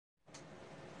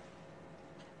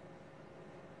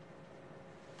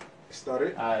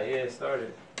Started? Alright, yeah, it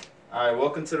started. Alright,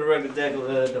 welcome to the Regular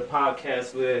Degular, the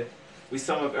podcast where we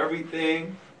sum up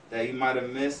everything that you might have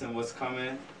missed and what's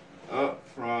coming up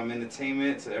from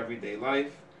entertainment to everyday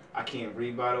life. I can't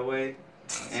read, by the way.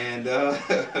 And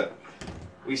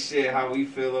we share how we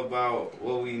feel about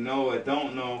what we know or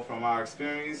don't know from our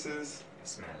experiences.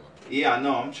 Yeah, I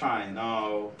know, I'm trying.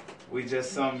 We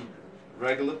just some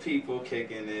regular people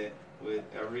kicking it with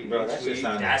every Bro, that shit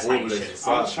sound That's how you should have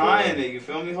I'm trying it, you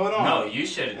feel me? Hold on. No, you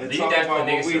should And leave talk that for about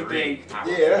niggas what to we read. think.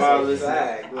 Yeah, that's Wow, a listen.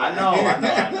 fact. I know.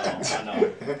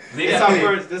 Leave This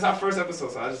that is our first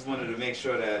episode, so I just wanted to make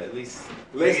sure that at least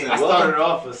Listen, I started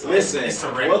off with something. Listen, It's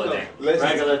a regular welcome, day. listen,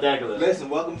 Regular Degular. listen,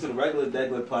 welcome to the Regular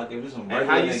Degular podcast. This is some And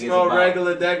how you niggas spell about-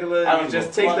 regular I Degular? don't You just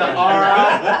give take a the fuck. R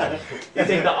out. You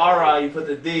take the R out, you put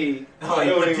the D. Oh, I you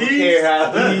don't put even these? care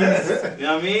how You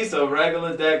know what I mean? So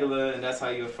regular Degular, and that's how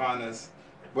you'll find us.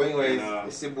 But anyways, And,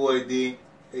 it's your boy D,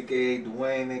 aka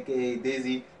Dwayne, aka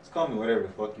Dizzy. Just call me whatever the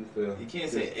fuck you feel. You can't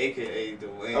say AKA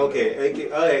Dwayne. Okay,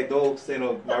 aka, alright, don't say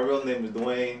no. My real name is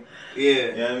Dwayne. Yeah.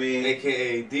 You know what I mean?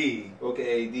 AKA D.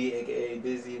 Okay, D, aka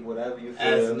Dizzy, whatever you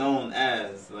feel. As known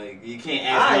as. Like, you can't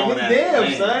as Alright, known nigga, as. damn,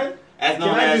 Dwayne. son. As known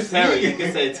Can I as just Terry. see? You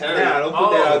can say Terry. Nah, don't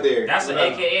put that out there. That's what Nah.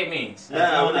 AKA means.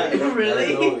 Nah, we're not. Really?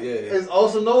 It's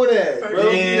also known as, bro.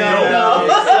 Yeah.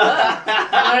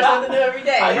 I learn something new every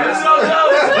day. I don't know.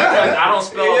 Because I don't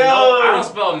spell Yo. no. I don't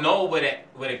spell no with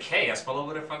a K. I spell it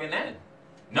with a fucking N.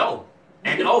 No.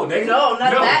 And O, nigga. No,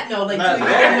 not that. No, like Not two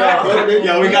that, years.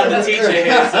 no. Yo, we got the teacher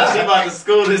here, so she about to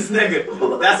school this nigga.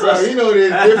 That's Bro, what you know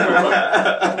this different.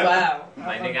 Wow.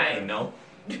 Like, nigga, I ain't know.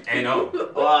 Ain't no.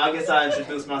 Well, I guess I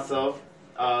introduced myself.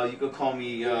 You could call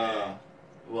me,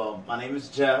 well, my name is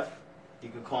Jeff. You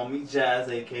could call me Jazz,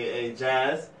 aka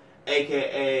Jazz,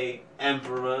 aka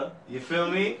Emperor. You feel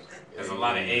me? There's a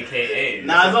lot of AKAs.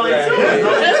 Nah, it's only two. It's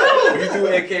only two.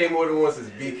 You do AK more than once, it's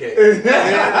BK.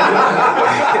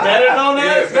 Better known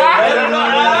as. Better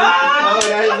known Oh, as.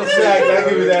 that is a fact. I'll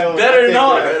give you that one. Better I'll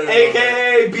known, take that.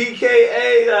 aka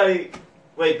BKA. Like,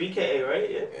 wait, BKA, right?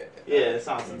 Yeah. Yeah, it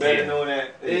sounds Better known as.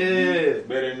 Yeah.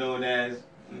 Better known as.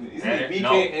 Is Better- it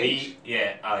no, BKH? B,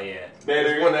 yeah, oh yeah.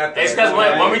 Better. One after It's that.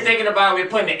 because when we're thinking about it, we're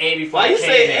putting the A before Why the you K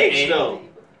say and the H A. though?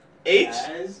 H?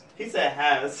 As? He said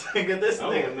has. Nigga, this I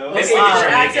don't nigga. know. This Okay, nigga the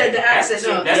Jamaican. accent, the That's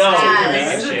accent, no, That's yo,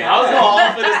 Jamaican shit. I was gonna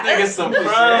offer this nigga some I'm just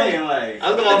prime. saying, like. I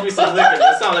was gonna offer you some liquor.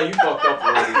 That sound like you fucked up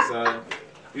already, son.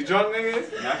 You drunk, nigga?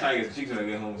 I'm trying to get some cheeks when I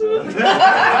get home, so.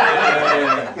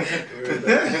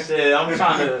 Shit, I'm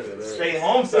trying to stay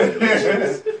home, son.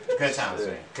 Good times,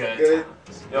 man. Good Good.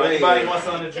 times. Yo, anybody want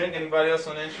something to drink? Anybody else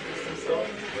want to introduce themselves?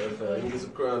 You get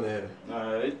some crown there.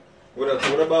 Alright. What else?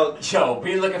 What about? Yo,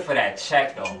 we looking for that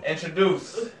check though.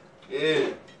 Introduce. Yeah.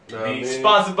 Nah, I mean,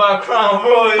 Sponsored by Crown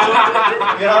Royal. You know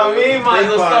what I mean? Might as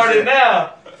well start it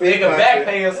now. They can back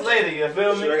pay us later, you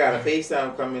feel me? Sure, I got a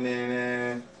FaceTime coming in,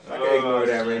 and I can ignore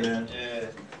that right now. Yeah.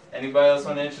 Anybody else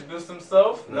want to introduce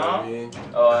themselves? nah, I No? mean,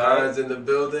 Alright. Hines in the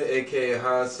building, aka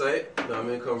Hindsight. Nah, I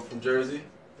mean, come from Jersey.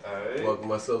 Alright. Welcome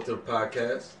myself to the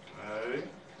podcast. Alright.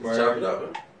 Let's chop it up,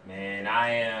 man. Man, I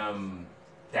am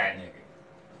that nigga.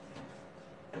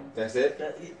 That's it.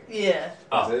 Yeah.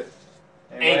 That's Oh, it.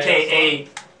 AKA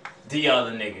the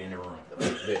other nigga in the room.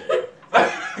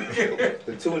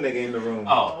 The two nigga in the room.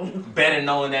 Oh, better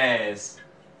known as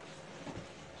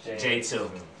J2.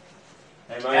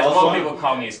 Anybody As else most want- people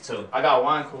call me, it's 2. I got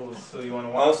wine coolers, so you want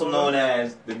to wine Also cooler? known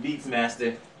as the Beats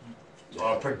Master.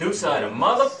 Or producer of the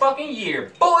motherfucking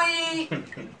year, boy!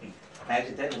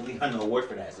 Actually, technically, got no award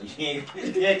for that, so you can't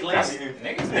claim That's, it.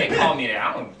 niggas, they call me that.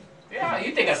 I don't. Yeah,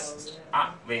 you think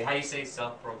wait, how you say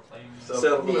self-proclaimed?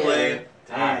 Self-proclaimed.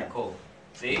 Alright, cool.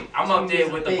 See, I'm up there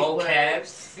with the Big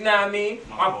vocabs. You know what I mean?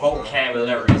 My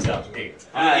vocabulary is up there.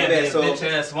 Alright, Yeah, yeah, so- bitch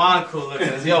ass wine cooler.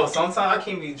 Cause yo, sometimes I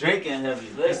can't be drinking heavy.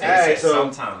 Listen, Alright, so-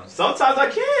 sometimes. sometimes I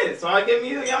can't. So I get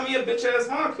me a bitch ass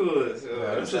wine cooler. So,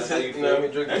 Yeah, That's just how you you know what I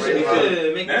mean, feel. drink That the shit rain is out.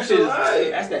 Yeah, make That me shit feel is,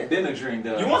 alright. that's that dinner drink,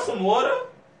 though. You want some water?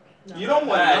 No. You don't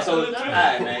want Alright, nothing so, to drink.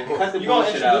 alright, man. Cut the You gonna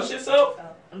bullshit introduce out. yourself? Oh,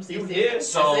 I'm You CC. here? That's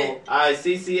So- it. Alright,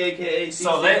 CC, aka CC,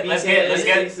 So let's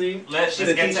get CC. let's She's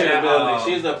just a get teacher to of the that.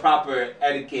 building. She's the proper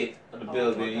etiquette of the Oh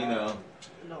building, my you know.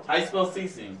 No. How you spell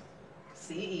CC?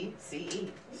 CE.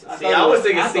 CE. See, I was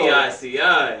thinking CICI.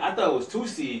 I thought it was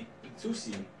 2C.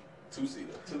 2C. 2-seater.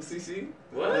 2CC?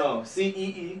 What? No,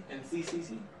 CEE and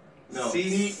CCC. No,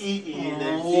 C- CEE and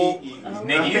then Oh. CE.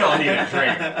 Nigga, you don't need a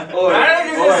drink. Or Why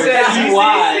did you just say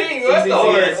CCC? What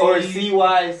the- or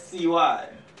CYCY.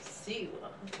 C.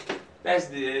 That's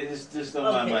the it's just on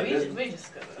my Okay, mind. we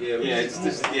just go. Yeah, it's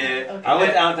just yeah. Okay. I went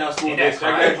to downtown school Ain't that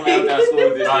district. I graduated from downtown school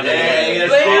district. Oh, yeah,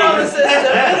 Blame it on the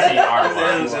system. See,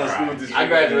 Downtown school district. I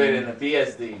graduated in a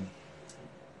BSD.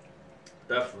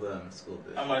 Bethlehem School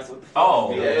District. I'm like, what the fuck?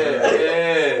 Oh.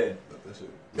 Yeah. That shit.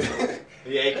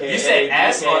 Yeah, AKA, You said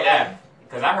S or AKA. F?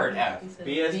 Because I heard F. He said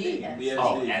BSD. BS.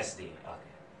 Oh, BSD. SD. Okay.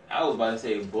 I was about to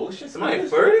say bullshit. Somebody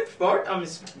Bird? Fart? I mean,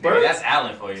 Maybe bird? that's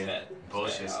Allen for you. Sad.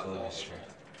 Bullshit Sad. school district.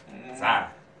 Mm.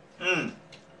 Sorry.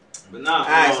 But nah.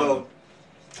 Alright, so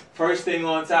first thing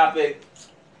on topic.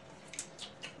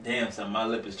 Damn, son, my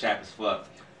lip is chapped as fuck.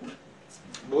 But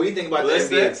what do you think about the What's NBA?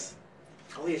 this?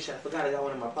 Oh yeah, shit, I forgot I got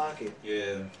one in my pocket.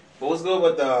 Yeah. But what's good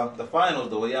with the finals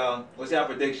though? What's y'all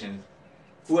predictions?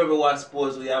 Whoever watch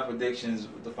sports, what y'all predictions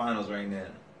with the finals right now?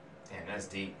 Damn, that's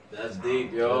deep. That's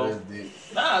deep, Yo, yo. that's deep.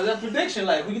 Nah, that prediction,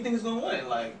 like who you think is gonna win?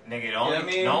 Like Nigga, know what I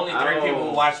mean? the only I three don't- people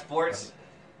who watch sports,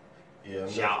 Yeah, I'm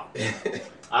y'all.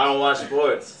 I don't watch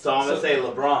sports, so I'm gonna say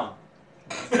LeBron.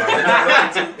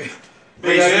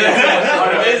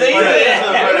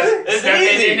 It's Steph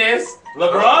easy. in this.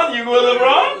 LeBron, you go with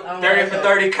LeBron? I'm 30 like, for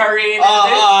 30 Curry in this.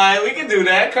 Alright, we can do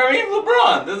that. Curry and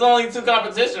LeBron. There's only two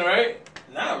competition, right?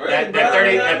 nah, really. That bro.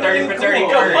 30 Nah, that 30 man, for come 30 on.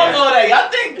 Yo, Curry. fuck all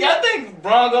that. Y'all think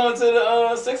Bron going to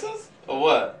the Sixers? Or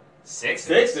what?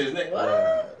 Sixers. Sixers, nigga.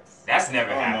 What? That's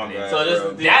never Oh my happening. God. So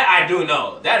bro. this That I do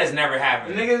know. That has never the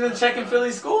happened. niggas been checking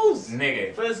Philly schools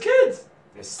Nigga, for his kids.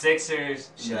 the Sixers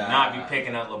should Nah. not be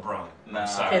picking up LeBron. Nah. I'm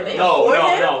sorry. Can they No, afford no,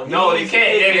 him? no. No, they He's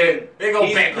can't. picking- They go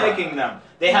He's bankrupt. picking them.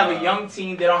 They have a Nah. young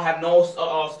team. They don't have no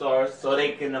all-stars, so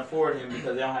they can afford him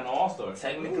because they don't have no all-stars.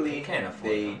 Technically, You can't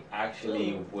afford they him.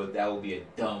 actually would. That would be a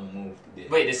dumb move to do.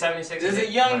 Wait, the 76ers? This is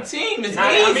a young team. It's Nah,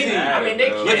 easy. I mean, they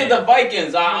Bro. Look at the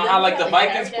Vikings. How like the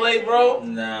Vikings play, bro.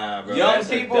 Nah, bro. Young that's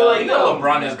a people dumb like You know move.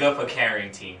 LeBron is good for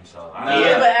carrying teams, so I Nah. don't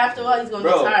Yeah, know. but after a while he's gonna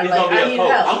Bro, get tired. he's Like, gonna I be a need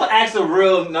coach. I'm help. gonna ask a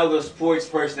real another sports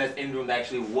person that's in the room to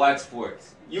actually watch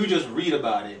sports. You just read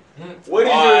about it. What is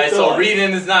your Alright, so thought?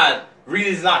 reading is not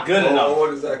good enough.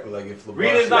 What exactly? Like if LeBron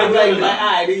Reading's said- not Like, good like, enough.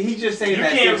 alright, he's just saying You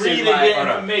that can't Sixers, read and like, get hold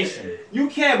on. information. You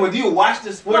can, but do you watch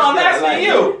the sports? No, I'm that, asking like,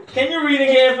 you. Can you read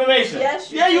and get information? Yes,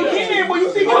 Yeah, you can, but you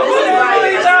think Well, This what is the hell right.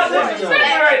 are you trying to This is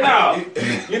say right. right now?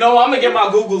 You know, I'm gonna get my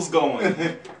Googles going.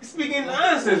 You're speaking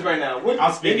nonsense right now. What,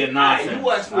 I'm speaking nonsense. You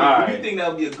watch sports. Alright. Do you think that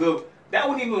would be a good? That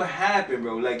wouldn't even happen,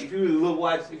 bro. Like if you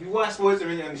watch sports and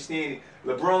really understand it,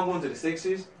 LeBron going to the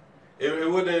Sixers.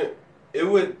 It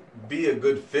would be a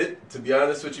good fit, to be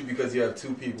honest with you, because you have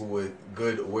two people with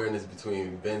good awareness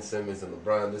between Ben Simmons and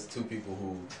LeBron. There's two people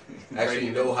who actually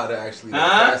know how to actually like,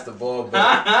 Huh? pass the ball.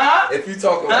 But if you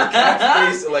talking like cap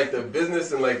space and like the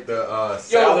business and like the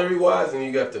salary wise, and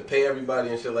you have to pay everybody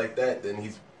and shit like that, then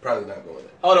he's probably not going there.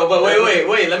 Hold on, but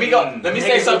wait. Let me go. Let me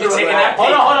say Niggas something will be real taking quick. that Hold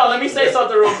pay on. Let me say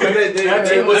something real quick. That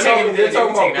team will take- They're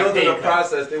talking about take that building pay a cut.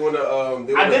 process. They want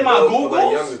to. I did my build for, like,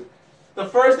 Googles. younger- The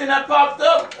first thing that popped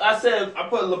up, I said, I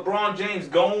put LeBron James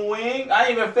going. I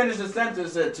didn't even finish the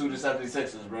sentence, said to the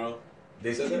 76ers, bro.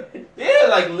 They said that. Yeah,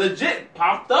 like legit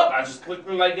popped up. I just clicked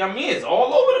like I mean, it's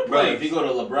all over the Bro, place. if you go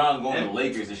to LeBron going to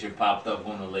Lakers, it should popped up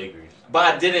going to Lakers.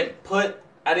 But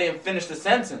I didn't finish the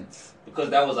sentence.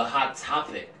 Because that was a hot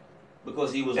topic.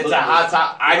 Because he was. It's looking a hot for-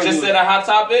 topic. I No, just you- said a hot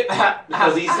topic.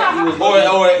 Because he said he was. Or-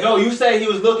 Looking, no, you said he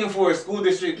was looking for a school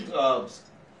district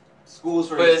schools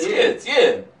for For his kids,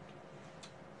 yeah.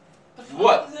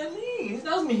 What? What does that mean? It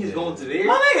doesn't mean he's going to there.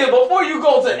 My nigga, before you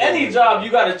go to any job,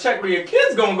 you gotta check where your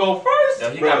kid's gonna go first. Yo,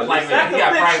 he Bro, got it's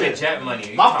private fiction. jet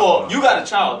money. My fault. You got a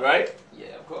child, right? Yeah,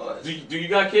 of course. Do you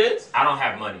got kids? I don't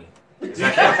have money. Do you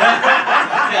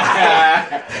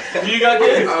got I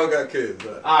kids? don't got kids.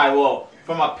 But. Alright, well,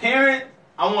 from a parent,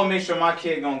 I want to make sure my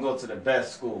kid gonna go to the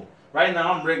best school. Right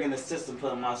now, I'm rigging the system,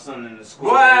 putting my son in the school.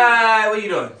 What are you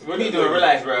doing? What are you doing?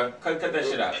 Relax, bro. Cut that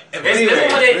shit out.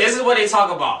 This is what they talk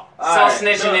about. Alright,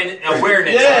 Self-snitching and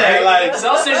awareness. Yeah, right? like-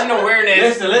 Self-snitching and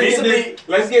awareness. Listen,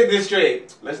 let's get this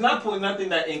straight. Let's not put nothing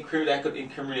that could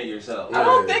incriminate yourself. I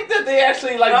don't think that they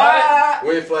actually like.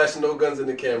 We ain't flashing no guns in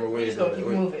the camera. We ain't Just gonna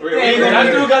doing keep that. moving.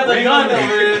 That dude got the gun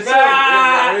over there.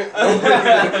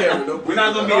 We're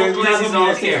not gonna be No we're not places gonna be on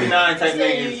a 69 type So you're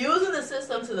niggas. using the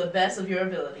system to the best of your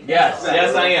ability. Yes, That's all.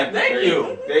 yes, I am. Thank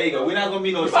you. There you go. We're not gonna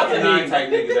be no You about to 69 be- type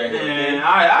niggas right here. Okay? Man,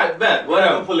 I bet. We're not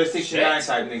gonna Whatever. pull a 69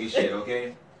 type nigga shit,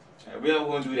 okay? We're not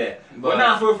gonna do that. But But-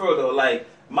 not for real though. Like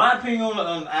my opinion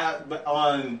on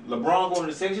LeBron going to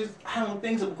the Sixers, I don't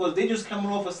think so because they just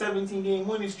coming off a 17-game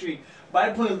winning streak. By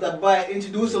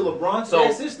introducing LeBron to So,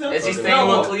 that system, is he Okay. staying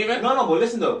No, with Cleveland? No, but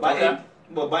listen though. Okay.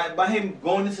 By him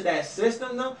going into that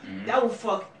system though, that will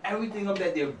fuck everything up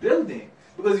that they're building.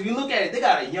 Because if you look at it, they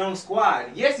got a young squad.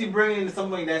 Yes, you bring in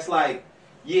something that's like,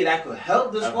 yeah, that could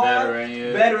help the A squad. veteran,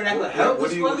 yeah. Veteran that could help What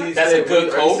the do you squad. That's a good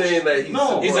Are coach? you saying that he's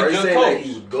No. He's a are you good saying coach. that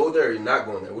he would go there or not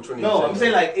going there? Which one? Are you No, I'm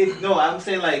saying like if no, I'm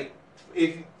saying like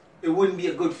if it wouldn't be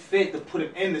a good fit to put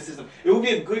him in the system. It would be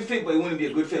a good fit, but it wouldn't be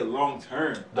a good fit long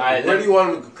term. Where do you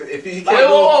want him to? If he can't Wait,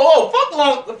 go, whoa, fuck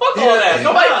all that. Yeah.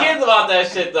 Nobody Nah. cares about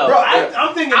that shit though. Bro,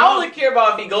 I'm thinking. I only care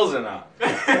about if he goes or not.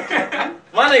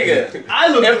 My nigga, I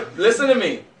look. listen to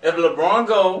me. If LeBron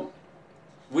go,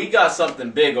 we got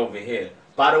something big over here.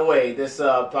 By the way, this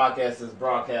podcast is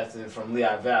broadcasted from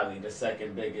Lehigh Valley, the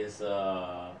second biggest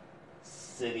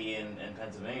city in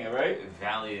Pennsylvania, right?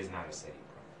 Valley is not a city,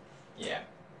 bro. Yeah.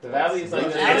 The Valley is like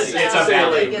It's- the it's biggest a city.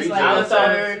 valley. It's like the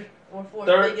Allentown is- third or fourth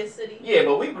Third- biggest city. Yeah,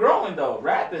 but we growing though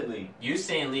rapidly. You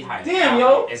saying Lehigh Damn, Valley?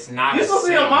 yo. It's not You a supposed to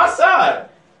city. be on my side.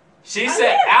 She I said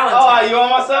am. Allentown. Oh, are you on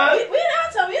my side? We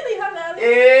not tell me Lehigh Valley.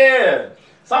 Yeah.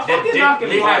 Stop The fucking dick- knocking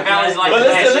me. Lehigh Valley's like But the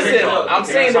listen, next street, though. I'm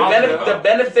Okay, saying that's all the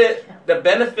good.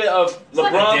 benefit of It's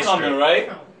like a LeBron district. coming,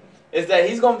 right? Is that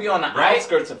he's gonna be on the Right.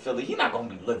 outskirts of Philly. He's not gonna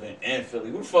be living in Philly.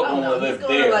 Who the fuck Oh gonna no, he's live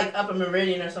going there? to like Upper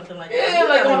Meridian or something like that. Yeah, He's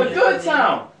like not on a living in good Philly.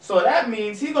 town. So that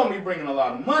means he's gonna be bringing a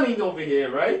lot of money over here,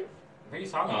 right? What are you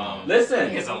talking about? Listen,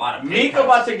 He gets a lot of pay Meek cuts.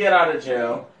 about to get out of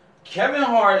jail. Kevin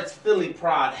Hart's Philly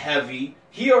pride heavy.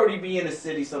 He already be in the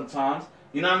city sometimes.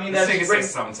 You know what I mean? This That's nigga bring-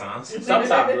 says sometimes. Sometimes,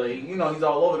 like, you know, he's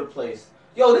all over the place.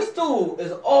 Yo, this dude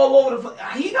is all over the place.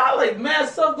 He got like mad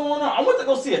stuff going on. I went to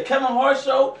go see a Kevin Hart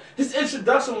show. His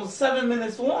introduction was 7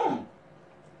 minutes long.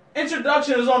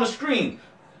 Introduction is on the screen.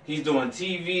 He's doing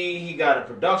TV. He got a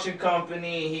production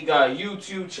company. He got a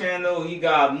YouTube channel. He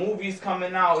got movies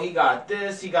coming out. He got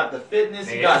this. He got the fitness.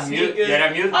 He got sneakers. Yeah,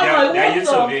 that I'm like, that what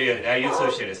YouTube the- video, that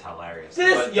YouTube shit is hilarious.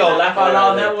 This, yo, Laugh Out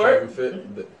Loud Network.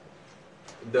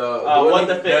 What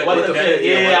the fit? What the fit?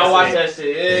 Yeah, I watched that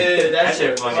shit. Yeah, that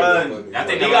shit funny. fun. I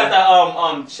think He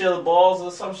got the chill balls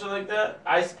or some shit like that.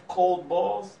 Ice cold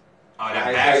balls. Oh, that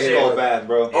I bad shit. so bad,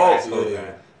 bro. Yeah, Oh, that's so yeah.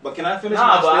 bad. But can I finish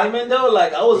Nah, my but statement though?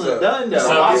 Like I wasn't What's up? done though.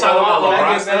 So I'm talking about When I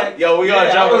LeBron get stuff? back- Yo, we gonna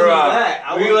Yeah, jump I wasn't around. that.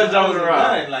 I We wasn't- gonna jump I wasn't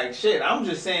around. done. Like shit. I'm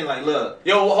just saying. Like, look.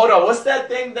 Yo, hold on. What's that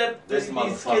thing that This these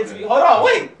motherfucker. kids be? Hold on,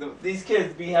 wait. These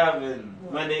kids be having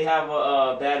when they have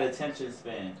a bad attention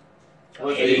span.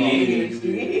 What's it called?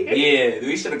 ADHD. Yeah,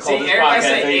 we should have See, called this everybody podcast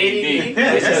say ADD.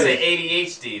 ADD. They should say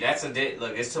ADHD. That's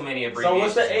look. It's too many So abbreviations.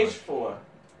 what's the H on it. for?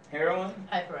 Heroin?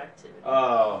 Hyperactivity.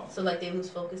 Oh. So like they lose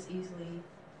focus easily,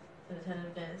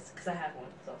 inattentiveness. Because I have one,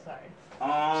 so sorry. She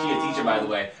a teacher, by the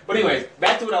way. But anyways,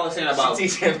 back to what I was saying about. She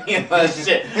teaching me about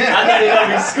shit. I need to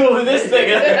go be schooling this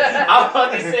nigga. I'm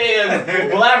fucking saying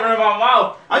blabbering in my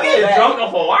mouth. I'm getting drunk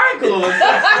off of wine coolers.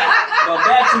 But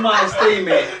back to my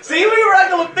statement. See, we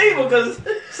regular people, cause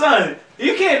son,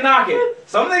 you can't knock it.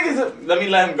 Some niggas, let me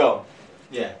let him go.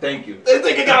 Yeah, thank you. This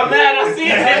nigga got mad. I see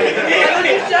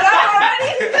it. Shut up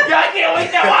already! I can't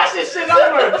wait to watch this shit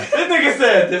over. This nigga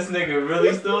said, "This nigga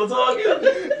really still talking."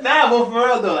 Nah, but for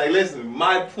real though, like listen,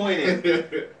 my point is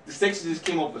the Sixers just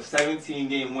came up with a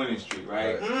 17-game winning streak,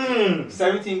 right?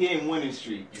 17-game winning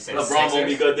streak. You said LeBron gonna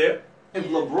be Sixers? good there. If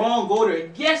LeBron go there,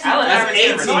 yes, he Allen can.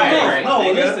 Iverson retired, No,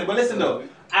 right? listen, but listen though.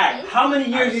 Alright, how many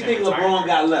years do you think Iverson LeBron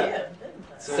got left? Yeah.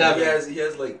 So Seven. he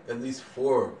has like at least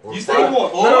 4 or You 5. say more?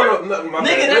 No, my Nigga, bad.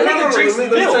 that No, nigga drinks let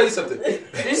me milk. tell you something.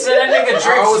 You said that nigga drinks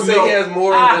I would say milk. he has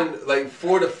more Ah. than like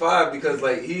 4 to 5 because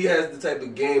like he has the type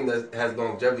of game that has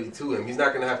longevity to him. He's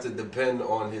not gonna have to depend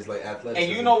on his like athleticism.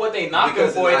 And you know what they knock him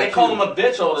Because for? his They IQ. call him a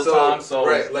bitch all the time. So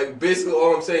right, like basically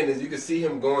all I'm saying is you can see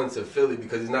him going to Philly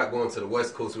because he's not going to the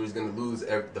West Coast where he's gonna lose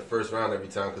the first round every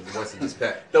time because the West is just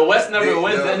packed. the West never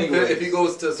wins Now, anyway. If he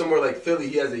goes to somewhere like Philly,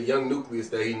 he has a young nucleus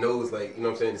that he knows, like, you know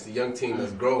what I'm saying? It's a young team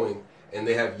that's growing, and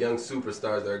they have young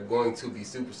superstars that are going to be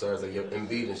superstars, like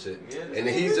Embiid and shit. Yeah, this And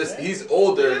then nigga- he's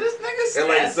older, Yeah, this nigga and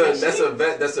like, son,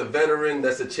 sassy. that's a veteran,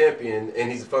 that's a champion, and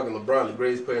he's fucking LeBron, the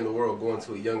greatest player in the world, going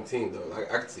to a young team, though.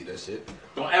 I can see that shit.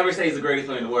 Don't ever say he's the greatest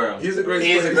player in the world. He's the greatest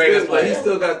He is player. the greatest But he player.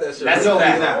 still got that shit. That's No, a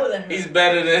he's fact. not. Oh, that hurt. He's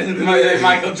better than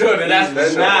Michael Jordan. That's for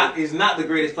He's sure. He's not the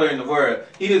greatest player in the world.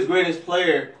 He's the greatest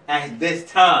player at this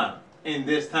time. In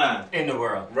this time. in the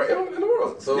world. Right in the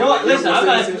world. So, You know what? Listen, I'm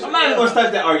not saying the same even shit? gonna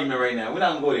start that argument right now. We're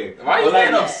not gonna go there. Why you But, like,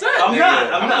 getting upset? I'm nigga?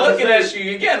 not. I'm not looking upset. at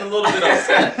you. You're getting a little bit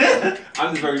upset. I'm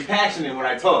just very passionate when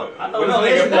I talk. I know But this no,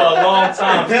 nigga listen. for a long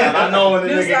time. Son. I know when the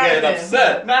Just nigga getting like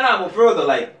upset. Nah, but further,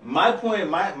 like my point,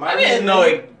 my I didn't know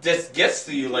it just gets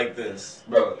to you like this.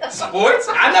 bro. Sports?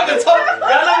 I never talk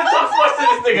sports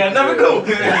to this nigga. I never do.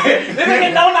 This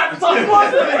nigga know not to talk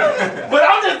sports to me. But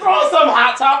I'm just throwing some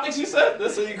hot topics. You said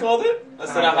that's what you called it. I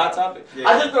said a hot topic. Yeah.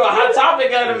 I just threw a hot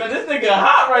topic at him, and this nigga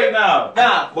hot right now.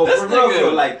 Nah, but This for real, nigga-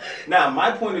 though, like,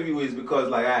 my point of view is because,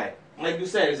 like, like you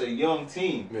said, it's a young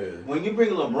team. Yeah. When you bring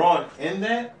LeBron in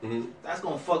there, Mhm. that's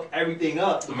gonna fuck everything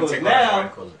up I'm gonna because take now, my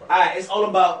clothes, bro. it's all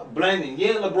about blending.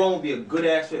 Yeah, LeBron will be a good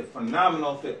ass fit,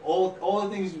 phenomenal fit, all the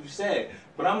things you said.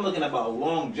 But I'm looking about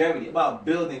longevity, about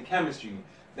building chemistry.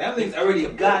 That thing's already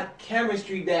got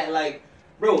chemistry that, like,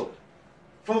 bro,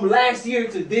 from last year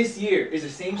to this year is the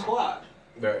same squad.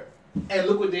 Right. And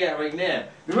look what they at right now.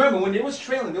 Remember, when they was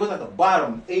trailing, they was at the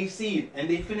bottom, 8th seed, and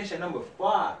they finished at number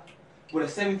 5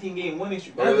 with a 17-game winning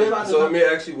streak. So let me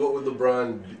ask you, what would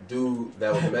LeBron do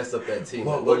that would mess up that team?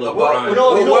 What What would about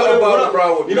LeBron-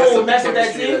 LeBron would you know mess what up mess the up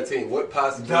that chemistry of that team? What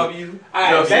possibly? W.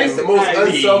 Alright, He's the most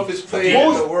unselfish player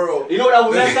in the world. You know what I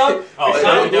would mess up? Oh,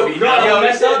 Time- WWE. You know what I would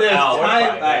mess up? There's Oh,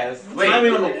 time, Wait,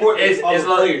 timing on the court is- with all is the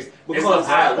Le- players. is Because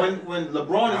LeBron- when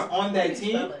LeBron is on that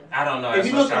team, I don't know. if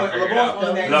you look at LeBron's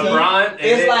on that team, LeBron,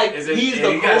 it's like he's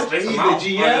the coach, he's the Or is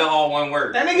it GM. all one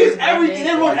word? That nigga is everything.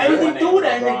 They run everything through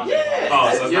that nigga. Yeah.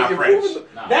 Oh, so it's not French.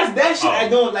 That's that shit Oh. I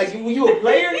don't like. When you a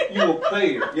player, you a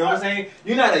player. You know what I'm saying?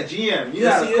 You're not a GM. You're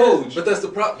not a he coach. is. But that's the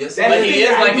problem. Yes, That's But the he thing is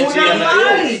I like a do not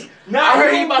GM. like. Nah, I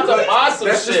heard he about to buy some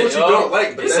That's shit. just what you don't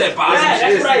like. But He that's said buy some Yeah,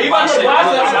 shit. that's right. He about to Buy buy shit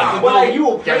all the something. time. But like you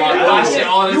a player. I buy shit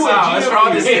all the You a time. What's GM wrong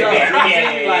for with yourself. this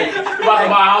Like, nigga? You about to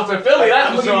buy a house in Philly, that's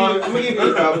I'm for sure. gonna give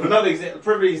you another example,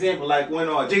 perfect example. Like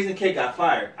when Jason Kidd got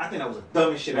fired, I think that was the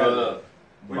dumbest shit ever.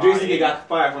 When Jason Kidd got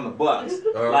fired from the Bucks,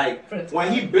 like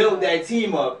when he built that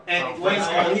team up, and when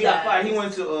he got fired, he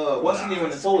went to what's his name when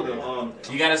they told him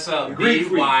You gotta spell Greek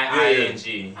freak.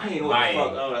 BYING. I ain't know what the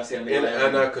fuck. I don't know say that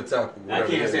nigga. And Kotaku. I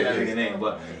can't say that nigga name,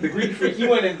 but the Greek freak, he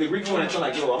went and the Greek went and told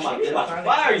like, yo, they about to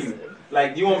fire you.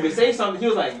 Like, you want me to say something? He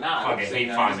was like, nah, Fucking I'm saying,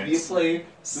 hate nah, just be a finance. player,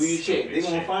 do your shit. They Stupid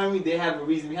gonna shit. fire me, they have a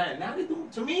reason behind it. Now they do,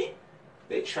 to me,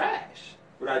 they trash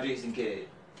without Jason Kidd.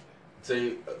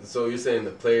 So you're saying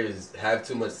the players have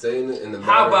too much say in it in the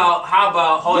How about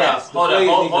hold Yes, up, the hold players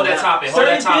need that to topic, not- hold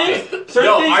that certain topic. things, certain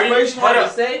Yo, things are you players hold have up,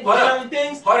 to say, hold but up, certain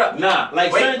things, hold up. nah.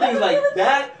 Like Wait. certain things like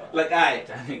that, like alright,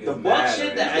 That nigga's the Buck mad shit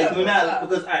right that now. I do not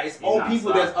because alright, it's He all not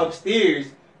people that's stopping. upstairs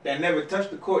that never touch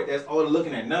the court. That's all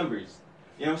looking at numbers.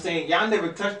 You know what I'm saying? Y'all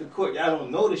never touch the court. Y'all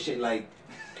don't know the shit. Like,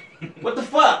 what the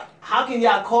fuck? How can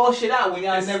y'all call shit out when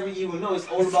y'all never even know? It's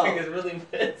all This about. nigga's really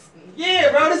pissed.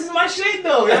 Yeah, bro, this is my shit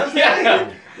though. You know what I'm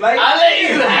saying? Like, I let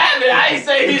you have it. I ain't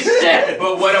say his shit.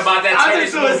 But what about that I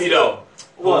tennis just was- movie though?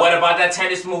 But What? what about that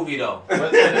tennis movie though?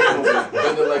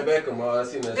 Bending like Beckham, I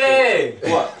seen that shit.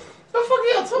 Hey, what? The fuck are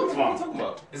y'all talking What are you about? talking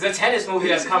about? it's a tennis movie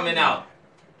that's coming out.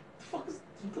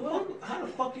 How the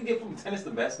fuck you get from tennis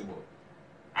to basketball?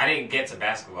 I didn't get to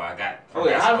basketball. I got from Oh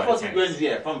yeah, how the basketball fuck to you tennis.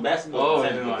 get from basketball Oh to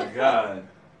tennis? my god.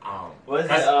 What's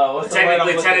That's- that? What's the word I'm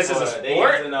technically looking tennis is for? a They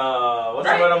sport? using, what's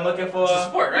Right. the word I'm looking for? It's a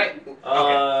sport, right?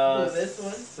 Who's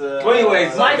this one? Well,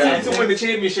 anyways, my okay. team to win the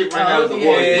championship right Oh, now is the yeah.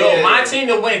 Warriors. Yo, my team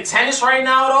to win tennis right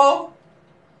now though.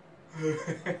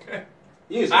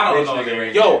 You is a I don't bitch, know, nigga, nigga.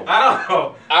 right Yo, now. I don't know.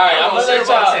 Alright, I I'm don't gonna know let shit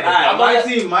about y'all. tennis. Alright, I'm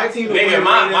gonna my team to Nigga, win my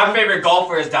right now. my favorite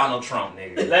golfer is Donald Trump,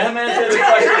 nigga. let him answer the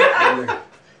question.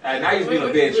 Alright, now you're being a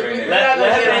bitch right now.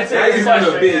 Let him answer Now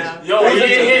the you're being a question. bitch. Yo, you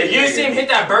didn't hit. You see him hit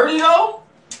that birdie though?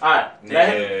 Alright, let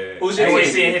him. Nigga. Who's You your ain't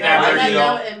team? see him hit No, that I'm birdie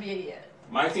not though? know NBA yet.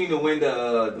 My team to win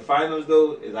the finals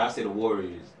though is I say the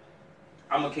Warriors.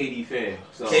 I'm a KD fan.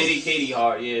 So KD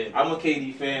hard, yeah. I'm a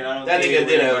KD fan. I don't That care nigga what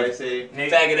did anybody a say. Nigga,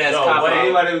 faggot ass yo, cop what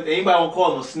out. Anybody won't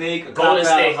call him a snake. A Golden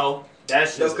cop-out. State hoe.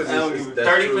 That's That's just. because it's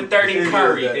 30 for 30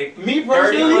 Curry. that- nigga. Me 30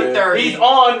 personally, for 30. He's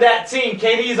on that team.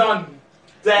 KD's on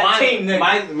that team, nigga. my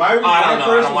I don't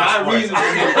know. I don't watch sports. reason.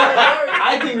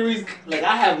 I think the reason, like,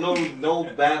 I have no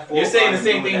bad fault. You're saying the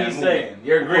same thing he's saying.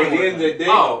 You're agreeing At the with end of him. the day,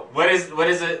 Oh, what is the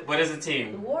The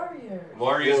team? Warriors.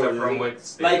 Warriors are from what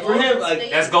state? like for him, like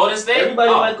That's Golden State. everybody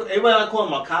Oh. might call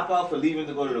him a cop out for leaving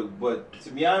to go to the. But to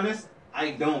be honest,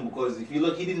 I don't because if you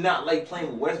look, he did not like playing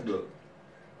with Westbrook.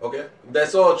 Okay,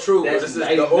 that's all true. But That's this is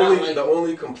like the not only like- the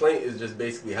only complaint is just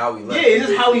basically how he left. Yeah, it's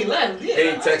just how he left. Yeah, He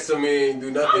ain't text me, ain't do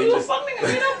I nothing. don't He give a just fuck,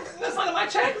 nigga. You know, that's not in my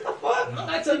check. What the fuck? I'm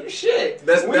not telling you shit.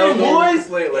 that was Winning the only boys.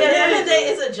 complaint. Like, Yeah, at the end of the day,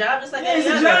 it's a job just like Yeah, it's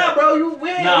any a other. job, bro. You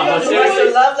win. Nah, You but got You write seriously-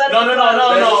 your love letter.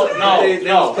 No. They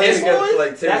was playing It's- together for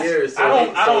like 10 that's- years. So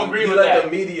I don't agree he with let that.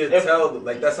 the media If- tell,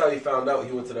 like that's how he found out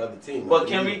he went to the other team. But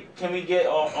can we get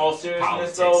all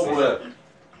seriousness Politics, though? man.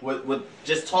 With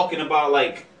just talking about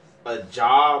like a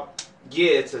job?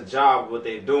 Yeah, it's a job what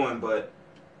they're doing, but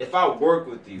if I work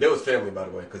with you, They was family, by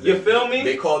the way. Cause You they, feel me?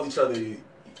 They called each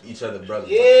other brothers.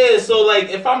 yeah. So like,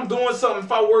 if I'm doing something,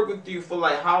 if I work with you for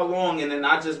like how long, and then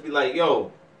I just be like,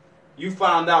 yo, you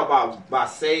found out by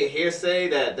hearsay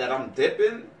that I'm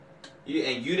dipping,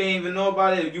 and you didn't even know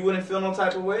about it, you wouldn't feel no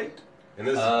type of way. And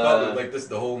this is public, like this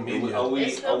the whole media. Are we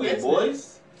It's still business.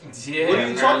 boys? Yeah. What are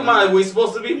you talking about? We're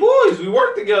supposed to be boys. We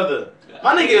work together.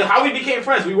 My nigga, how we became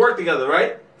friends? We work together,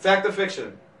 right? Fact or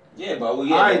fiction? Yeah, but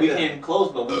we Alright, we then. came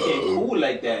close, but we came cool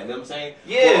like that. You know what I'm saying?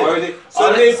 Yeah. Or are they, So are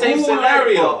it's they the same cool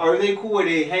scenario. Like, are they cool where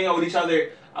they hang out with each other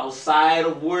outside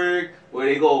of work, where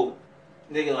they go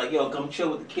nigga like, yo, come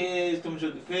chill with the kids, come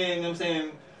chill with the thing. You know what I'm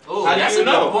saying? Ooh, How do that's you a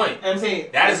know? good point. I'm saying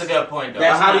That is a good point, though.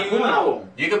 That's But how my do you point. know?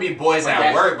 You could be boys But at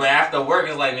that's- work, but after work,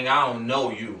 it's like, nigga, I don't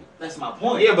know you. That's my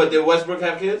point. Yeah, but did Westbrook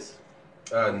have kids?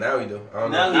 Now he do. I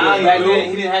don't Now know. he, back then,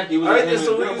 he didn't have to. He was Alright, him then and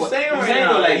so his what girl, you but- saying I'm right saying,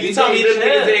 now? though, like, You tell me these them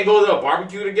niggas didn't go to a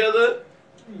barbecue together?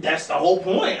 That's the whole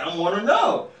point. I want to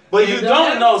know. But you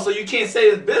don't know, so you can't say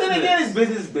it's business. Then again, it's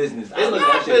business, business. I It's look not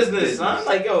at that shit as business, son.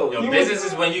 Like, yo, Yo, You business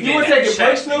would- is when you you get would that take it check,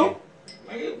 personal?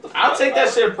 nigga. I'll take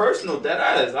that shit personal, dead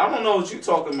ass. I don't know what you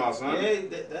talking about, son.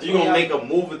 That's You gonna make a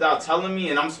move without telling me,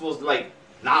 and I'm supposed to like,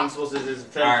 I'm supposed to just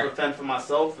fend for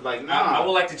myself. Like, nah. I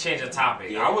would like to change the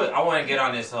topic. I want to get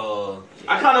on this whole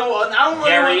I don't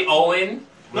Gary really Owen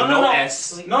with no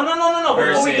S. No.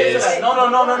 Before we get to Versus-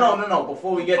 that, no.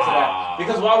 Before we get to that,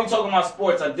 because while we talking about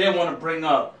sports, I did want to bring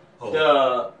up Oh.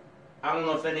 the. I don't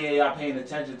know if any of y'all paying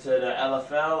attention to the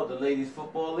LFL, the Ladies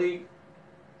Football League,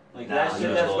 like Nah, that you shit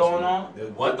just that's lost going me.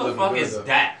 on. What the fuck is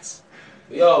that?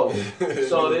 Yo,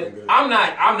 so they, I'm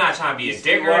not trying to be a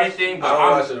dick or anything, I but don't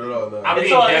I'm watch it at all. No. I'm it's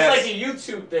being all, dead. it's like a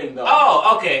YouTube thing though.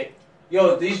 Oh, okay.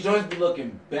 Yo, these joints be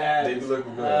looking bad. They be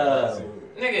looking good.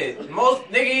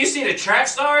 Nigga, you see the track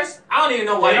stars? I don't even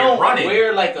know why They you're don't running.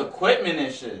 wear like equipment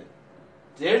and shit.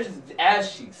 They're just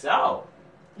ass cheeks out.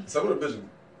 Some of the bitches,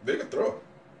 they could throw.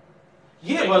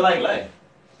 Yeah, but like,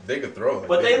 They could throw. Like,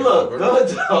 but they look good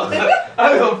though. I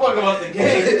don't give a fuck about the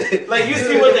game. Like you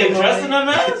see what they dressing them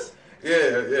as?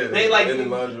 Yeah. They like- in the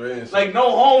lingerie and shit. Like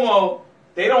no homo.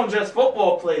 They don't dress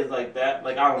football players like that.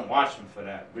 Like I don't watch them for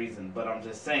that reason. But I'm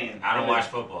just saying. I don't watch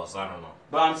football, so I don't know.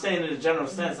 But I'm saying in a general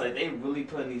sense, like they really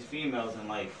putting these females in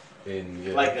like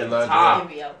like the a lingerie. top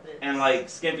Skimpy outfits. and like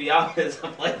skimpy outfits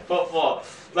of like football.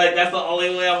 Like that's the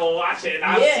only way I'm gonna watch it. And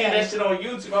I've Yeah. seen that shit on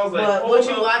YouTube. I was like, But oh, would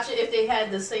you no. watch it if they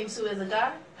had the same suit as a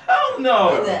guy? Hell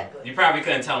no. Exactly. You probably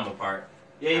couldn't tell them apart.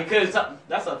 Yeah, you could.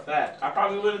 That's a fact. I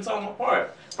probably wouldn't tell them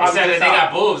apart. They Probably said that just they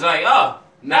got boobs. Like, oh,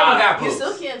 that one got You boobs.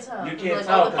 still can't tell. You can't Like,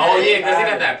 tell, all the 'cause- Oh yeah, padding. because they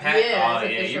got that pack. Yeah, Oh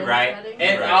it's yeah, official you're right. padding. And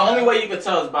You're the right. only way you could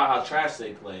tell is by how trash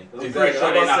they play. I'm Exactly. pretty sure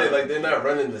I'm they're about to not. say, like, they're not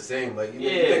running the same. Like, you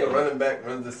Yeah. think a running back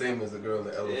runs the same as a girl in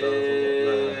the LFL.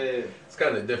 Yeah. It's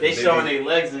kind of different. They showing their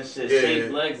legs and shit, Yeah,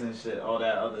 shaved yeah. legs and shit, all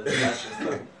that other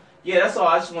stuff. Yeah, that's all.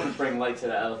 I just want to bring light to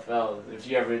the LFL. If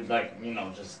you ever like,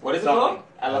 just What is it something.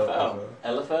 called?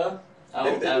 LFL. They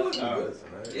looking LFL. good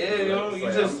tonight. Yeah, yo, It's you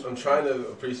like, just- I'm trying to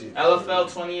appreciate LFL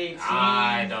 2018.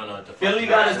 I don't know what the fuck. Philly you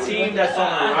got guys a are team doing. that's on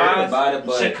the I heard rise. about it,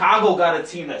 but Chicago got a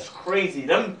team that's crazy.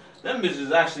 Them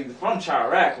bitches actually from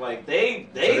Chirac. Like they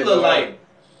they look go like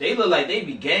they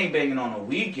be gangbanging on a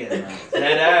weekend. Like,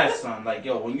 dead ass son. Like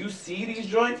yo, when you see these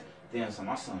joints, damn son,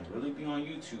 my son really be on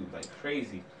YouTube like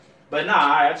crazy. But nah,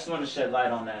 I just want to shed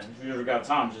light on that. If you ever got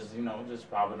time, just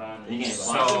pop it on. You getting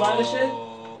So, sponsored by this shit?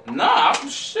 Nah, I'm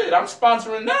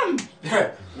sponsoring them. You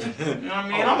know what I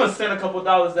mean? I'm gonna send a couple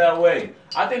dollars that way.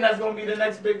 I think that's gonna be the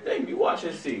next big thing. You watch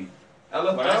and see.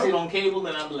 When I see it LFL. on cable,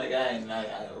 then I'm like,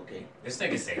 okay. this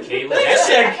nigga said cable. That That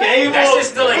shit cable. that shit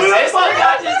still Who the exists? fuck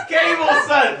got this cable,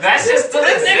 son? That shit still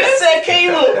This nigga exists. said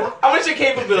cable. How much your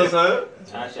cable bill, son?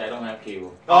 Actually, I don't have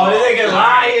cable. Oh, this nigga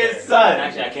lying, son.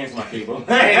 Actually, I canceled my cable.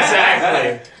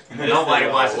 Exactly. Nobody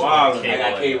watches Wow. fucking I cable.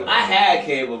 got cable. I had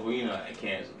cable, but I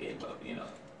canceled cable.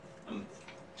 I'm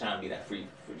trying to be that free.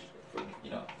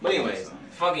 But anyways,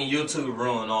 Fucking YouTube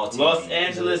ruined all TV. Los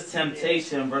Angeles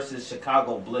Temptation versus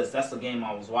Chicago Bliss. That's the game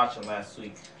I was watching last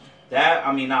week.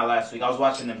 Not last week. I was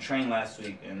watching them train last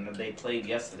week, and they played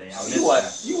yesterday. I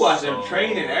missed you watch them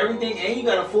train and everything, and you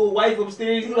got a full wife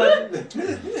upstairs. You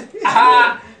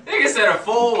Ah, nigga said a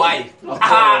full wife.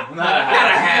 Ah, Not a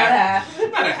half.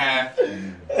 Not a half.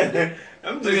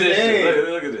 I'm just Look at this saying. shit.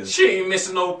 Look at this. She ain't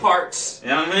missing no parts. You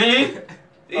know what I mean?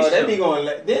 Oh, that nigga going.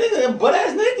 That nigga butt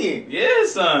ass naked. Yeah,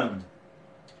 son.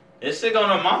 This shit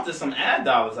gonna amount to some ad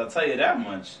dollars, I'll tell you that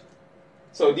much.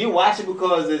 So do you watch it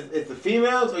because it's the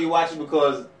females, or you watch it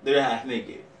because they're half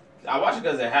naked? I watch it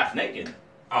because they're half naked.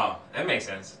 Oh, that makes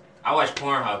sense. I watch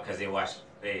Pornhub because they they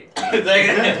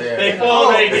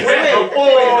full naked. Wait,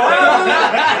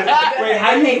 I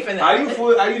hate for that. How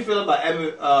you feel about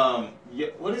Emma?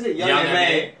 What is it? Young and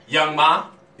May. Young Ma.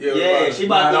 Yeah, she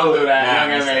about to Don't do that. Nah,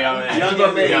 Young and Young Young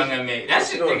and May. Young and May. That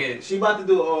shit, nigga. She about to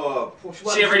do.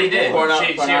 She already did.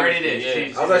 Pornography. She already did. Yeah.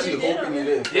 She- I was actually hoping you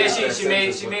didn't. Yeah, she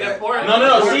made a porn.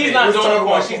 No, she's not doing the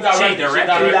porn. She's directing. She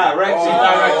directed. She direct.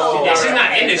 Yeah, she's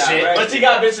not in this shit. But she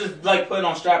got bitches like putting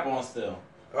on strap-on still.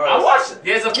 All right. I watched it.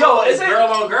 There's a Yo, it's is it girl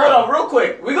on girl. Hold on, real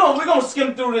quick. We're gonna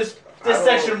skim through this I don't-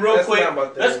 section real that's quick. not my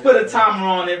thing. Let's put a timer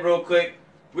on it real quick.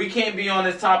 We can't be on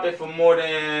this topic for more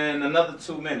than another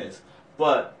 2 minutes.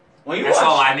 But when you That's watch,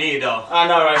 all I need though. I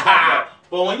know, right?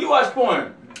 But when you watch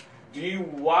porn, do you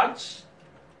watch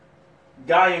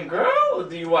guy and girl, or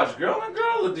do you watch girl and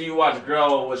girl, or do you watch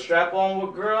girl with strap on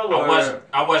with girl? Or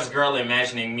I watch girl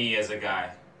imagining me as a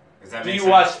guy. Does that do make you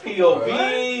sense? watch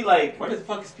POV? Like What the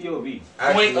fuck is POV?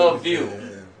 point of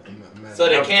view. So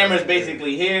the camera's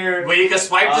basically here. But you can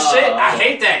swipe the shit. I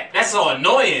hate that. That's so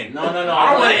annoying. No. I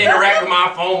don't want to interact with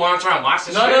my phone while I'm trying to watch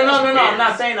the shit. No. That's I'm weird.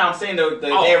 not saying that. I'm saying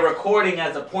they're recording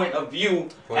as a point of view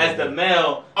as the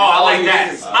male. Oh, I like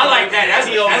that. I like that.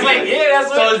 That's like, yeah, that's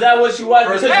what. So is that what you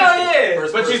watch? Hell yeah.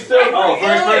 But you still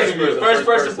first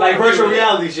person, Like virtual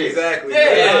reality shit. Exactly.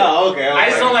 Yeah. Oh, okay. I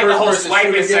just don't like the whole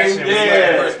swiping section.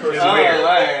 Yeah. It's weird.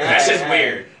 Right. That's just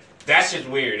weird. That's just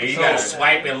weird. You gotta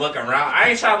swipe and look around. I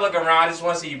ain't trying to look around. I just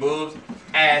want to see your boobs,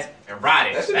 ass, and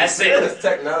ride it. That's it. That's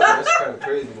technology. That's kind of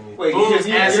crazy to me. Wait, Boobs,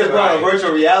 you ass, just and brought a ride.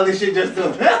 virtual reality shit just to...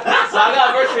 So I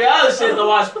got virtual reality shit to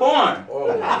watch porn.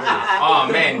 Oh,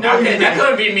 man. Oh man, that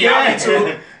couldn't be me. I'll be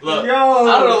too. Look. I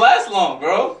don't last long,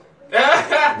 bro.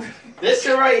 This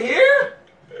shit right here,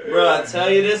 bro. I tell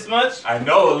you this much. I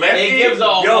know, lefty. It gives a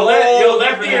yo, whole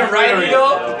lefty and different righty, experience, yo.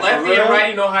 yo. Lefty and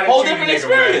righty know how to Whole treat a different nigga,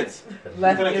 man. experience.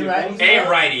 Left and right. And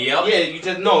righty, yo. Yeah, you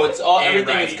just know it's all And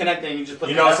everything righty. is connected. And you just put.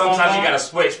 You the know, headphones sometimes you on. gotta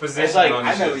switch position It's like, on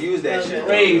I this never shit. used that shit.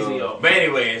 Crazy, yo. But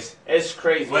anyways, It's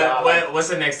crazy. what's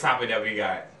the next topic that we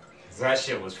got? 'Cause that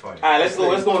shit was funny. Alright, let's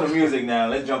go into music now.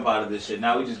 Let's jump out of this shit.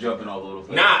 Now we just jumping all over the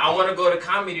place. Nah, I want to go to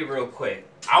comedy real quick.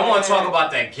 I want to talk about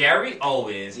that Gary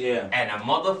Owens Yeah. and a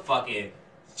motherfucking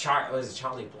was it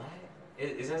Charlie Black?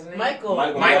 Is that his name? Michael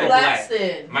Michael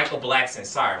Blackson. Michael Blackson.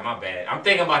 Sorry, my bad. I'm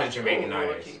thinking about a Jamaican Oh,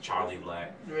 artist, okay. Charlie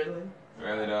Black. Really?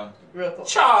 Really though. Real cool.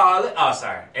 Charlie. Oh,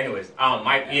 sorry. Anyways,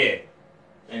 Mike. Yeah,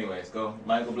 Anyways, go.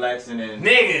 Michael Blackson and...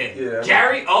 nigga. Yeah.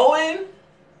 Gary Owen.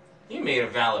 He made a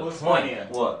valid What's point. funnier?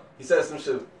 What? He said some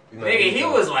shit. Nigga, he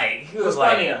was like, What's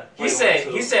funnier? he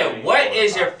said, what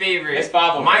is your favorite It's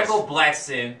five of Michael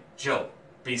Blackson joke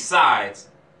besides,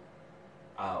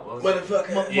 what was it?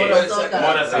 Motherfucker. Yeah.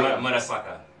 Motherfucker.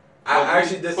 Motherfucker. I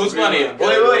actually disagree. Who's funnier? with Wait,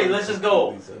 Gary. let's just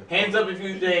go. Hands up if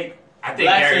you think. I think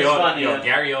Blackson's Gary Owen. funnier. Yo,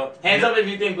 Gary Owen. Hands up if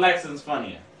you think Blackson's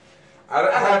funnier. I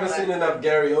haven't seen enough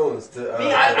Gary Owens to.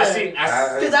 Me I either. seen.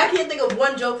 Because I can't think of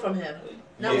one joke from him.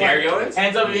 Not Gary one. Owens.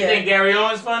 Hands up if you Yeah. think Gary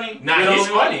Owen's funny. Nah, You know he's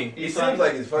who you funny. He seems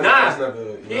like he's funny. Nah. That's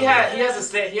never, He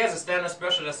has a stand-up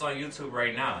special that's on YouTube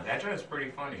right now. That joint is pretty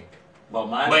funny. Well,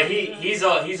 mine... But he's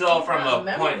all from a Not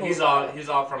point. memorable. He's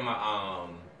all from a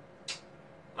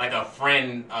like a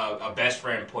friend, a best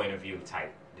friend point of view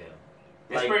type deal.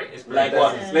 It's Like- pretty. It's pretty. Like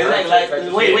what?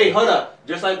 Yeah. Wait, hold up.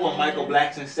 Just like what Michael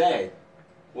Blackson said,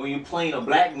 when you playing a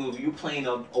black movie, you playing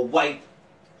a white,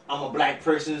 I'm a black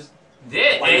person's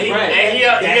Yeah, white and he, friend.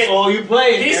 That's all you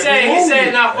play. he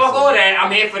said, nah, fuck all that.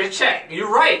 I'm here for the check.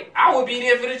 You're right. I would be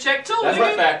there for the check too. That's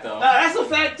nigga. a fact, though. Nah, that's a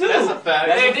fact too. That's a fact.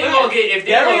 That's If a they fact. gonna give me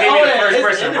Gary the Owen, first his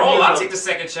person role, interviews I'll are- take the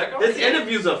second check. His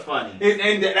interviews are funny.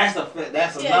 And that's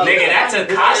that's Yeah. another. Nigga, that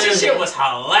Takashi shit was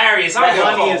hilarious. I don't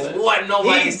Funny give a as- fuck what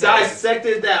nobody He says.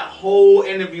 dissected that whole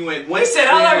interview and He said,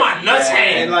 I let my nuts Yeah,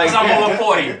 hang and like- because I'm over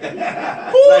 40. Who the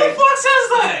Like- fuck says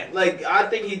that? Like, I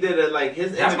think he did it, like,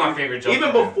 his That's interview. my favorite joke.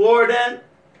 Even before then,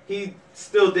 he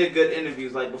still did good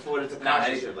interviews, like, before the Nah,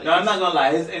 Takashi shit. Like, no, I'm not gonna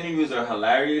lie. His interviews are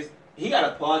hilarious. He got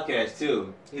a podcast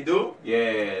too. He do?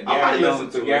 Yeah, I might listen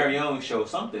to the it. Gary Owens show,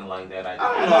 something like that.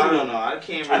 I don't know. I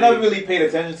can't really. I never really paid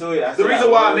attention to it. The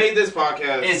reason why I made this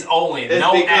podcast It's Owen, It's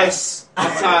no because- S.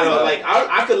 I'm tired of, like,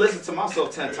 I could listen to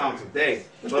myself 10 times a day,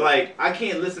 but, like, I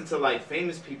can't listen to, like,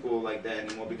 famous people like that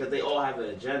anymore because they all have an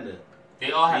agenda.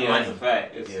 They all have Yeah, that's a money.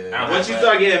 fact. It's, Yeah. Once you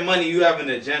start getting money, you have an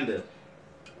agenda.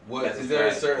 What That's is a there a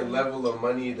fact. certain level of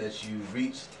money that you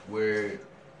reached where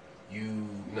you know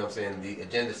what I'm saying, the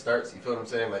agenda starts? You feel what I'm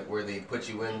saying? Like where they put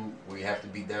you in, where you have to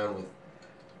be down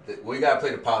with. Well, you gotta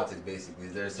play the politics basically.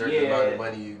 Is there a certain amount of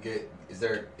money you get? Is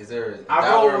there a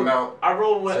dollar amount? I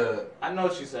roll with. To, I know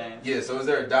what you're saying. yeah. So is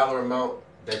there a dollar amount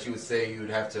that you would say you would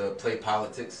have to play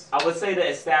politics? I would say the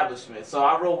establishment. So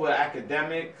I roll with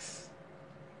academics.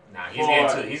 Nah,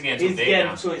 he's getting too big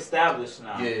now. too established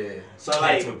now. Yeah. So Getting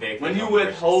like too big for when you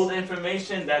corporations. withhold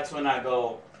information, that's when I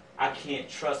go, I can't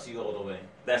trust you all the way.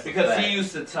 That's Because a fact. he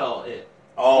used to tell it.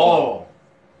 Oh.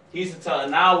 He used to tell.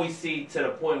 And now we see to the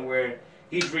point where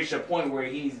he's reached a point where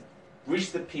he's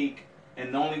reached the peak,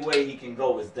 and the only way he can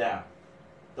go is down.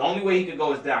 The only way he can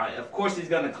go is down. Of course, he's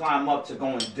gonna climb up to go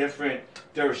in different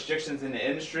restrictions in the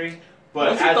industry.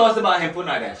 But What's your thoughts about him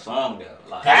putting out that song though?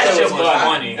 Like, That shit was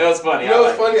funny. It was funny. You know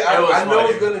what's I like funny? I was know funny.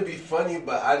 it's gonna be funny,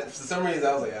 but for some reason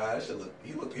I was like, that should look.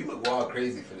 He look wild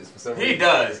crazy for this. For some reason. He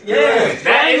does. Yeah.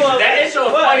 That intro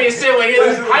was funny as shit when he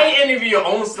was, how you interview your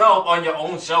own self on your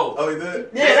own show. Oh, he did.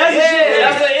 yeah, that's the shit.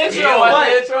 That's the intro. Yeah, What's but-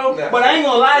 the intro? Nah. But I ain't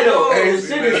gonna lie though, Yo, the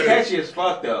shit is man. catchy as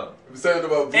fuck though. Something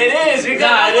about It is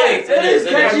because it is.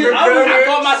 I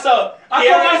caught myself.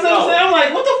 I'm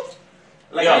like, what the?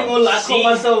 Like, I ain't gonna lie, I caught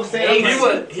myself saying,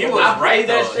 he was right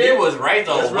though. He was right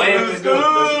though. I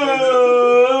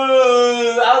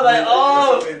was like,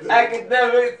 oh,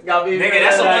 academics got me. Nigga,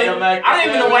 that's I don't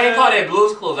even know why he called it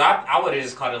Blues Clues. I would have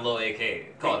just called it Lil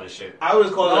AK. Called it shit. I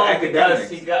was called it academics.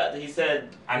 He said.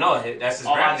 I know that's his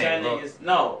rap name.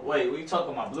 No, wait, what you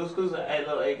talking about? Blues Clues or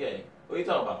Lil AK? What you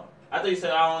talking about? I thought you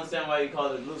said I don't understand why he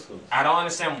called it Blues Clues. I don't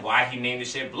understand why he named the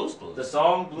shit Blues Clues. The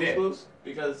song Blues Clues?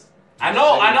 Because I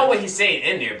know what he's saying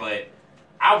in there, but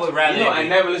I would rather. You know, I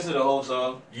never listened to the whole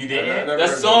song. You didn't?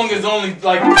 That song is only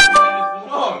like 2 minutes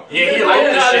long. Yeah, he liked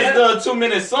that shit. It's the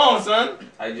 2-minute song, son.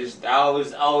 I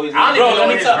always. I don't even know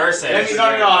what his verse says. No,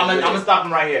 I'm gonna stop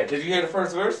him right here. Did you hear the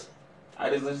first verse? I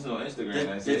just listened to it on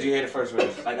Instagram. Did you hear the first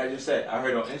verse? Like I just said, I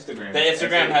heard on Instagram. The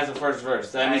Instagram has the first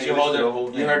verse. That means you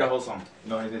heard the whole song.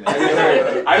 No, I didn't. I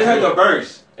just heard the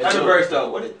verse. Not the verse though.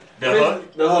 What is the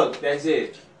hook? The hook. That's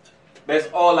it. That's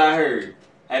all I heard,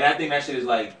 and I think that shit is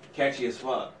like catchy as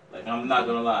fuck. Like I'm not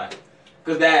gonna lie,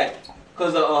 cause the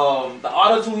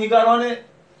auto tune he got on it,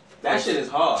 that shit is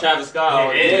hard. Travis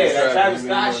Scott. Yeah, that Travis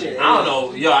Scott shit. I don't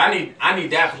know, yo. I need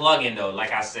that plug-in though.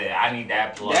 Like I said, I need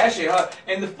that plug. That shit hard.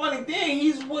 And the funny thing,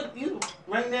 he's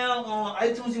right now on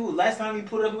iTunes. Last time he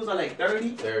put it up, it was like 30.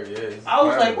 30, yeah. I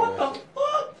was like, what the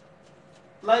fuck?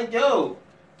 Like, yo,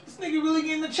 this nigga really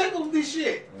getting the check of this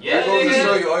shit. Yeah, that goes to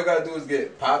show you, all you gotta do is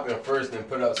get popping first and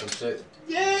put out some shit.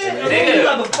 Yeah, nigga, you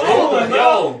got the phone,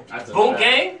 yo, Boom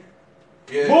Gang.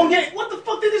 Yeah. Boom Gang. What the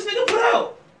fuck did this nigga put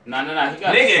out? No. He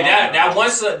got nigga, that one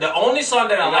song, the only song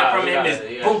that I like from him is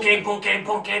Boom Gang, Boom Gang,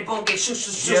 Boom Gang, Boom Gang, shoot,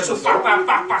 shoot, shoot.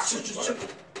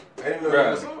 I didn't know that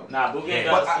was a song. Nah, Boom Gang.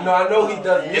 No, I know he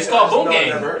does. It's called Boom Gang.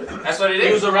 Gang. That's what it is.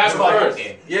 He was a rapper first.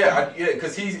 Yeah,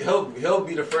 because he'll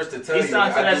be the first to tell you. He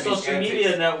signed to that social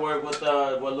media network with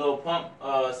Lil Pump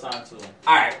signed to.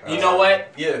 All right, you know what?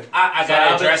 Yeah, I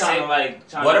gotta address it.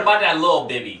 What about that Lil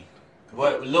Bibby?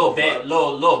 What Lil Bit?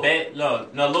 Lil Bit? No,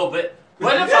 Lil Bit.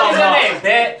 What the fuck is her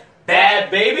name? Bad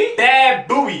Baby? Bad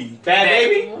Booey. Bad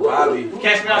Baby? Bobby.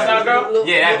 Catch Me Outside, girl?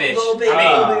 Yeah, that bitch.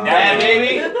 I mean, Bad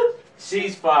Baby?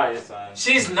 She's fire, son.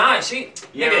 She's not.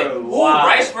 Nigga, who wow.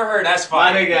 writes for her? That's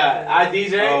fine. My nigga, I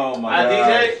DJ. Oh my I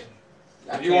DJ.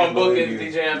 gosh. If you want bookings,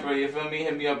 DJ Emperor, you feel me?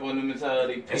 Hit me up on the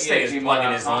mentality. This thing is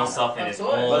plugging his own stuff in his own.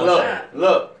 But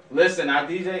look, listen, I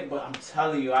DJ, but I'm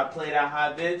telling you, I play that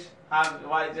hot bitch, hot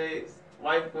white J's,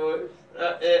 white boys.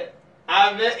 Yo,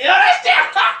 that shit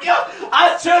hot, yo.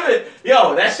 I was tripping.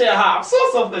 Yo, that shit hot. I'm so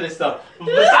soft for this stuff. But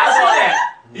besides all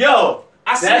that, yo,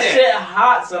 that shit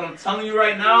hot, son. I'm telling you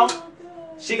right now,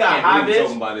 she got hot bitch.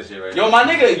 Talking about this shit right Yo, now. my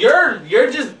nigga,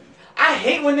 you're just. I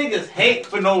hate when niggas hate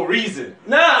for no reason.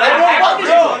 Nah, I'm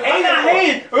not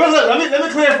hating. Look, let me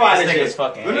clarify this shit.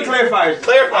 Let me clarify.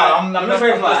 I'm not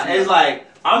clarify. It's like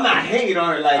I'm not hating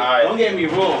on her. Like, right. Don't get me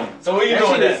wrong. So what you that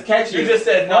doing? Shit is catchy. You just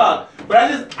said no. But I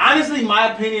just honestly,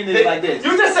 my opinion is like this.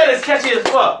 You just said it's catchy as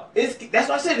fuck. That's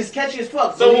why I said it's catchy as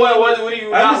fuck. So what do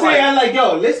you? I'm just saying, I'm like,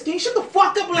 yo, can you shut the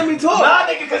fuck up and let me talk? Nah,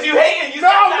 nigga, cause you hating. You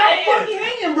I'm not fucking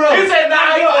hating, bro. You said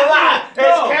nah, you gonna lie.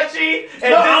 It's catchy.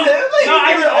 And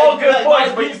I give it all good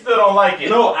points, but you still don't like it.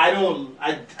 No, I don't.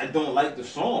 I don't like the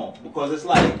song because it's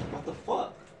like, what the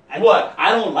fuck? What?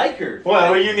 I don't like her.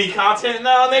 What? You need content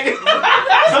now, nigga?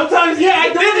 Sometimes, yeah, I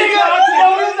don't This need nigga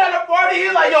content. was at a party.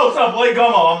 He's like, yo, what's up, boy,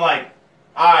 Gummo? I'm like,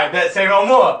 alright, bet, say no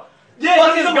more. Yeah,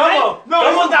 fuck is Gummo?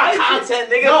 Gummo got content,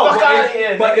 nigga. Fuck out of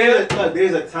here, but nigga.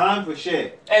 there's a time for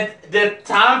shit. And the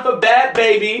time for Bad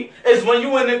Baby is when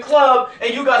you in the club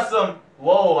and you got some.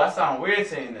 Whoa, I sound weird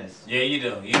saying this. Yeah, you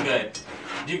do. You good.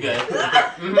 You good.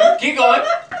 Mm-hmm. Keep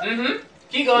going.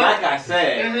 Keep going. Like I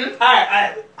said.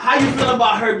 Alright, how you feel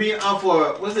about her being up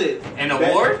for, what's it? An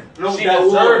award? No, She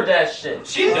deserved that shit.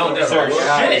 She don't deserve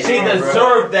shit. She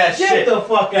deserved that shit. Get the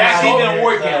fuck out. She been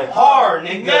working hard,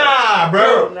 nigga. Nah,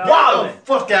 bro. Wow.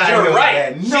 Fuck out. You're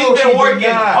right. She's been working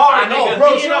hard, I know, nigga.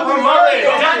 bro. Beating up her mother.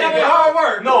 That nigga hard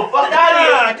work. No, fuck out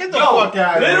of here. Get the fuck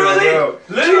out of here.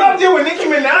 Literally. She up there with Nicki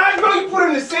Minaj, bro. You put her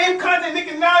in the same content,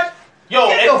 Nicki Minaj. Yo,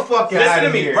 get the fuck out listen to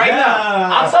me here. right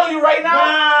now. I'm telling you right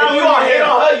now, if you gonna hate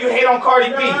on her, you hate on Cardi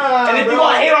B. And if you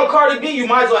gonna hate on Cardi B, you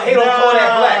might as well hate on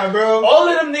Kodak Black. Bro. All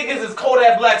of them niggas is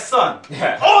Kodak Black's son.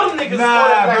 All them niggas is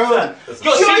Kodak Black's son.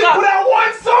 Yo, she only put out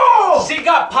one song. She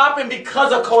got popping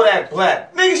because of Kodak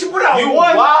Black. Nigga, she put out You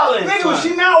one. wildin', Nigga, son.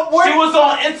 she not working. She was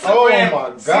on Instagram.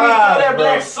 Oh my singing God, Kodak bro.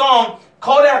 Black's song.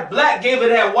 Kodak Black gave her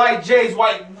that White J's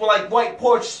white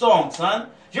porch song, son.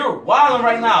 You're wildin'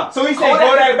 right now. So he said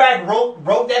Kodak Black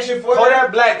wrote that shit for her?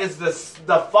 Kodak Black is the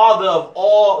father of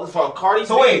all for Cardi B.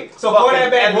 So wait, so Kodak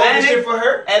Black wrote that shit for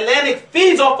her? Atlantic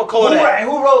feeds off of Kodak.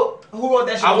 Who wrote? Who wrote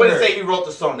that shit? I wouldn't say he wrote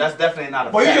the song. That's definitely not a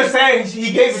But fact. you just saying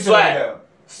he gave it to Swag. her.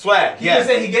 Swag. He just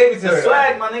said he gave it to The her.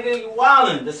 swag, my nigga. You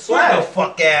wildin'. The swag. Get the fuck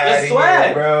out The of swag.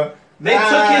 here, bro. They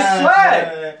took his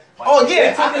swag. Oh yeah,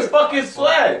 They took his fucking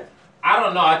swag. I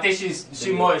don't know. I think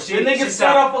she more. The nigga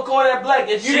start off with Kodak Black.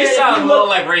 If you She didn't- sounds if a you little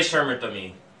look, like Ray Sherman to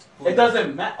me. it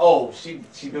doesn't matter. Oh, she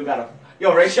do got a.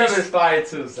 Yo, Ray Sherman is fire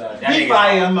too, son. That He nigga-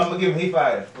 fired. I'm gonna give him. He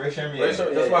fired. Ray Sherman. Yeah. Ray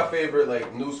Sherman, that's my favorite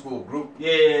like new school group.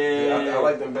 Yeah. I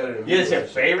like them better than me. Yeah, it's your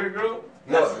favorite group?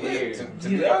 No, That's weird. To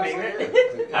be honest,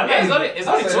 I mean, it's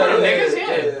only two of them niggas.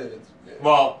 Yeah.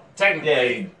 Well,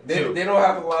 technically, two. They don't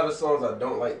have a lot of songs I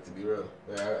don't like, to be real.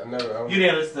 I never. You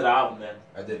didn't listen to the album then.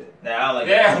 I did it. Nah, I don't like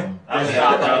Yeah. that album.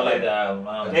 I don't like that album.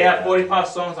 I don't They like have that 45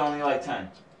 songs, I only like 10.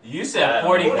 You said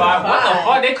 45. What the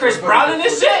fuck? They Chris Brown in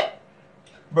this shit?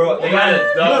 Bro, They got a you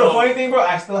know the double. funny thing, bro?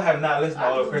 I still have not listened to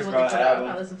all of Chris Brown's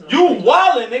album. You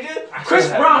wildin', nigga. Chris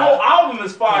have Brown not. whole album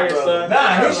is fire, son. Nah,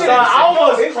 his Son, shit is- I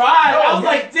almost no, it's- cried. no, I was his-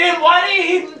 like, damn,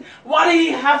 why did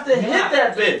he have to hit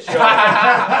that bitch, yo?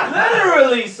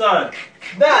 Literally, son.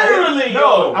 Literally,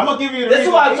 no. yo. I'm gonna give you the This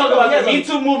is reason. why I'm talking about Yeah, the Me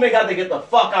Too movement got to get the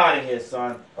fuck out of here,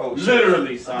 son. Oh, shit.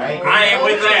 Literally, son. I ain't- I ain't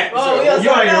with that. Oh, You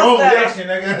on your own reaction,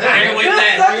 nigga. I ain't with Just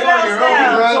that. suck it You on out your now. own, What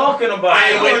are bro. you talking about? I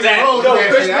ain't with that. Yo,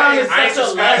 Chris Brown is I ain't such a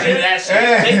subscribing to legend. that shit.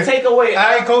 Hey. They take away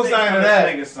I ain't everything co-signing from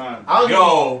that. this nigga, son. I don't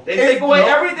Yo, They take away no.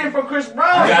 everything from Chris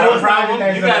Brown. you I got a ain't problem?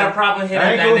 co-signing You that. got a problem hitting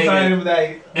I ain't that co-signing nigga? with that.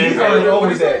 He's And- already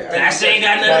over that. That shit ain't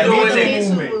got nothing That to do Me with Too it. Me Too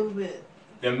movement. movement.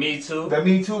 The Me Too. The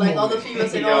Me Too Like all the movement.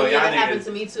 females say, Yo, oh, yeah, y'all that niggas- happened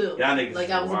to me too. y'all niggas Like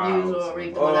I was wild, abused or son.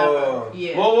 raped or whatever. Oh.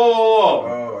 Yeah. Whoa, whoa, whoa,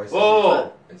 Oh, I see. whoa.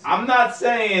 I see. I'm not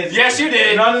saying. Yes, you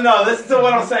did. No. Listen to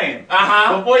what I'm saying.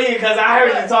 Uh-huh. Before you, because I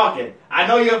heard you talking. I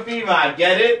know you're a female. I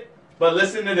get it. But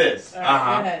listen to this. All right,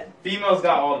 Uh-huh. go ahead. Females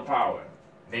got all the power.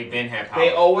 They been had power.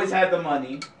 They always had the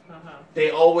money. Uh-huh.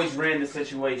 They always ran the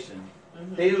situation.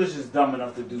 Mhm. They was just dumb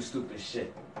enough to do stupid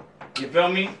shit. You feel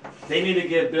me? They need to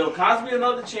give Bill Cosby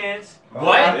another chance.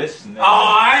 What? This nigga.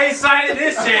 Oh, I ain't signing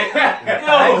this shit.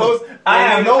 I ain't Yo, co- I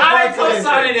have no I part ain't to this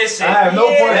co-signing shit. this shit. I have no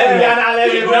part to Let me this. not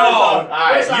let you No. know.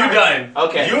 Alright. You done.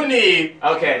 Okay. You need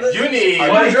Okay. You need Are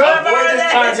avoid you this sure about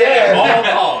that? content Yeah.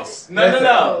 at all costs.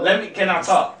 No. Let me. Can I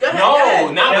talk? Go ahead. No, go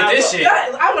ahead. not Yeah, with this I- shit. Go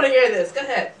ahead. I want to hear this. Go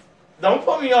ahead. Don't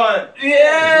put me on.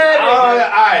 Yeah. All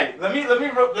right.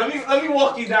 Let me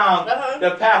walk you down Uh-huh.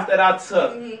 the path that I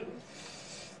took. Mhm.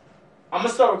 I'm gonna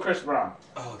start with Chris Brown.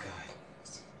 Oh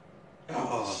god.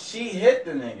 Oh. She hit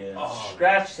the nigga, Oh.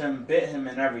 scratched him, bit him,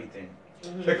 and everything.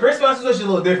 The Chris Brown situation is a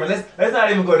little different. Let's not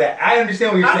even go there. I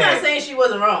understand what you're I'm saying. not saying she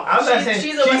wasn't wrong. I'm not saying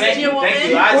she's a she- West thank you, Indian woman. thank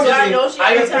you. I know she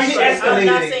I has a appreciate temper. I'm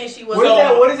not escalated. saying she was What is wrong.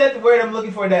 that? What is that word I'm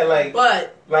looking for? That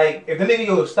But like if the nigga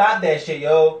yo stop that shit,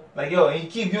 yo, like yo, and you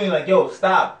keep doing like yo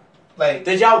stop, like.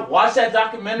 Did y'all watch that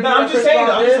documentary? No, I'm that just Chris saying.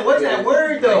 Brown I'm just, did? what's that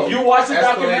word though? You watched the Escalated.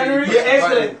 documentary? Yeah,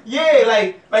 excellent. Yeah,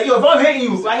 like yo, if I'm hitting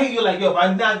you, if I hit you like yo, if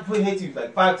I'm not putting hit you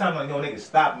like 5 times, like yo, nigga,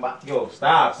 stop, yo,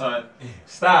 stop, son,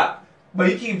 stop. But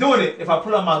you keep doing it. If I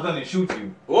pull out my gun and shoot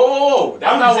you, Whoa,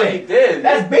 that's I'm not just what saying, he did.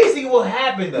 that's basically what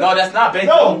happened. Though. No, that's not big.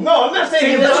 no, I'm not saying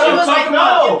See, that's that's what what I'm I'm talking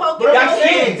talking about. about. But I'm Y'all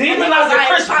saying, keep demonizing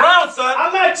Chris Brown, son.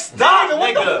 I'm not Stop, nigga,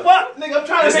 what the nigga. fuck, nigga? I'm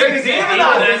trying to make an example.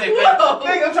 Whoa.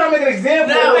 Nigga, I'm trying to make an example.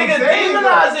 Now, of what nigga, I'm saying, bro.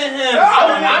 demonizing him. No, I'm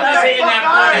nigga, not that's saying fuck that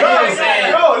out part. of I'm here. saying-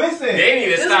 Yo, listen. They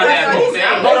need to This stop is that what movement. he's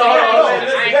I'm saying. not Hold on,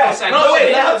 saying- I ain't yeah. co-signing No, this wait,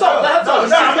 shit. let her talk. Let her talk.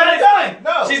 No, I'm not done.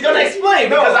 No. She's gonna explain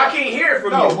No. because I can't hear it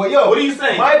from No, you. but yo, what are you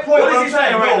saying? My point. What What is I'm he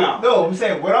saying right no, now? No, I'm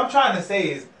saying what I'm trying to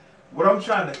say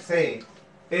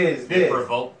is They this.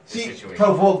 provoked the She situation.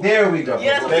 provoked. There we go.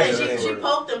 Yeah, that's what I'm That's saying. the She word.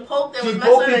 poked and poked and She was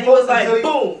poked messing and and he was poked like, until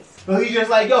boom. So he just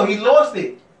like, yo, he lost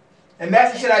it. And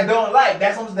that's the shit I don't like. I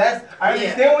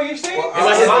understand what you're saying. Well, It's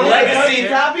like his I'm legacy.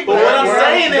 topic. But what I'm Yeah,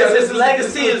 saying yeah, is his this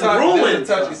legacy is ruined.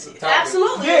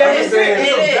 Absolutely. Yeah, it is. it's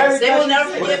very They will never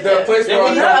touchy. forget The him. place where I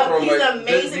He's come a- from, he's like, an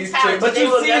amazing these talent. chicks- But They you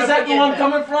will see never exactly forget where I'm him.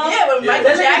 coming from? Yeah, when Yeah. Michael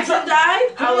That nigga Jackson died, I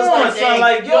Come was on, like, son, dang,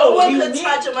 like, yo, no one you could need-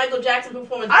 touch a Michael Jackson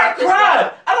performance. I like Chris cried.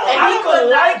 Brown. I don't And he even could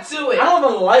like. not do it. I don't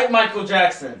even like Michael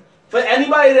Jackson. For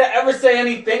anybody to ever say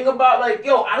anything about like,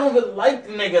 yo, I don't even like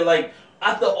the nigga. Like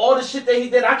after all the shit that he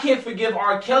did, I can't forgive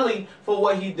R. Kelly for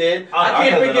what he did. I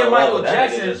can't forgive Michael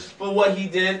Jackson for what he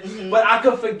did. Mhm. But I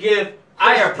could forgive.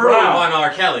 I Chris approve Brown. on R.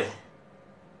 Kelly.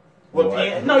 What?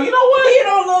 What? No, you know what? You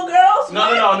know, little girls. No.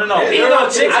 Peeing on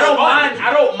chicks I is don't fun. mind.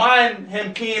 I don't mind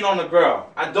him peeing on a girl.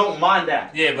 I don't mind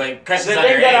that. Yeah, but because The he's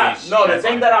thing that I underage. no, the that's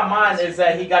thing fine. that I mind is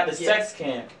that he got the Yeah. sex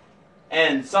cam,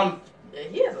 and some. Yeah,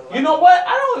 he has a lot. You know what?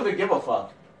 I don't even give a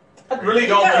fuck. I really He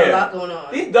don't got a care. lot going on.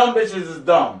 These dumb bitches is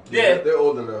dumb. Yeah. They're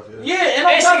old enough. Yeah. Yeah, and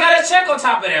And she I'm got a check on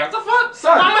top of that. What the fuck?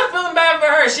 Son. I'm not feeling bad for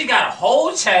her. She got a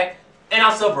whole check, and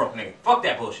I'm still broke, nigga. Fuck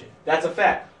that bullshit. That's a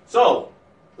fact. So,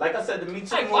 like I said, the Me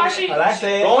Too Like, why movement. she? Like I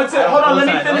said, Go into- hold on, let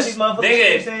me finish.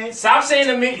 Nigga, stop saying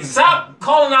to me. Stop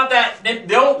calling out that.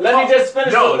 Don't. Let me just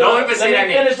finish. No, with don't even say that Let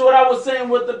me name. finish what I was saying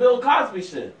with the Bill Cosby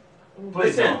shit.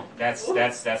 Please Listen. don't. That's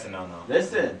a no.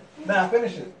 Listen. Nah,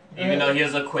 finish it. Even though he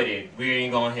was acquitted, we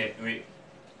ain't gonna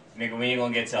nigga, we ain't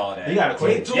gonna get to all that. He got They're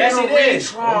acquitted. doing Yes, a he did.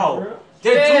 retrial.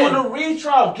 They're doing a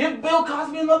retrial. Give Bill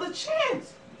Cosby another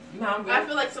chance. No, I'm I good.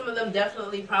 feel like some of them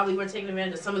definitely probably were taking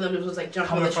advantage. Some of them it was like jumping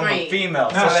Coming on the from a train. female.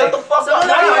 Nah, So shut the fuck Some up. of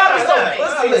them Now you were- gotta be so Some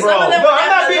pussy, of bro. them No, I'm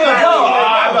not being a definitely- hoe.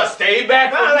 I'm gonna stay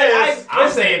back Nah, from this. I'm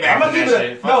staying back I'm from gonna that keep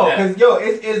shit. it. Fuck No, that. because yo,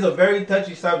 it is a very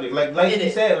touchy subject. Like It you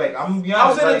is. said, like I'm gonna be I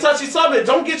was honest. in a Like, touchy subject.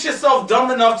 Don't get yourself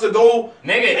dumb enough to go.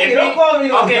 Nigga, nigga, if don't he, call me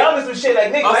no okay. dumb and some shit.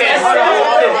 Like nigga, Okay, like, hold on, hold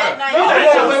on. That night- No,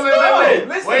 Wait,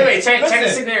 listen, wait, check the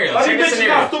listen. scenario. Like, Check the bitch, you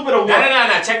scenario. not stupid or what?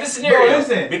 No. Check the scenario. Bro,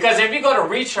 listen. Because if you go to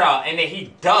retrial and then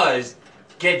he does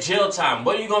get jail time,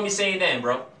 what are you gonna be saying then,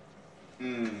 bro?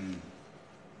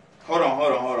 Hold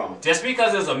on. Just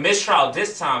because there's a mistrial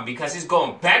this time, because he's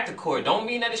going back to court, don't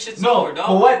mean that the shit's No, over, but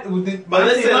dog. what? But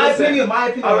listen, my listen. opinion,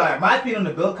 Alright. my opinion on the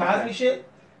Bill Cosby shit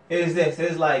is this.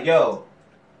 It's like, yo,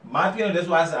 my opinion. This is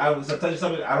why I said I was touching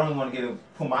something. I don't even want to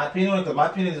put my opinion on it because my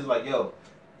opinion is like, yo,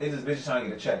 is this bitch trying to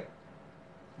get a check?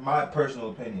 My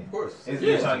personal opinion. Of course. Is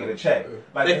this bitch trying to get a check?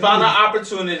 Like They if found it- an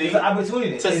opportunity. It's an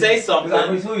opportunity to say something. It's an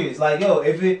opportunity. It's like, yo,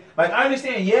 if it like I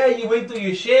understand, yeah, you went through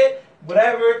your shit,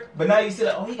 whatever, but now you see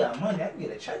like, oh, he got money, I can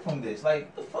get a check from this.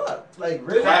 Like, the fuck? Like,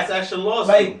 really? Class action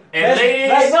lawsuit. Like, And that's, ladies-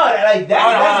 like, no, like that's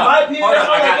Hold on. my opinion. Hold That's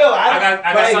on. why, like, yo, I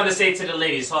got like, something to say to the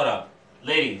ladies. Hold up.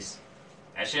 Ladies,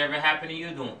 that shit ever happen to you?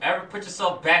 Don't ever put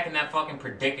yourself back in that fucking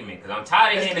predicament. Because I'm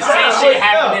tired of hearing the same shit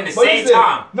happening at the but same listen,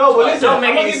 time. No, but listen, Don't make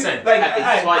I'm gonna any give you- sense. Like,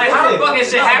 Like, Like, how the fucking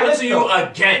shit happened to you though.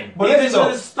 again? But These listen, are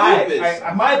though,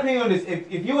 stupid. my opinion on this: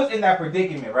 if you was in that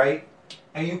predicament, right,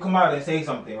 and you come out and say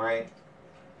something, right,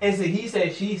 it's a he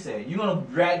said, she said. You're gonna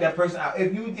drag that person out.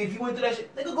 If you went through that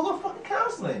shit, nigga, go to fucking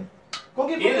counseling. Go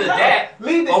get Either fucking help. that,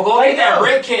 Leave it. or go like, get that yo.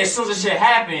 rape kit as soon as the shit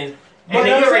happens, But and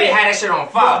then I'm you already saying- had that shit on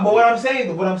file. But what I'm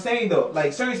saying though,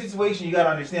 like certain situations, you gotta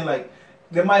understand, like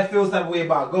they might feel some type of way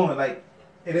about going, like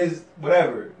it is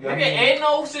whatever. You know what I Nigga, mean? ain't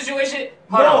no situation.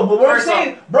 No, Hold on. but what I'm First off,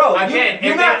 saying, bro, again,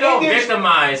 you're if not they don't in there.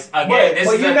 victimize, again, this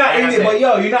But is you're a- not like I in there. said, But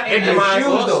yo, you're not in their victimize shoes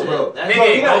though, bullshit. bro. That's- Bro,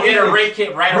 Nigga, you're not go get in a their- rape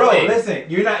kit right Bro, away. listen,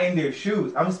 you're not in their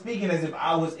shoes. I'm speaking as if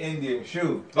I was in their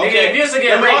shoes. Nigga, if you used to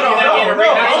get Hold raped, on, you're not hold getting on, raped.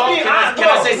 no, That's all. I'm being honest. Can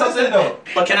I say Listen, something? though?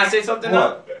 But can I say something now?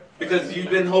 What? Because you've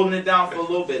been holding it down for a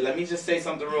little bit. Let me just say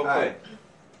something real quick. Alright.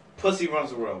 Pussy runs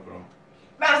the world, bro.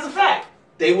 Nah, that's a fact.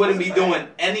 They wouldn't That's be a fact. doing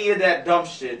any of that dumb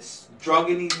shit,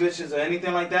 drugging these bitches or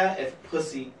anything like that if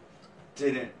pussy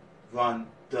didn't run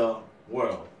the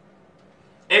world.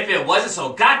 If it wasn't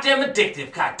so goddamn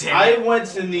addictive, goddamn I it. went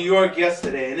to New York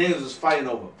yesterday and niggas was fighting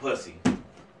over pussy.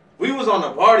 We was on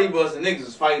the party bus and niggas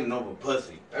was fighting over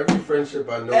pussy. Every friendship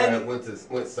I know And- that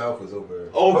went south was over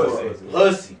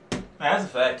Pussy. That's a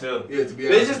fact too. Yeah, to be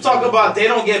They honest just with talk you, about they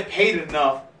don't get paid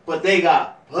enough, but they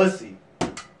got pussy.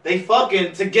 They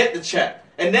fucking to get the check.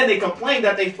 And then they complain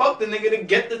that they fucked the nigga to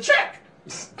get the check.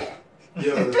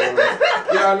 Yeah,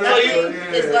 I know. So you-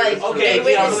 It's like, Okay, they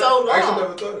waited yeah, so I actually long.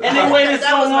 never thought of And that. they waited That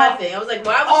so was my long. thing. I was like,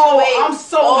 why would Oh, you wait I'm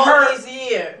so all hurt. these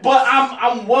years? But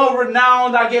I'm well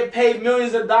renowned. I get paid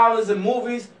millions of dollars in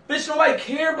movies. Bitch, nobody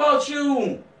care about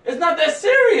you. It's not that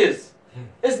serious.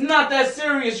 It's not that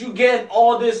serious. You get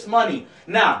all this money.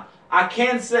 Now, I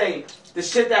can say the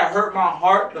shit that hurt my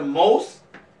heart the most,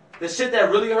 the shit that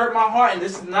really hurt my heart, and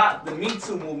this is not the Me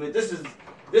Too movement. This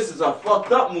is a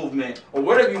fucked up movement, or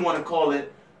whatever you want to call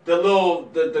it. The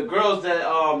girls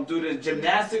that do the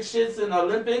gymnastic shits in the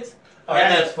Olympics. Oh,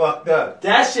 and that's fucked up.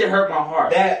 that shit hurt my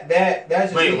heart. That's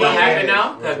just Wait, what happened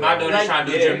now? Because my daughter's Like, trying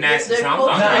to do yeah. gymnastics. They're I'm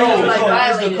coaches talking No, like it's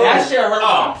violated. the That shit hurt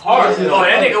my heart. Yeah. Oh,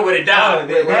 that nigga would have died.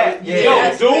 Yo,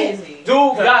 That's dude crazy.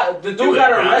 got He got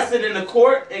died. arrested in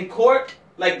court.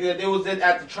 Like they was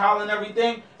at the trial and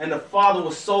everything, and the father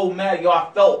was so mad. Yo, I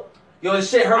felt. Yo,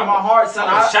 this shit hurt my heart, son.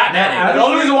 I was shot that The nigga.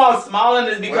 only reason why I'm smiling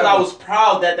is because I was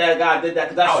proud that guy did that,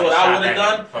 because that's I what would've I shot would have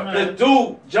that done. nigga. Fuck The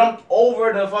dude jumped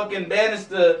over the fucking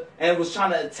banister and was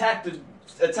trying to attack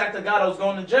the guy that was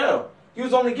going to jail. He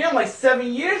was only getting like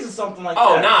 7 years or something like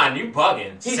Oh, that. nah, you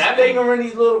bugging. He's 7? fingering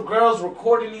these little girls,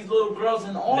 recording these little girls,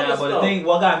 and all Nah, this but stuff. the thing,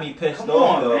 what got me pissed Come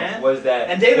off on, though man. was that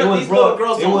And they it don't- was these little brought,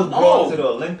 girls it don't was brought know. to the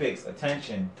Olympics'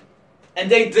 attention. And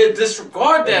they did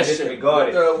disregard that They shit.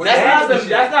 disregarded.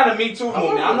 That's not a Me Too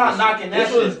movement. I'm not knocking that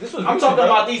shit. This was I'm recent, talking bro.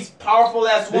 about these powerful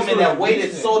ass This women was that waited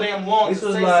recent. so damn long This to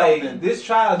was say like something. this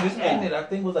trial just Come on. ended. I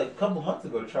think it was like a couple months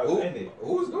ago. The trial just ended.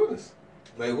 Who was doing this?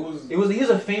 Like who's? He was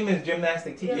a famous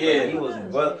gymnastic teacher. Yeah. He was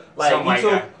Some he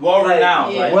took well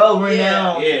renowned. Yeah. Like, well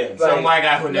renowned. Yeah. Some white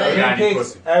guy who never got any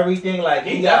Olympics, pussy. everything like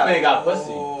he definitely got pussy.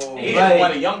 Oh. He Like, just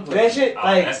wanted young pussy. that shit Oh,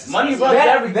 like that's money disgusting. runs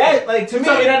that, everything. that like to You me.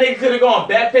 told me that nigga could have gone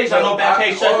Backpage. I know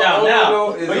Backpage shut down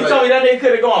now. But you told me that nigga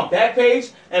could have gone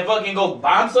Backpage and fucking go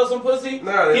buy himself some pussy.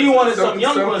 Nah, He wanted some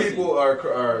young some pussy. people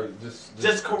are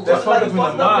just Corrupt, That's like fucked up in the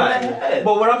fucked up in mind. the head.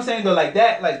 But what I'm saying though, like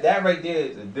that right there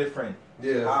is a different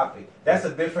yeah. topic. That's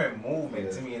a different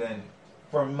movement to me than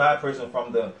from my person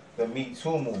from the Me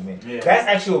Too movement. Yeah. That's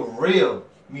actually a real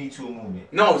Me Too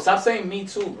movement. No, stop saying Me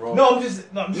Too, bro. No, I'm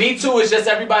just Me Too is just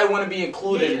everybody want to be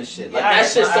included in shit. Like Yeah,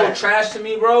 that shit's so alright. trash to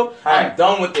me, bro. I'm Alright.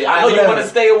 done with it. I know Alright, you want whatever. to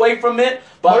stay away from it,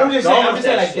 but But I'm just saying, with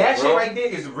like that shit bro. right there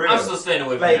is real. I'm still staying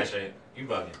away from Like- that shit. You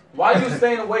bugging. Why are you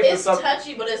staying away from It's something?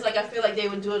 touchy, but it's like I feel like they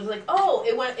would do it. It's like, oh,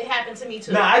 it happened to me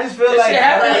too. Nah, I just feel This like shit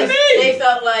happened Like, to me. they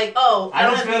felt like, oh, I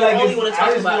I'm just not feel the like only it's- one to I talk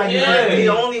just feel about like it. it's I'm like- the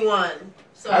only one.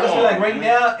 So I just feel like right on.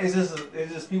 now it's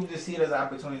just people just see it as an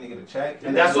opportunity to get a check.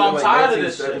 And that's why I'm tired of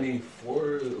this shit.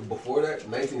 1974, before that,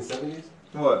 1970s,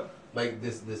 What? like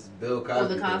this Bill Cosby. Oh,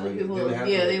 the thing, Cosby like, people, didn't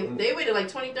happen, yeah, like, they waited like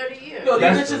 20, 30 years. Yo, these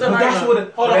That's, bitches but are that's not what gonna-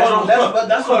 it, Hold on, that's, hold on.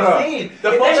 that's what Hold I'm on. saying. The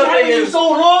If fucked that up shit happened thing to you is- so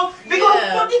long, they gonna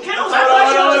Yeah. fucking count.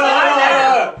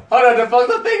 Hold on. The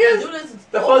fucked up thing is, Do this.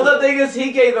 the fucked up thing is,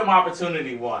 he gave them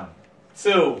opportunity. 1,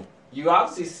 2. You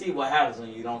obviously see what happens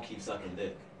when you don't keep sucking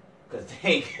dick, cause they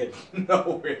ain't get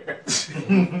nowhere. These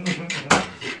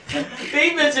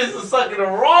bitches are sucking the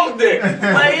wrong dick.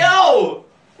 Like, yo,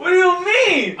 what do you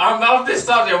mean? I'm off this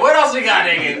subject. What else we got,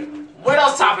 nigga? What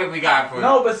else topic we got for you?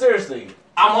 No, but seriously,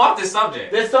 I'm off this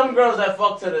subject. there's some girls that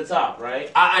fuck to the top, right?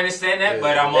 I understand that, Yeah.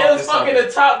 but I'm They off was this fucking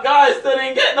subject. the top guys, still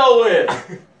didn't get nowhere.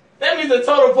 That means the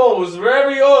total pole was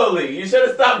very oily. You should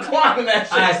have stopped climbing that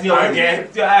shit. Alright, so, Again.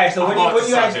 alright, so I'm what off do the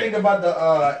you guys subject. think about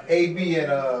the AB and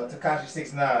Tekashi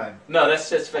 6ix9ine? No, that's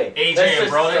just fake. That's Adrian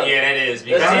just Broner? stuff. Yeah, that is.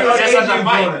 Because That's he not was just such a Adrian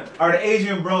fight. Broner, or the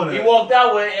Adrian Broner. He walked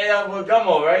out with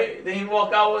Gummo, right? Then he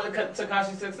walked out with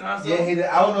Tekashi 6ix9ine. Yeah, he did.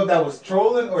 I don't know if that was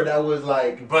trolling or that was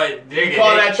like. But, You nigga,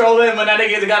 call they- that trolling when that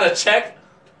nigga got a check?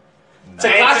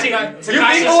 Tekashi, you Tekashi beefing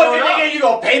with showed the up. nigga, you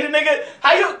gonna pay the nigga?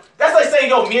 How you? That's like saying,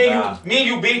 yo, me and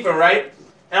you beefing, right?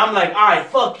 And I'm like, all right,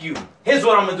 fuck you. Here's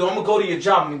what I'm gonna do. I'm gonna go to your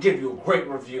job and give you a great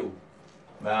review.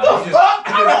 Nah, The fuck?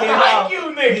 he I just don't came like out. you,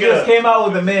 He just nigga. came out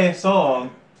with the man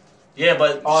song. Yeah,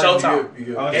 but On Showtime.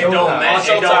 You On get- It don't Showtime.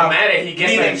 matter. It On don't Showtime. matter. He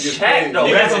gets Meaning that get check, paid. though.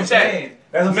 You That's got what some I'm check. saying.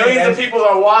 That's what I'm Millions saying. of people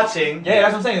are watching. Yeah,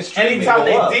 that's what I'm saying. The streaming Anytime go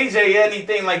they up. DJ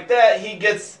anything like that, he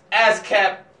gets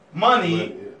ASCAP money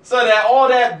Yeah. so that all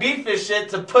that beef and shit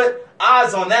to put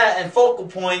eyes on that and focal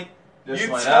point. Just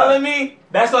You went telling up. me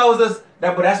That's why I was just.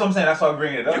 But that's what I'm saying. That's why I'm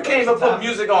bringing it up. you can't even put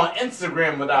music on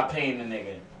Instagram without paying the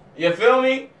nigga? You feel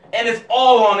me? And it's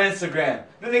all on Instagram.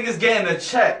 The nigga's getting a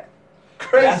check.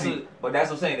 Crazy. But that's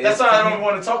what I'm saying. That's why It's- I don't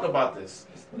want to talk about this.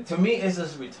 To me, it's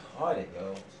just retarded,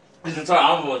 yo. I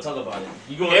don't want to talk about it.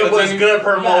 You gonna It was continue? good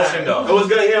promotion, though. It was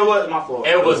good. Yeah, what? My fault.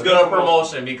 It was good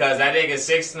promotion because that nigga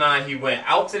 6ix9ine, he went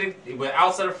out to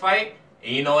the fight,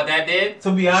 and you know what that did?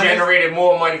 To be honest, Generated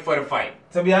more money for the fight.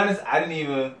 I didn't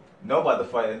even know about the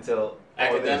fight until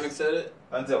Academic said it.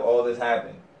 until all this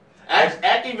happened.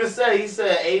 Ack even said he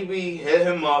said AB hit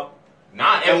him up.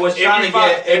 Nah, And was trying to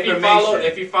get information.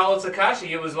 if you follow Tekashi,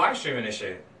 he was live streaming this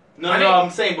shit. No, I no, didn't- I'm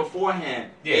saying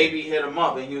beforehand. Yeah. AB hit him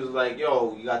up and he was like,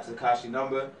 "Yo, you got Tekashi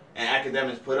number?" And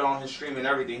Academics put it on his stream and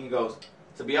everything. He goes,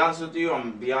 "To be honest with you, I'm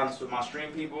gonna be honest with my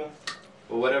stream people."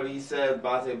 But whatever he said,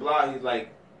 blah blah blah, he's like,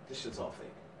 "This shit's all fake."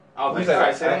 I was Who's like, that?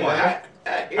 "Alright, say no more." Academics?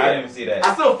 Ack, I yeah. didn't even see that.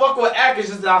 I still fuck with Ack. It's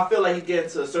just that I feel like he getting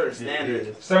to a certain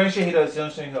standard. Certain shit he does,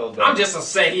 certain shit he does. I'm just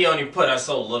upset he only put up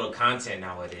so little content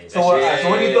nowadays. So what? shit So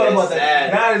what do you thought about is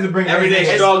that? sad. Now to bring Everyday this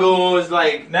nigga- struggle is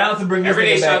like, Now to bring this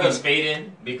Everyday nigga back struggle's in.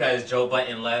 fading because Joe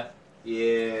Button left.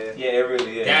 yeah. Yeah, it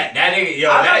really is. That nigga, yo,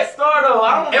 I like that Star though.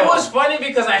 I don't know. it was funny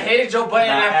because I hated Joe Button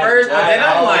Nah, at first, but then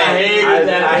I'm like, I hated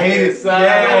that. I hate it. son. Yeah,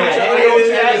 I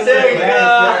hated that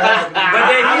nigga. But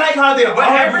then I like how they but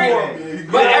every- argue.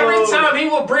 But Yo. every time he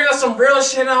would bring up some real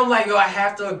shit, I'm like, yo, I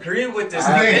have to agree with this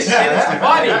nigga. This shit is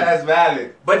funny. That's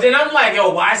valid. But then I'm like,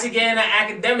 yo, why is he getting the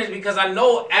Academics? Because I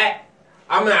know I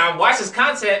watch his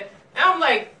content, and I'm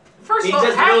like, first He of all,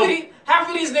 just half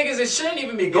of these niggas, it shouldn't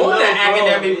even be going to little bro,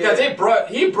 Academic because yeah. he brought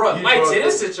He light brought to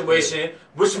this the- situation,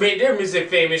 which made their music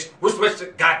famous, which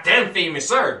got them famous,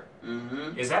 sir.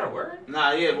 Mhm. Is that a word?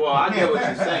 Nah, yeah, well, I get what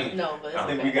you're saying. No, but it's I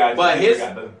think okay. we got. But we his-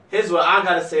 got the- Here's what I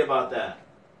gotta say about that.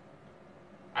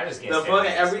 I just can't The stand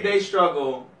fucking this everyday nigga.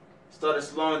 struggle started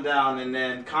slowing down, and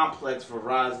then Complex for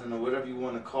Rising or whatever you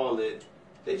want to call it,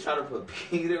 they tried to put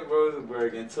Peter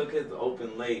Rosenberg and took his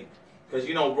open late. Because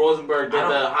you know Rosenberg did I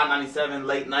the don't- Hot 97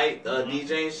 late night Mhm.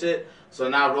 DJ and shit. So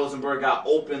now Rosenberg got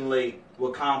open late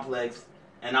with Complex,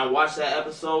 and I watched that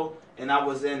episode, and I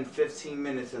was in 15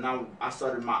 minutes, and my eyes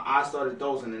started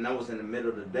dozing, and that was in the middle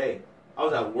of the day. I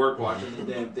was at work watching the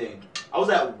damn thing. I was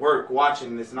at work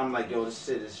watching this, and I'm like, yo, this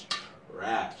shit is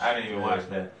trash. I didn't even watch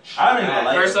that. I don't even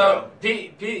like First it, up,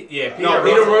 Peter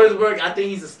Rosenberg, I think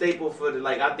he's a staple for the,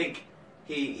 I think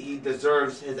he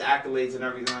deserves his accolades and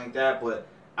everything like that, but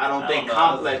I don't think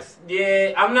Complex.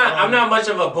 Yeah, I'm not much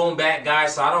of a boom bap guy,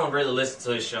 so I don't really listen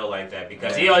to his show like that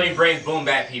because he only brings boom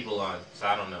bap people on. So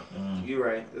I don't know. You're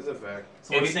right. It's a fact.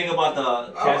 So what do you think about the?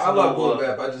 I love boom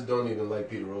bap. I just don't even like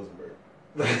Peter Rosenberg.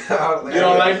 You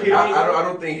don't like Peter Rosenberg? I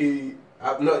don't think he.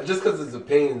 No, just because his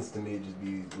opinions to me just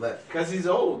be left. Because he's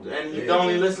old and he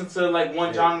only listen to like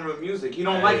one genre of music. He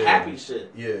don't like happy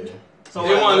shit. Yeah. So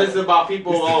they want to listen about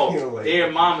people,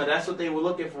 their mama. That's what they were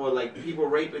looking for, like people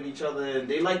raping each other, and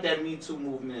they like that Me Too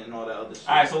movement and all that other shit.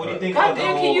 All right, so what do you think? God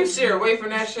damn, can you steer away from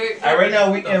that shit? All right,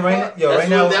 right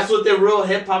now that's what the real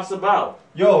hip hop's about.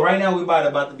 Yo, right now we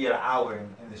about to be at an hour in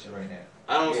this shit right now.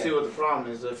 I don't see what the problem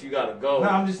is if you gotta go. No,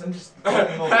 I'm just. I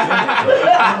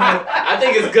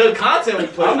think it's good content we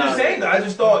put. I'm just saying that. I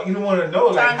just thought you want to know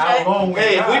like how long.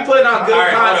 Hey, if we put on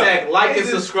good content, like and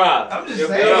subscribe. I'm just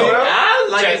saying, bro.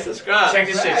 Like and subscribe. Check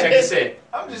this shit.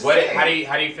 I'm just saying. How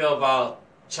do you feel about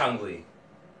Chung Lee?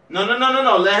 No.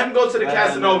 Let him go to the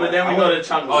Casanova, then we go to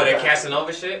Chung Lee. Oh, the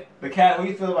Casanova shit. What do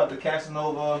you feel about the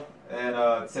Casanova and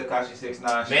Tekashi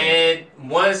 6ix9ine? Man,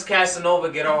 once Casanova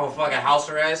get off of fucking house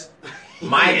arrest,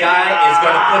 my guy is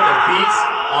gonna put the beats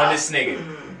on this nigga.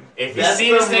 If you see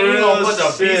this nigga, he gonna put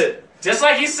the beats. Just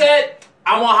like he said,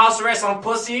 I'm on house arrest on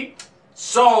pussy.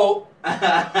 So once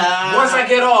I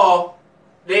get off,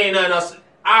 there ain't nothing else.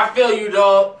 I feel you,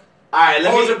 dog. Alright,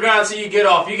 hold the ground till you get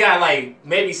off. You got like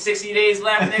maybe 60 days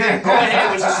left, nigga. Go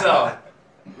ahead with yourself.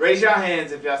 Raise your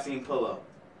hands if y'all seen Pull Up.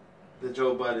 The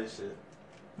Joe Budden shit.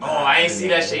 Oh, I ain't see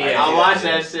that shit yet. I watch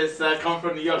that shit, son. Come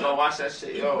from New York, I watch that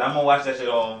shit, yo. I'm gonna watch that shit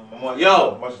on. Watch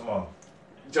tomorrow.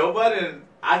 Joe Budden,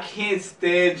 I can't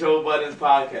stand Joe Budden's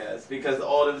podcast because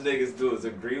all them niggas do is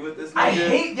agree with this nigga. I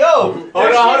hate Hold on,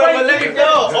 but let me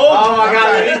go. Oh my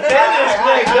god, let me finish,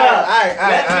 nigga.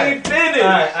 Let me finish.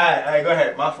 Alright, go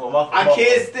ahead. My fault. I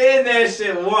can't stand that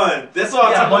shit. That's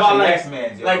what I'm talking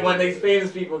about. Like when these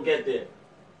famous people get there.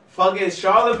 Fucking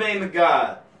Charlamagne the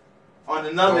God. On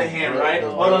another hand, right?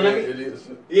 Hold on, let me.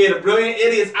 Yeah, the Brilliant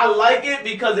Idiots. I like it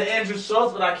because of Andrew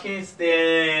Schultz, but I can't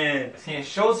stand.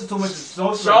 Schultz is too much.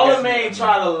 Charlamagne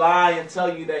tried to lie and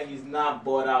tell you that he's not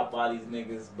bought out by these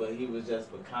niggas, but he was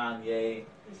just with Kanye.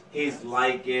 He's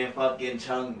liking fucking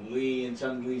Chung Lee, and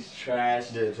Chung Lee's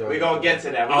trash. Yeah, we're gonna get to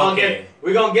that.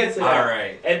 We're gonna get to that. All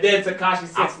right. And then Tekashi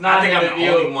 6ix9ine I think I'm the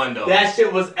only one though. That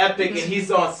shit was epic, and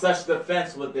he's on such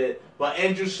defense with it. But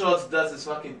Andrew Schultz does his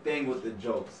fucking thing with the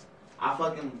jokes. I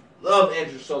fucking love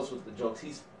Andrew Schultz with the jokes.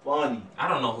 He's funny. I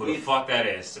don't know who the fuck that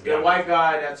is. The white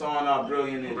guy that's on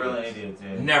Brilliant Idiots.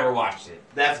 Yeah. Never watched it.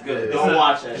 That's good. Don't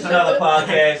watch that. It's another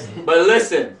podcast. But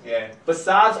listen. Yeah.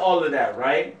 Besides all of that,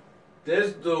 right?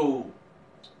 This dude,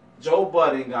 Joe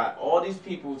Budden, got all these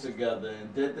people together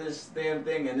and did this damn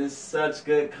thing, and it's such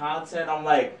good content. I'm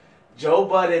like, Joe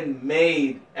Budden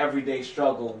made Everyday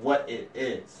Struggle what it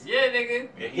is. Yeah, nigga.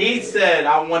 He said,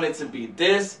 I want it to be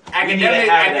this.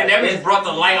 Academics brought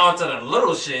the light onto the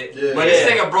little shit. Yeah. But this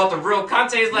nigga brought the real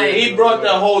content. It's like, he brought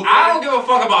the whole thing. I don't give a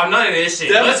fuck about none of this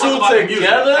shit. Them Let's two talk about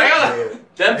together,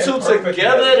 the music.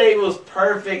 They was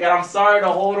perfect. And I'm sorry to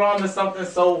hold on to something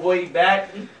so way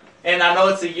back. And I know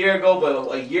it's a year ago, but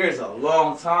a year is a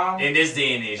long time. In this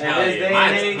day and age,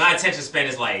 my attention span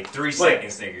is like 3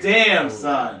 seconds, nigga. Damn,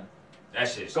 son. That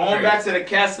shit's going crazy. back to the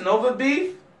Casanova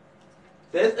beef.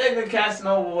 This nigga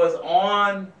Casanova was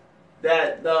on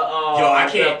that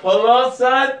the pull-up,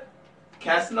 son.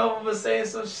 Casanova was saying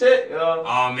some shit, yo.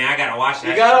 Oh man, I gotta watch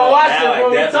that. You gotta watch it before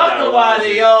we talk about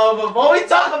it, yo. Before we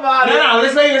talk about it. No,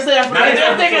 let's say that for the next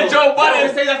episode. This nigga Joe Budden.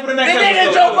 Let's say that for the next episode. This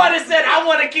nigga Joe Budden said, I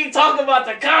want to keep talking about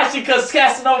Tekashi because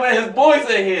Casanova and his boys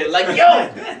are here. Like, yo,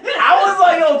 I was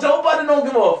like, yo, Joe Budden don't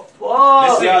give a fuck. Yo,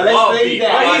 let's save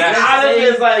that. He's out of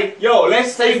it. Like, yo,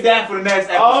 let's save that for the next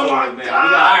episode. Oh my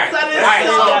god, that is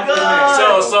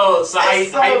so good. So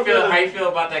how you feel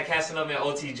about that Casanova and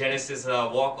OT Genesis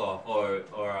walk off or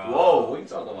whoa, what are you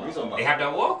talking about? They have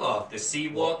that walk off, the C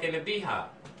walk and the Beehive.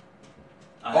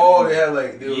 Oh, they had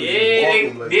like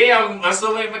I'm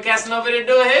still waiting for Casanova to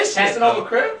do his shit. Casanova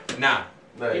crib? Nah.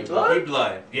 He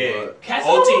blood? Yeah.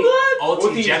 Casanova blood?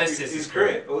 OT Genesis is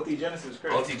crib. OT Genesis is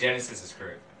crib. OT Genesis is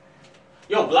crib.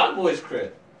 Yo, Block Boy's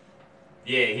crib.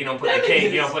 Yeah, he don't put the K.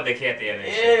 He don't put the K at the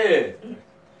end. Yeah.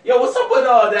 Yo, what's up with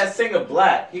that singer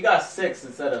Black? He got 6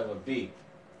 instead of a B.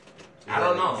 I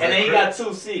don't know. And then he got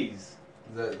 2 C's.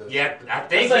 Yeah, I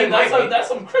think he might be. That's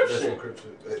some Crip shit. Some Crip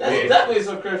shit. That's definitely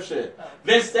some Crip shit.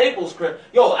 Vince Staples Crip.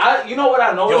 Yo, you know what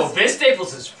I noticed? Yo, Vince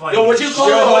Staples is funny. Yo, what you call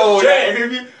it? Hold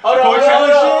on.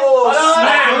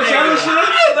 Coachella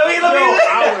shit? Let me.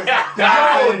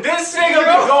 Yo, this nigga be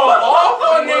going off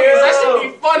on niggas. That should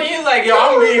be funny. He's like, yo,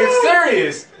 I'm being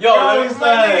serious. Yo, what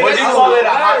you call it? A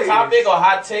hot Nice. topic or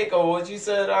hot take or what you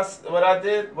said? What I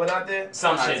did?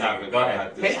 Some Hot shit, topic, nigga. Go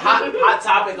ahead. Hey, hot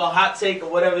topic or hot take or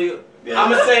whatever you. Yeah.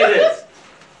 I'm gonna say this.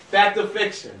 Fact or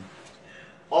fiction.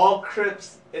 All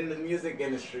Crips in the music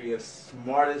industry are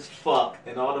smart as fuck,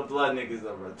 and all the blood niggas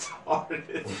are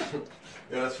retarded.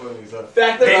 Yeah, that's funny.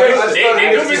 Fact or They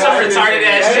fiction. do be some retarded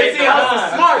ass shit. Nipsey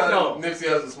Hussle smart though. Nipsey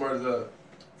Hussle smart as hell.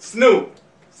 Snoop,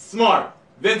 smart.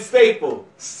 Vince Staples,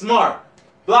 smart.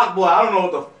 Block Boy, I don't know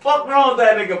what the fuck wrong with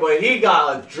that nigga, but he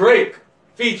got a Drake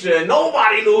feature and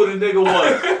nobody knew who the nigga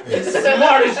was. It's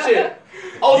smart as shit.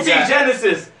 OT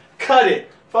Genesis, cut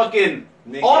it. Fucking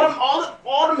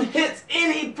all them hits,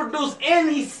 and he produced,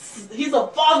 and he's a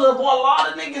father of a lot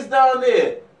of niggas down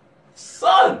there.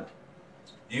 Son.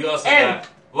 You also And got.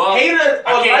 Well, hater or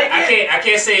I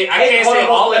can't say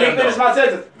all of them. Let me finish my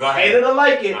sentence. Go ahead. Hater to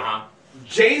like it. Uh-huh.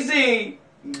 Jay-Z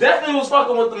definitely was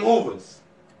fucking with them Hoovers.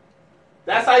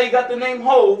 That's how he got the name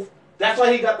Hove. That's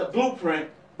why he got the blueprint.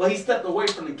 But he stepped away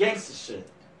from the gangster shit.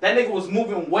 That nigga was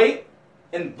moving weight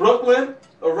in Brooklyn,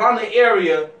 around the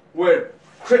area where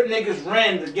Crip niggas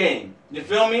ran the game. You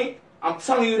feel me? I'm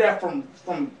telling you that from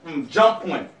jump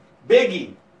point.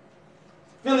 Biggie,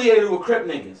 affiliated with Crip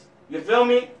niggas. You feel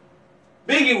me?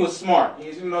 Biggie was smart.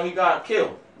 He got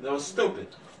killed. That was stupid.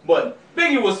 But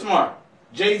Biggie was smart.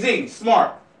 Jay-Z,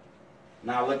 smart.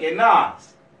 Now look at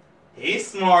Nas. He's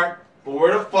smart, but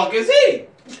where the fuck is he?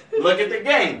 Look at the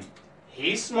game.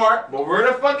 He's smart, but where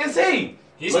the fuck is he?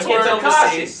 He's Look toured at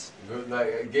overseas.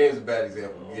 Like, Game's a bad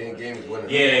example. Game is winning.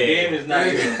 Yeah. Game is not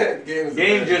good.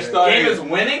 Game just started. Game is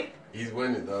winning? He's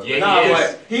winning, though. Yeah, Nah, he is.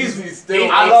 but He's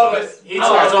still. I love it. He I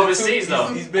love tours it. overseas though.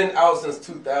 He's been out since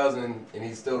 2000, and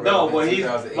he's still No, relevant but in he's.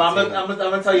 2018. But I'm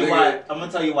gonna tell you Nigga. why. I'm gonna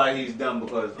tell you why he's dumb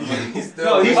because. He's still.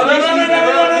 No, he's- Oh,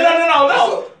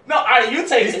 no. No, all right, you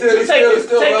take He's it. still, You he's take still, it.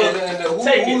 still Take relevant. it. And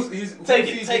Take it. who's Take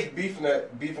he's it.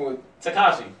 beefing with?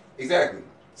 Takashi. Exactly.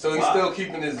 So he's Wow. still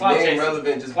keeping his Clout name chasing.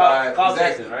 relevant just Clout by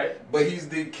exactly. chasing, right? But he's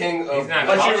the king of. He's not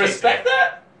But clout you respect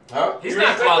that? Huh? He's You not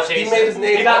respect clout that? He chasing. made his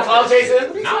name. He not off clout that shit.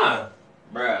 chasing? Nah.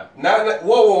 Bruh. Not.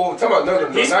 Whoa. Come on. No.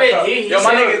 He's not been. clout- He Yo, my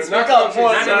said- nigga, speak up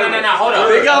more. No. Hold up.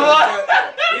 Speak up.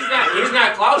 He's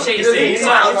not clout He chasing. doesn't- He's he's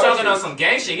not clout talking on chasing. some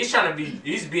gang shit.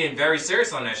 He's being very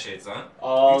serious on that shit, son.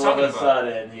 All You talking of a about?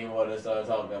 sudden, he want to start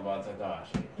talking about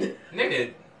Takashi.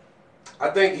 Nigga, I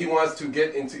think he wants to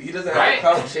get into. He doesn't Right.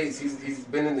 have clout chase. He's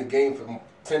been in the game for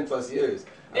 10+ years.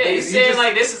 I yeah, think he's he saying just-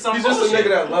 like this is some He's just a bullshit. nigga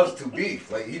that loves to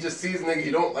beef. Like he just sees a nigga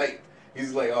he don't like.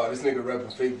 He's like, oh, this nigga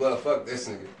repping fake blood. Fuck this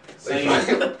nigga.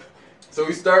 Like, so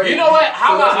he started. You know what? How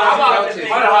so about that's not hold clout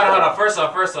chasing.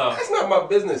 on. First off. That's not my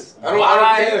business. I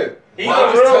Why? don't care. He's Why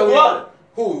a just real tell me- blood.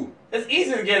 Who? It's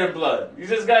easy to get in blood. You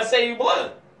just gotta say you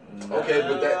blood. Okay,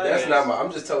 but that's not my.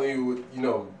 I'm just telling you. You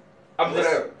know, I'm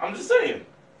just saying.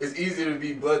 it's easier to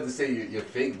be blood to say you're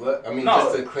fake blood. I mean, No.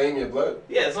 just to claim your blood.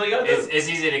 Yeah, that's all you gotta do. It's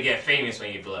easy to get famous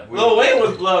when you blood. Lil Wayne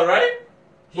was blood, right?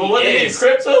 But what did he is.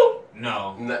 Crip too?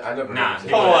 No. I never. Nah, heard he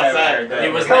of Come it. on, Never son. heard that. He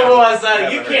was Come never- on, son.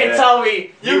 never You heard can't that. tell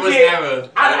me. He You was can't. never.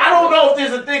 I don't know if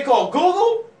there's a thing called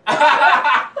Google.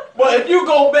 But if you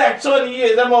go back 20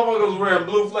 years, that motherfucker was wearing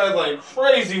blue flags like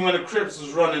crazy when the Crips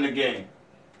was running the game.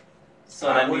 So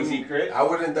that means he crit. I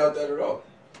wouldn't doubt that at all.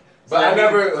 So But I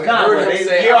that means- never Nah, heard but him they-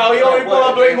 say. You only pull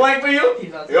up bling bling for you? He's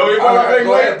about to- You only pull All up right, bling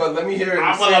go ahead, bling? but let me hear him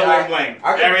I pull say. up bling bling.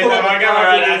 I can Every pull time up I the come around,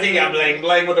 I conversation. think I bling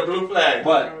bling with the blue flag.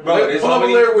 But bro, there's Pull up a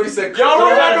already. lyric when he said. Y'all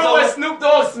remember so- when Snoop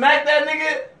Dogg smacked that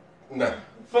nigga Nah.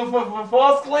 for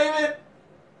false claiming?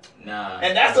 Nah.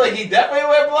 And that's like he definitely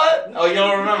wear blood? Oh, you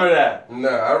don't remember that? Nah,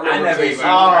 I remember. I never Jason. even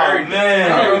Oh, heard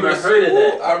man. I I never remember even heard of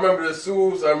that. I remember the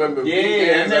Suves. I remember Yeah,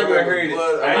 Beacons, I never remember heard it.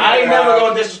 Blood, I ain't remember never Vibe.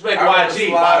 gonna disrespect I remember YG,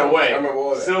 Slide. by the way. I remember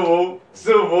all that.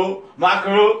 Suvu,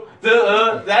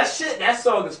 Makaru, that shit, that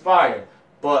song is fire.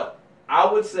 But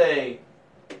I would say,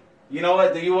 you know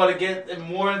what? Do you want to get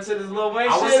more into this Lil Wayne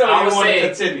I was- shit, or I you was want to saying-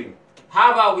 continue?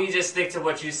 How about we just stick to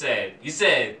what you said? You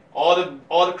said All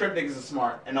the Crip niggas are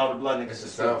smart, and all the blood niggas are It's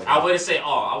just stupid. I wouldn't say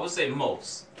all. I would say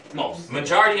most. Most.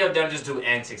 Majority of them just do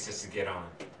antics just to get on.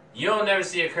 You don't never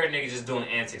see a Kurt nigga just doing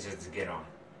antics just to get on.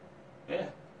 Yeah.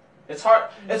 It's hard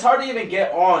to even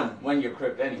get on when you're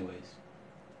Crip anyways.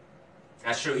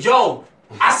 That's true. Yo,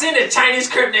 I seen a Chinese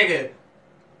Crip nigga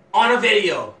on a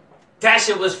video. That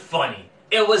shit was funny.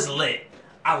 It was lit.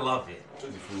 I love it. Is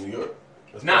he from New York?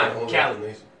 That's Nah, probably the only Cali.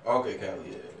 explanation. Okay, Cali.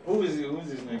 Yeah. Who's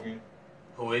this nigga?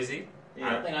 Who is he?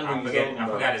 Yeah, I think I know who you're talking about.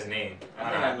 I forgot his name. I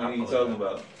think I know who you're talking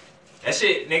about. That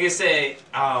shit, nigga said,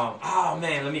 oh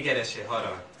man, let me get that shit. Hold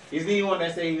on. Isn't he one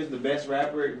that say he was the best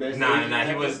rapper? Best Nah.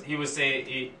 rapper? He was saying.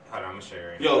 Hold on, I'm gonna show you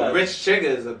right Yo, now. Rich Chigga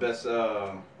is the best.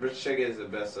 Rich Chigga is the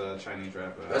best Chinese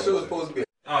rapper. That shit was supposed to be.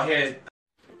 Oh, here's.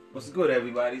 What's good,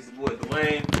 everybody? It's your boy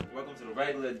Dwayne. Welcome to the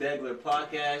Regular Degler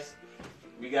podcast.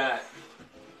 We got.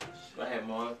 Go ahead,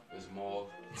 Marv. It's Maul.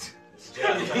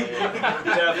 Jeff,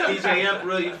 DJ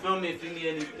Emperor, you feel me? If you need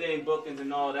anything, bookings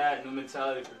and all that, New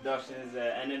Mentality Productions,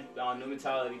 and then on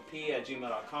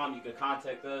newmentalityp@gmail.com. You can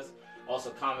contact us.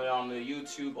 Also comment on the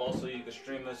YouTube. Also, you can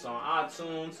stream us on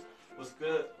iTunes. What's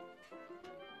good?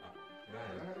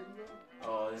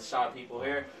 Oh, there's shot people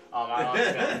here. I don't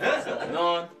understand what's going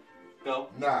on. Go.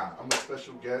 Nah, I'm a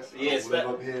special guest. Yeah, I don't live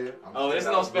up here. there's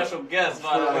no special guest,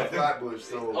 by the way. Flatbush,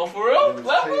 so. Oh, for real?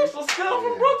 Flatbush? What's good? I'm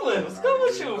from Brooklyn. What's good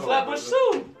with you? Flatbush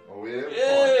too. Oh, yeah?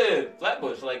 Yeah,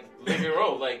 Flatbush, like Liberty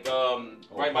Road, like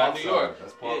right by New York.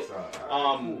 That's Parkside.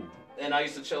 Yeah. Cool. And I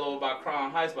used to chill over by Crown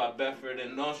Heights, by Bedford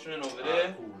and Nostrand over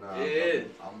there. Cool. Nah, Yeah.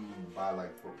 I'm by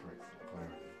like Footprints.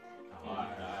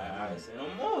 Alright, say no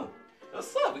more.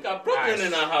 What's up? We got Brooklyn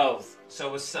in the house.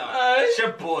 So what's up? Alright. It's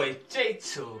your boy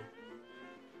J2.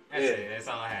 That's it. That's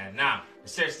all I had. Now,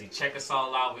 seriously, check us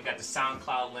all out. We got the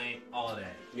SoundCloud link, all of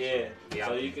that. Yeah. Yeah.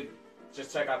 So you could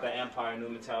just check out the Empire New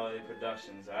Mentality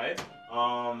Productions, alright?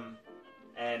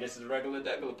 And this is the Regular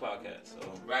Degler podcast.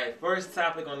 So right, first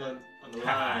topic on the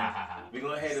line. We're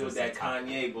gonna head it with that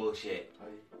Kanye bullshit.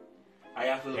 How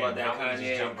y'all feel about that now we Kanye?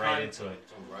 just jump right into it.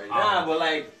 Nah, but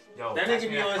like Yo, that pass nigga me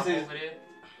be on cup his over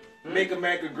there. Make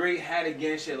America Great hat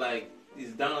again shit, like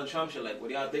these Donald Trump shit. Like, what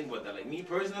do y'all think about that? Like, me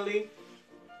personally,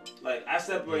 like I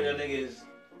separate that nigga's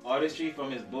artistry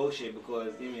from his bullshit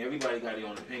because I mean everybody got their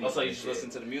own opinion. Also, you should listen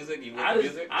to the music. You I like the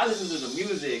music? I listen to the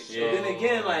music. Yeah. But then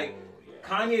again, like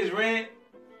Kanye's rant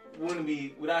wouldn't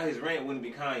be without his rant wouldn't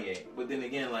be Kanye. But then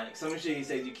again, like some shit he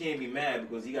says you can't be mad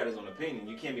because he got his own opinion.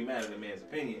 You can't be mad at a man's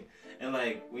opinion. And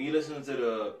like when you listen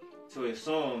to his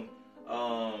song,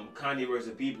 Kanye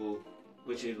vs. People,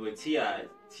 which is with T.I.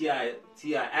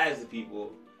 as the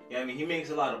people. Yeah, I mean he makes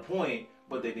a lot of point,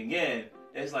 but then again,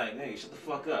 it's like, hey, shut the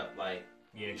fuck up. Like,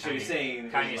 Yeah, should be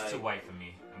saying Kanye's like, too white for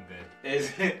me. I'm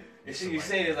good. It should be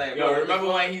saying is like, Yo, bro,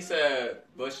 remember when he said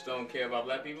Bush don't care about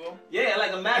black people? yeah,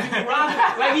 like imagine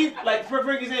Rock, like he, like for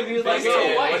example, he was like, yo,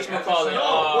 yeah, white, whatchamacallit,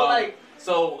 well, like,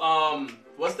 So,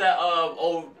 what's that?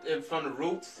 From the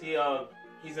Roots.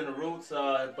 He's in the Roots,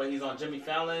 but he's on Jimmy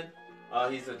Fallon.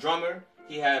 He's a drummer.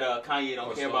 He had Kanye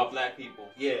don't care about black people.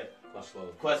 Yeah,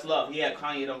 Questlove. He had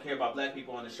Kanye don't care about black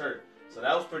people on the shirt. So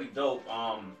that was pretty dope.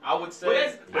 I would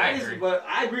say. But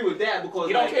I agree with that because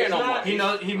He don't care no more. He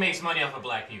knows he makes money off of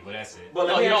black people. That's it. But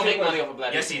No, he don't make money off of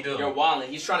black Yes, people. he do. You're wildin'.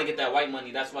 He's trying to get that white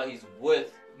money. That's why he's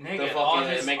with the Nigga, all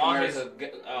fucking his, Make all America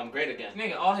his, Great Again.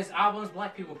 nigga, all his albums,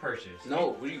 black people purchased.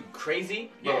 No, were you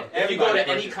crazy? Yeah, If you go to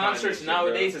any purchased concerts Kanye shit,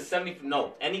 nowadays, it's 70.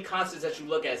 No, any concerts that you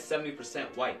look at,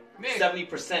 70% white. Nigga.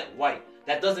 70% white.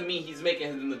 That doesn't mean he's making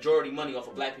the majority money off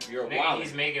of black people. You're Nigga, wild.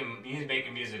 he's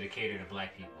making music to cater to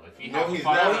black people. If you No, have he's a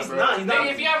fucking, not. He's not. He's not.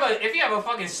 Nigga, if you have a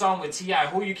fucking song with T.I.,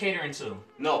 who are you catering to?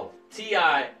 No,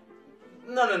 T.I.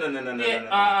 No.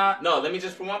 Yeah, No, let me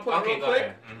just put one point okay, real go quick.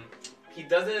 ahead. He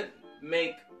doesn't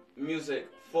make music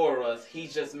for us. He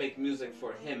just makes music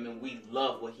for him, and we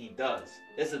love what he does.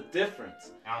 It's a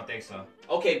difference. I don't think so.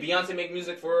 Okay, Beyonce make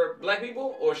music for black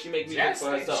people, or she make music Yes,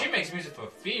 for herself. she makes music for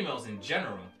females in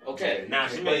general. Okay, Nah,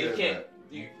 she she made you can't.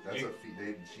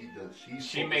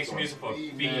 She makes music for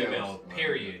female.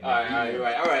 Period. All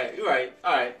right. You're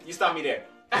right. You stop me there.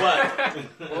 But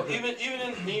Well,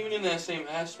 even in that same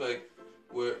aspect,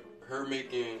 where her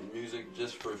making music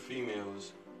just for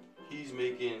females, he's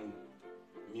making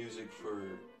music for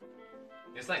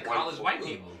It's like college white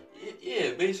people.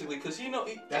 yeah, basically, because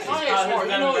That's Kanye's his smart.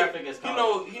 demographic is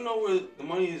college. He know where the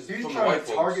money is He's from the trying white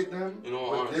to folks. target them, You know,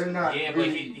 but honestly. they're not. Yeah,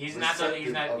 really but he's not. They're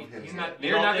receptive not. of him He's yet. not. You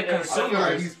They're don't not the think they're I feel like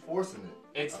consumers. he's forcing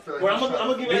it. It's I feel like But he's I'm trying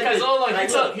gonna to- give it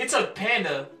because like, he took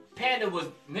Panda. Panda was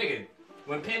nigga.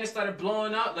 When Panda started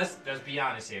blowing up, let's be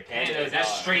honest here. Panda,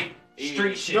 that's straight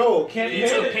street shit. No, He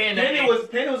took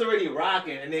Panda was already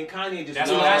rocking, and then Kanye just. That's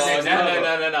no, what I said.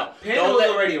 no. Panda was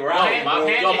already rocking. No,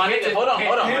 Panda my hit nigga, the- hold on.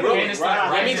 Panda Real- Panda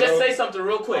started Let me rising. just say something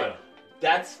real quick. Hold on.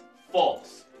 That's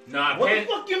false. Nah, What the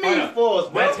Panda. fuck you hold mean on. false,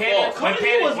 bro? When Panda started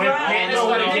getting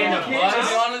the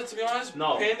buzz. To be honest,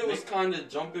 No. Panda was kind of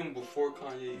jumping before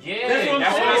Kanye. Yeah, That's what I'm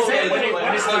that's what I saying. said. When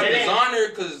it It's started like getting- designer,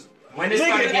 because When it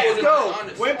started Nigga, getting...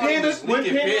 when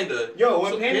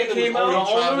Panda came out, The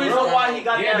only reason why he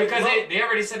got Yeah, that because look- they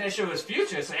already said that shit was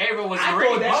Future, so everyone was I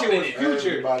already thought that shit bumping was it. Future.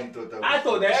 Everybody thought that was I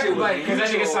thought that shit was Everybody, because that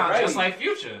Future nigga sound already. just like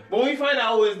Future. But when we find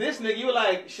out it was this nigga, you were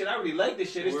like, shit, I really like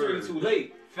this shit. It's Word. too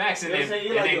late. Facts, and You know then, what I'm saying? and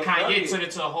You then like, yo, Kanye fuck took it.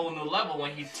 it to a whole new level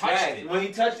when he touched Facts. it. When he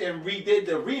touched it and redid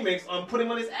the remix on put him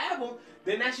on his album,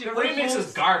 then that shit The went remix from-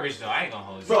 is garbage though. I ain't gonna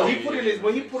hold you. Bro, he put in his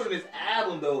when he put in his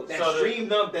album though, that So the-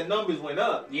 streamed up, that numbers went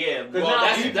up. Yeah, 'Cause well, now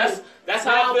that's people- that's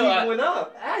Now how I feel. people Like, went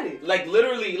up at it. like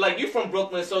literally, like you from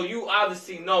Brooklyn, so you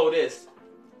obviously know this.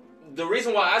 The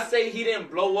reason why I say he didn't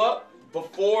blow up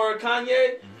before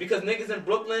Kanye, because niggas in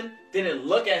Brooklyn didn't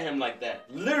look at him like that.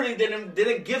 Literally didn't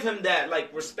give him that like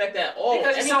respect at all.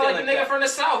 Because you anything sound like a nigga that. from the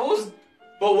South. Who's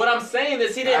But what I'm saying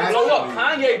is he didn't blow up.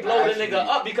 Kanye blowed the nigga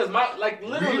up because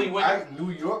literally when New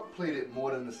York played it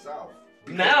more than the South.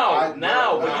 now,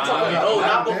 but you talking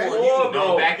not before, no,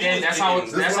 bro. back then that's how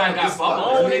it got bumped.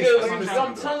 Oh, Let me nigga, explain this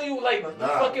I'm to you, telling you, like, Nah,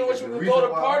 fucking, what the you would reason go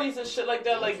to why- parties and shit like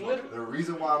that, like, literally. The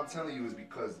reason why I'm telling you is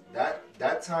because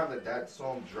that time that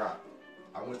song dropped,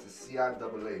 I went to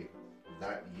CIAA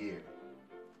that year.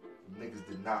 Niggas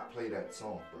did not play that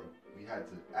song, bro. We had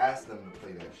to ask them to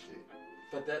play that shit.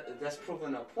 But that's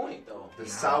proving a point, though. The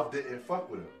South didn't fuck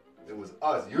with him. It was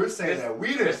us. You're saying that we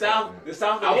didn't. The South, fuck with the him.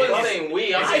 South. I wasn't saying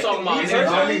we. I'm just talking about I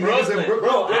personally think Brooklyn.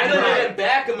 Bro, I didn't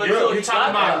back him until You he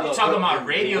talking got about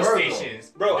radio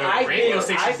stations. Bro, The I radio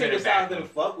think stations the didn't South back didn't him.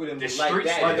 fuck with him The like streets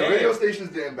that. Like the then. radio stations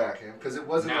didn't back him because it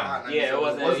wasn't Nah. a hot 97. Yeah, it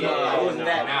wasn't. It wasn't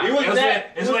that. Nah, It wasn't that.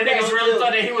 It's when niggas really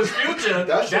thought that he was Future.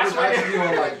 That shit was when actually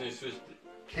on like They switched it.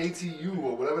 KTU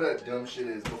or whatever that dumb shit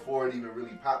is before it even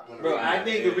really popped on the Bro, radio. I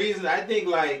think the reason,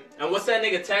 like, And what's that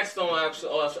nigga Taxstone actually?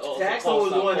 Taxstone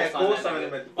was the one that co-signed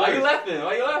him at the Why you first. laughing?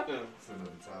 Why you laughing? That's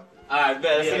another topic. Alright, bet.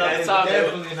 That's Yeah, that another is topic.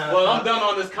 definitely not a Well, I'm topic. done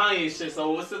on this Kanye shit,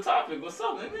 so what's the topic? What's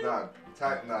up, nigga?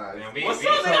 Nah. Man, we- What's we-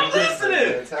 up, nigga? I'm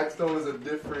listening. Taxstone is a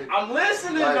different. I'm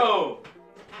listening, Like, though.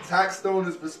 Taxstone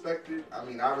is respected. I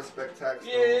mean, I respect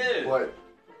Taxstone. Yeah. But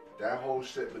that whole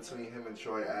shit between him and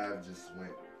Troy Ave just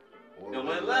went. all It the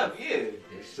went way left, yeah.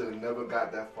 They should have never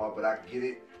got that far, but I get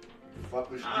it. You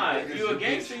fuck with Ah, niggas, if you a get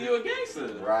gangster, shit. you a gangster.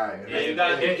 Right. And Yeah, that's you the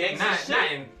gotta thing. do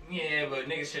gangster shit. but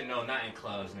niggas should know, not in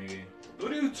clubs, nigga.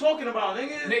 What are you talking about,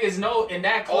 nigga? Niggas know in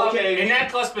that club, Okay. in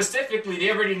that club specifically, they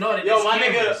already know that Yo, there's my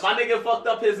cameras. nigga fucked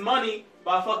up his money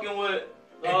by fucking with.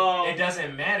 It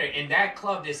doesn't matter. In that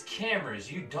club, there's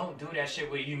cameras. You don't do that shit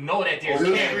where you know that there's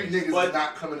Real cameras. street niggas But- is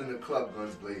not coming in the club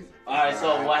guns blazing. Alright,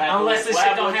 so what happened? Unless this what shit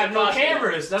happened don't with have no Tekashi?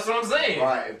 cameras. That's what I'm saying.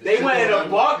 Right. if the They shit went don't in have a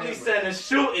no Barclays cameras-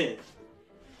 Center shooting.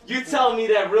 You tell me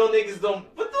that real niggas don't.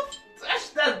 What the?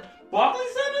 That Barclays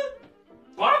Center?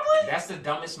 Barclays? That's the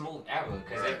dumbest move ever.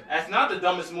 Cause Right. That's not the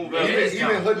dumbest move It ever. is Even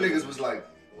dumb. hood niggas was like,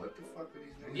 what the fuck are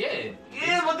these niggas yeah,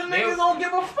 Yeah, but the They- niggas don't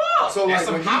give a fuck. So That's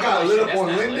like when he some got popular lit shit, up that's on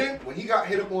not Linden, when he got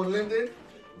hit up on Linden,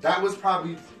 that was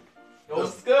probably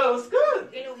What's good? What's good?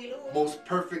 most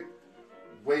perfect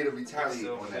way to retaliate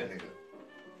So on that sick. nigga.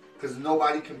 Cause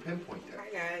nobody can pinpoint that. Hi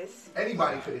guys.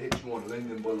 Anybody could have hit you on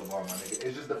Linden Boulevard, my nigga.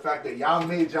 It's just the fact that y'all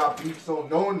made y'all beef so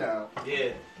known now.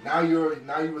 Yeah, Now you're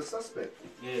a suspect.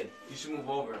 yeah. You should move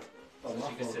over. Oh, So my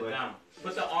you can fault, sit bro. down.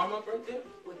 Put the arm up right there.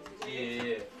 What Yeah, yeah,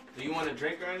 yeah. Do you want a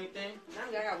drink or anything?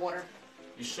 I got water.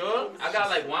 You sure? I got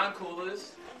like wine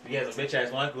coolers. He has a bitch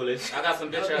ass wine cooler. I got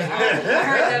some bitch Okay. ass I wine coolers.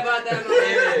 heard about that.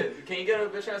 Man. Yeah, can you get a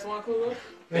bitch ass wine cooler?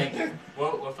 Thank you.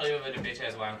 what flavor of the bitch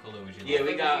ass wine cooler would you Yeah, like?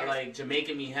 we got like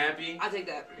Jamaican Me Happy. I'll take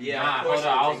that. Yeah, Nah, of course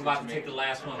hold on. I was I'll about to take take the the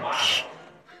last one. Wow.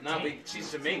 Nah, but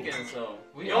she's Jamaican, so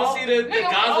We you don't all- see the nigga, we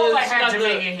all Gaza. like She have got the.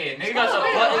 Jamaican here. She Nigga, got the we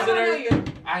all- buttons in I her. know you.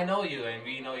 I know you and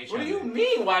we know each What other. do you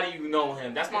mean? Why do you know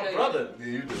him? That's I my know you. brother. Yeah,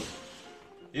 you do.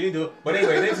 You do. But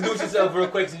anyway, introduce yourself real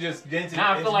quick. So just Nah, I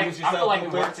feel like introduce yourself we real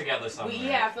quick. work together somewhere.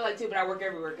 Yeah, I feel like too, but I work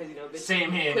everywhere because you know, bitch.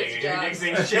 Same here, Quits nigga. jobs.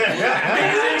 Niggas ain't shit.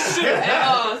 Niggas ain't shit.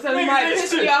 Oh, so you Niggas might ain't piss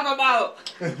shit. me off about.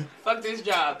 Fuck this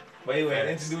job. But anyway,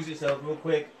 introduce yourself real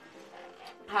quick.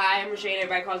 Hi, I'm Rashane.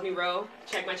 Everybody calls me Ro.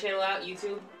 Check my channel out,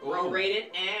 YouTube. Ro Ooh.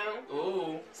 Rated. Ow.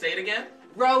 Ooh, say it again.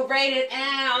 Ro Rated.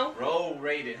 Ow. Roll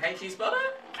rated. Hey, can you spell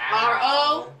that?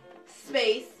 R-O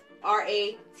space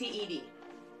R-A-T-E-D.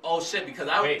 Oh shit, because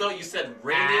I Wait. thought you said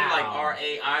rated Ow. like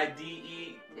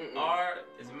R-A-I-D-E-R.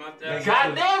 Is it not that?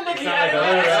 Goddamn, nigga. Sound You like gotta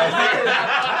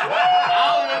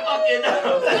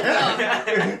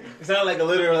a It sounded like a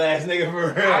literal ass nigga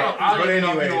for real. I don't But even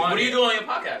know if anyway, you want What are you doing on your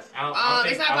podcast?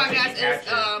 It's not podcast, it's,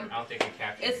 I don't think it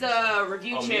captured. It's a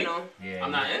review Oh, me? channel. Yeah,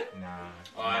 I'm not in? Nah.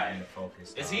 Alright. In the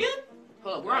focus. Is dog. he in?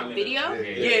 Hold up, we're on video? Yeah,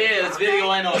 Yeah, yeah, it's video.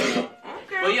 I know. Okay.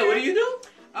 But yeah, what do you do?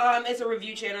 It's a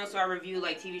review channel, so I review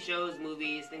like TV shows,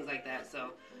 movies, things like that. So,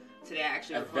 Today I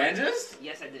actually recorded. Avengers?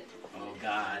 Yes, I did. Oh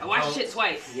God. I watched shit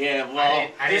twice. Yeah, well,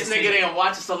 this nigga didn't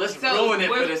watch it, so let's ruin it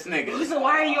for this So nigga.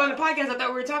 why are you on the podcast? I thought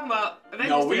we were talking about Avengers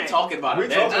No, we today. talking about We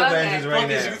Avengers. talking Avengers right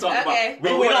Fuck is now. you talking Okay.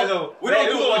 about? We don't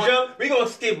do we gonna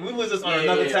skip. We was just on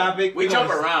another topic. We jump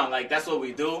around, like that's what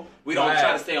we do. We don't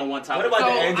try to stay on one topic. What about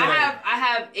So the ending? I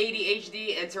have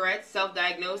ADHD and Tourette's,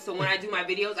 self-diagnosed. So when I do my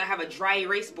videos, I have a dry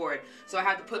erase board. So I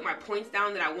have to put my points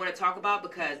down that I want to talk about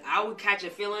because I would catch a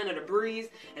feeling or the breeze,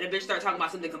 and a bitch start talking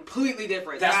about something completely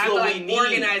different. That's so I have what to, we like, need.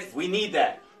 organize. We need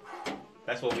that.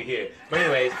 That's what we hear. But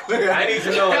anyways, I need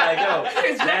to know, like, yo.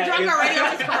 Is Jack drunk already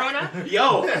on his Corona?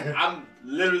 Yo, I'm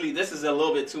literally. This is a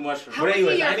little bit too much for me. But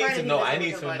anyways, your I need friend to if know. he I doesn't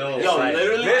need look to like know. this? Yo, like,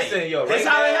 literally. Listen, yo. This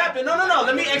right how it now- happened. No.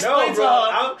 Let me explain to bro,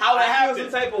 her how it I feel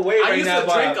happened. some type of way I right used now to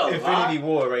drink about a Infinity lot.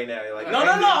 War right now. Like, No.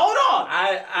 Hold on.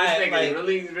 I This nigga like,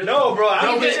 really. no, bro.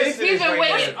 I'm He's just he's been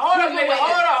waiting. Hold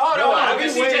on. Yo, I've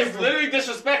Because been he waiting just for- literally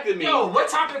disrespected me. Yo, what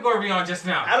topic are we on just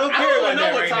now? I don't I care don't about know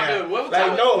that what right topic- now. what Like,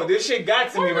 topic? no, this shit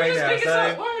got to me right now,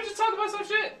 son. Why were we just talking about some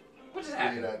shit? What just Yeah,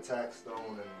 happened? that tax stone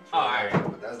and Oh, alright.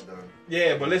 but that's done.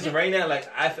 Yeah, but listen, right now, like,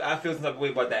 I feel some type of way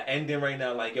about that ending right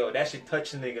now. Like, yo, that shit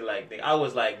touched a nigga. Like, I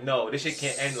was like, no, this shit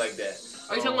can't end like that.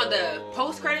 Are you talking about the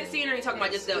post-credit scene, or are you talking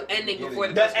about just the ending before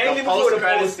the The post-credit? ending The before the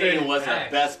post-credit post-credit scene was the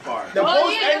Nice. best part. The Oh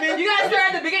post yeah, ending, you guys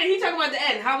start at the beginning. He talking about the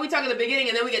end. How are we talking the beginning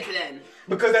and then we get to the end?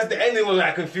 because that's the ending was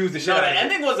like confused the shit No, out the of me.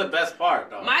 ending was the best part,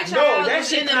 though. My No, child that was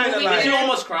shit in the kinda movie. like- Did you theater.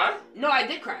 almost cry? No, I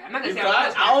did cry. I'm not gonna You say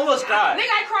cried? I almost cried.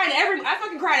 Nigga, I cried in I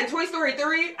fucking cried in Toy Story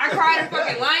 3. I cried in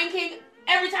fucking Lion King.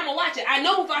 Every time I watch it, I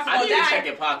know Mufasa I will need to check die.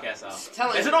 your podcast out.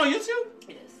 Tell Is him. it on YouTube?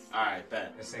 It is. All right,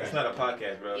 bet. That's not a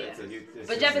podcast, bro. Yeah. It's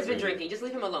But Jeff has been drinking. Just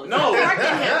leave him alone. No, Stop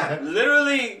correcting him.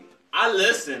 literally, I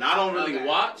listen. I don't really Okay.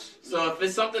 watch. So if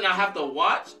it's something I have to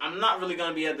watch, I'm not really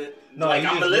gonna be at the. No, like you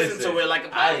I'm just gonna listen listen. to it like a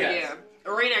podcast. Yeah.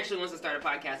 Rain actually wants to start a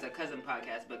podcast, a cousin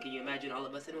podcast, but can you imagine all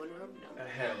of us in one room? No.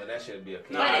 Hell, no, that should be okay.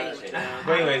 No, But that anyway. shit-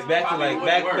 But anyways, back to Probably like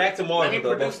wouldn't work. back to Let Marvel me though.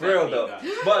 But produce for real that though, for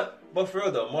you but for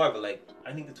real though, Marvel, like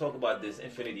I need to talk about this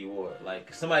Infinity War.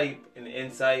 Like somebody in the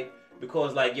insight,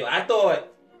 because like yo, I thought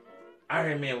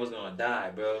Iron Man was gonna die,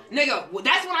 bro. Nigga,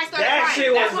 that's when I started That crying.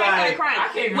 shit That's was when I started like- crying. I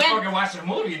can't even When- fucking watch the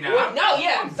movie now. What? No,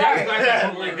 yeah, I'm sorry. sorry.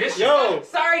 I like this shit. Yo,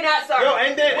 Sorry, not sorry. yo,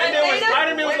 and then when Thanos-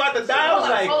 Spider-Man was about to die, I was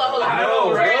like, hold on. I know,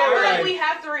 no, right? bro, Like, like, we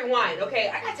have to rewind, okay?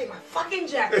 I gotta take my fucking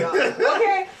jacket off,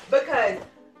 okay? Because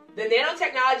the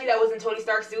nanotechnology that was in Tony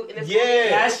Stark's suit in this Yeah. movie,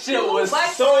 That shit was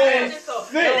like so sick. sick.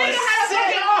 The nigga had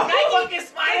a fucking Nike. fucking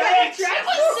Nigga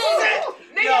had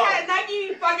Nigga Yo. had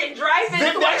Nike fucking dry fit.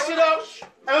 zip that shit up.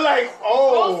 I'm like,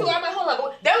 Oh, so oh, I'm like, hold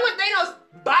up. Then when Thanos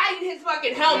buyed his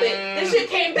fucking helmet, this shit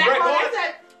came back Right, on. what? I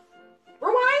said,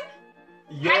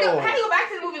 rewind? Had to yo. go back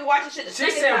to the movie and watch the shit the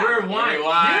She second said time. rewind.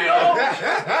 Rewind. You know,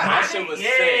 That shit was sick,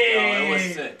 yo. It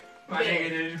was sick. my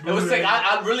nigga just It was sick. booted.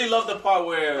 I really love the part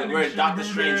where think Doctor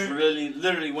she Strange booted.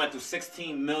 literally went through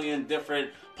 16 million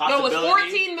different No, it was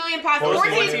possibilities. 14 million possible.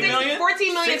 14 million?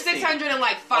 14 million 16.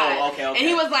 605. Oh, okay. And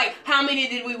he was like, how many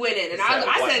did we win it? And I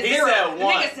He said said 0. one. The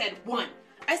nigga said 1.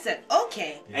 I said,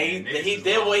 okay. And he niggas is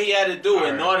did wild. what he had to do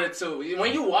in Alright. order to.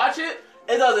 When you watch it,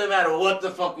 it doesn't matter what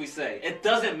the fuck we say. It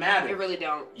doesn't It matter. really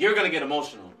don't. You're gonna get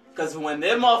emotional. Because when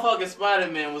that motherfucking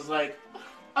Spider-Man was like,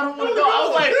 I don't want to go, I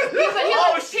was like, He was like,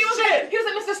 oh he was shit.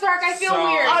 like, Mr. Stark, I feel So-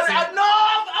 weird. I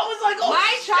was like, oh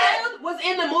My shit. child was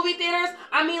in the movie theaters.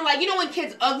 I mean, like, you know when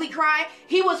kids ugly cry?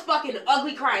 He was fucking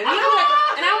ugly crying. And,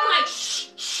 I'm like, shh,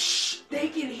 shh, they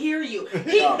can hear you.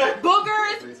 He,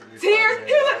 boogers, tears.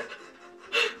 He was like,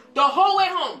 the whole way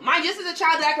home. Mind you, this is a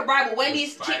child that I could bribe with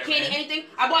Wendy's, chick candy, anything.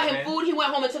 I bought him food. He went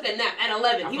home and took a nap at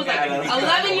 11. He was like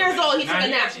 11 years old. He took a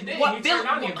nap. He What turned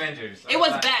on the Bill? Avengers. It was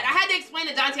bad. I had to explain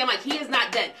to Dante. I'm like, he is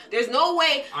not dead. There's no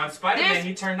way. On Spider-Man, There's-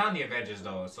 he turned on the Avengers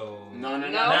though. So No.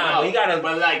 Nah, we gotta.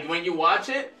 But like when you watch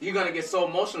it, you're gonna get so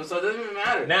emotional. So it doesn't even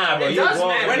matter. Nah, bro, it you does wrong.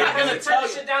 matter. We're not because gonna he tell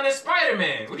turned you. shit down as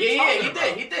Spider-Man. What are you Yeah, talking he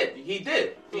about? did. He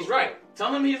did. He's right.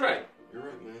 Tell him he's right. You're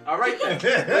right, man. All right then.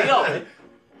 But yo,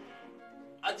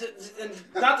 and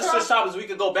not to switch topics, we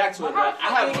could go back to it. How But the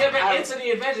fuck did he get back I into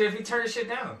the Avengers if he turned his shit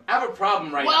down? have a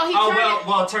problem right Well, now. he Oh turned it.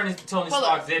 well, turning Tony Hold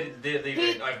Stark up. did leave He-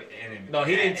 it. No,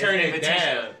 he didn't turn it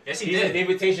invitation. down. Yes, he said did. the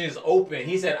invitation is open.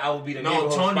 He said, "I will be the No,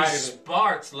 neighborhood Tony Spider-Man."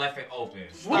 Sparks left it open.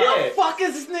 What Yeah. the fuck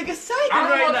is this nigga saying I don't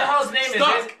know right what the now? hell his name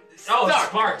Stark. is. Oh, Stark.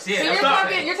 Sparks. Yeah, So that's you're what I'm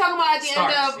talking, saying. you're talking about at the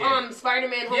Starks, end of yeah.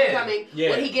 Spider-Man: Yeah. Homecoming Yeah.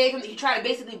 when he tried to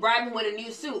basically bribe him with a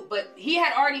new suit, but he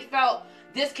had already felt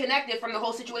disconnected from the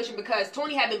whole situation because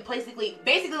Tony had been basically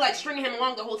like stringing him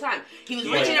along the whole time. He was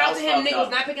reaching out to him, nigga was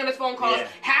not picking up his phone calls. Yeah.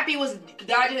 Happy was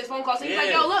dodging his phone calls. So he's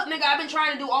like, yo, look, nigga, I've been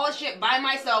trying to do all this shit by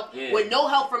myself with no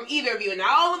help from either of you. And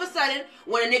now all of a sudden,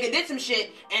 when a nigga did some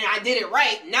shit and I did it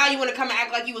right, now you want to come and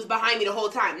act like you was behind me the whole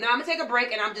time. Now I'm gonna take a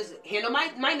break and I'm just handle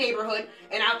my neighborhood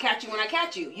and I'll catch you when I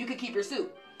catch you. You could keep your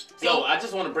suit. So, yo, I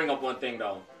just want to bring up one thing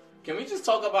though. Can we just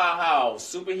talk about how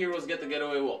superheroes get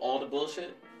away with all the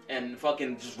bullshit? And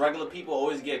fucking just regular people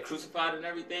always get crucified and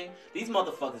everything. These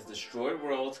motherfuckers destroy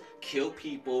worlds, kill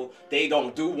people. They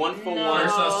don't do one for one.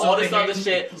 All this other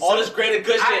shit. All this greater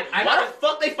good shit. Why the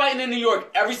fuck they fighting in New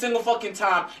York every single fucking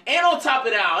time? And on top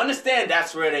of that, I understand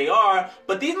that's where they are.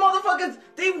 But these motherfuckers,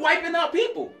 they wiping out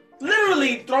people.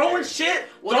 Literally throwing shit,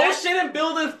 in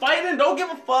buildings, fighting, don't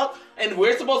give a fuck. And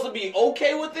we're supposed to be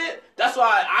okay with it. That's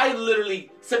why I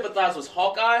literally sympathize with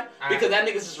Hawkeye. Because that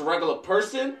nigga's just a regular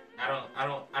person. I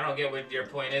don't get what your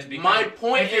point is. Because my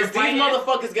point is these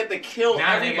motherfuckers get to kill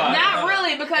everybody. Not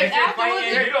really, because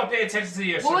afterwards you don't pay attention to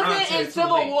your what was it in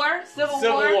Civil War? Civil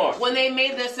War when they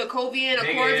made the Sokovian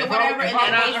Accords or whatever, and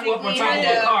then basically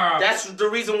that's the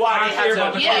reason why they had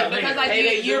to. Yeah, because like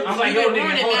you're ruining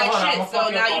that shit, so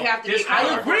now you have to.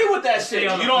 I agree with that shit.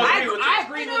 You don't agree with it. I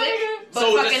agree with it.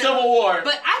 So the Civil War.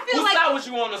 But I feel like whose side was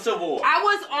you on the Civil War? I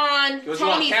was on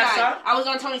Tony's side. I was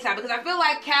on Tony's side because I feel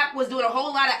like Cap was doing a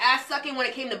whole lot of ass sucking when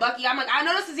it came to Bucky. I'm like, I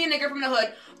know this is your nigga from the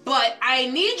hood, but I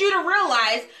need you to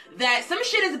realize that some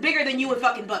shit is bigger than you and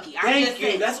fucking Bucky. Thank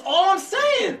you. That's all I'm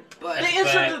saying. But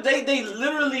they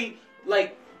literally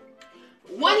like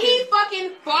when he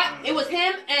fucking fought. It was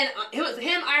him,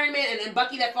 Iron Man, and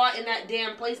Bucky that fought in that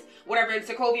damn place, whatever in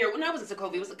Sokovia. No, it wasn't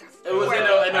Sokovia. It was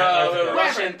in a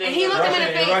Russian thing. And he looked him in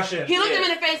the face. He looked him in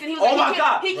the face, and he was like, "Oh my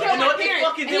god, he killed my parents."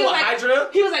 Fucking did with Hydra?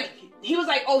 He was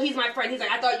like, oh, he's my friend. He's like,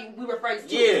 I thought we were friends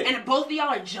too. Yeah. And both of y'all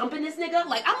are jumping this nigga.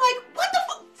 Like, I'm like, what the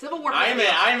fuck? Civil War. Iron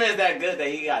Man's that good that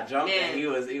he got jumped and he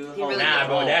was really nah,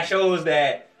 bro. That shows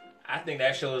that. I think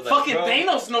that shows like fucking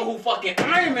Thanos know who fucking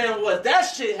Iron Man was. That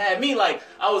shit had me like,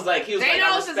 I was like, he was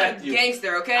Thanos like, I is a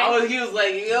gangster, okay? He was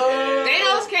like, yo.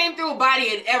 Thanos came through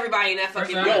bodying everybody in that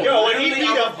fucking movie. Yo, when he beat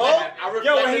up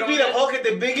Hulk at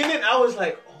the beginning, I was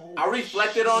like, oh. I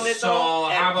reflected on it though. So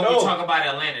how about we talk about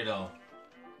Atlanta though?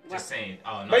 Just saying.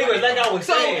 Oh no. But anyways, like I was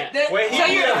saying, you're in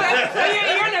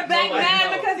the back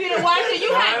mad because you didn't watch it.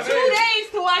 You had 2 days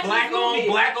to watch this movie.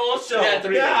 Black on show. Yeah,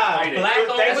 3 days. Black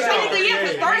on show. Technically, yeah,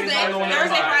 it's Thursday,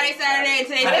 Friday, Saturday, and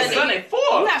today's Sunday. 4.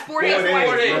 You had 4 days to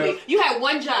watch this movie. You had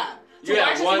one job. To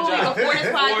watch this movie before this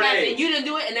podcast, and you didn't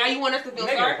do it, and now you want us to feel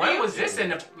sorry for you? When was this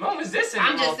in? I'm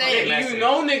just saying. You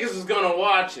know niggas was gonna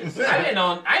watch it. I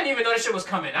didn't even know this shit was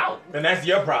coming out. Then that's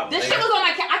your problem. This shit was on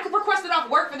my I requested off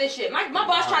work for this shit. My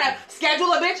boss tried to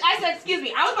schedule a bitch. I said, excuse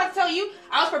me, I was about to tell you,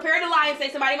 I was prepared to lie and say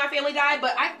somebody in my family died,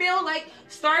 but I feel like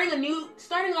starting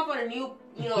off on a new,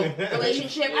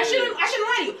 relationship. I shouldn't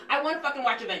lie to you. I want to fucking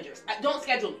watch Avengers. Don't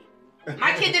schedule me.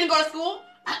 My kid didn't go to school.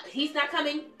 He's not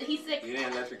coming. He's sick. You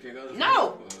didn't let your kid go?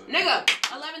 No. Nigga,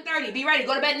 11:30. Be ready.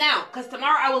 Go to bed now. Because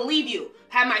tomorrow I will leave you.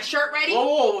 Have my shirt ready.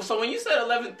 Whoa. So when you said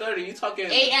 11:30, you talking...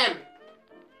 A.M.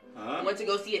 Huh? Went to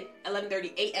go see it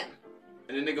 11:30 a.m.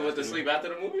 And the nigga went to sleep after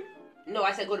the movie? No,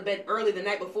 I said go to bed early the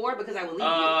night before because I will leave you.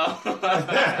 I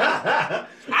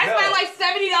spent like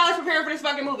 $70 preparing for this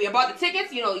fucking movie. I bought the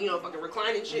tickets, fucking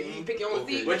reclining shit. You pick your own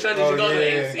seat. Which one did you go to?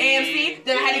 AMC.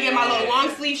 Then I had to get my little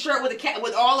long sleeve shirt with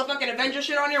all the fucking Avengers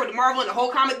shit on there with the Marvel and the whole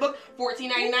comic book,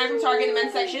 $14.99 from Target in the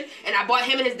men's section. And I bought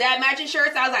him and his dad matching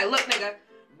shirts. I was like, look, nigga,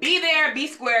 be there, be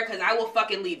square, because I will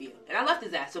fucking leave you. And I left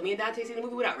his ass. So me and Dante seen the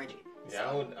movie without Reggie. Yeah,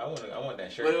 I want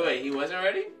that shirt. Wait, he wasn't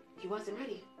ready? He wasn't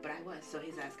ready, but I was, so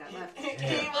his ass got left.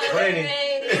 He wasn't ready.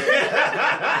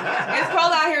 It's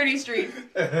cold out here in these streets.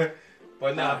 But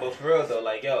but for real though,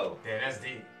 like yo. Yeah, that's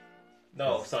deep.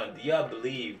 No, son, do y'all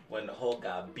believe when the Hulk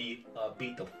got beat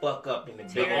the fuck up in the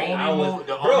beginning? I was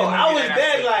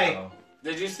dead like.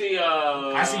 Did you see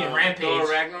I seen Rampage. Thor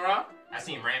Ragnarok? I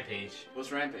seen Rampage.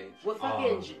 What's Rampage? What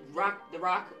fucking The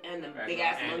Rock and the big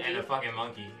ass monkey? And the fucking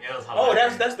monkey. It was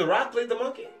hilarious. Oh, that's The Rock played the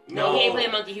monkey? No, he ain't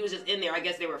playing monkey. He was just in there. I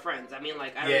guess they were friends. I mean,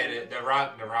 like, I don't know.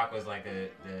 The Rock was like the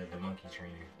monkey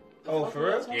trainer. Oh, for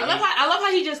real? Yeah, I love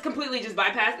how he just completely just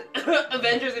bypassed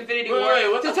Avengers Infinity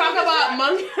War to talk about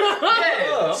monkey.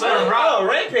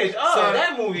 Rampage.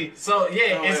 That movie. So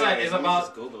yeah, it's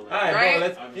about. All right, bro.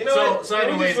 Let's, so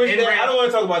anyways, I don't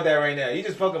want to talk about that right now. You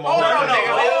just fucking. Hold on.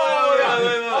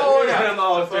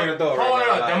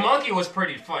 The monkey was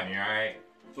pretty funny, all right.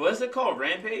 What's it called?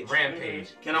 Rampage?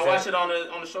 Rampage. Can I watch it on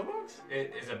the showbox?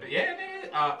 It's a yeah, nigga.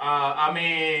 I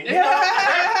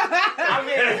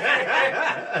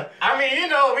mean,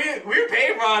 we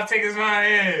pay for our tickets right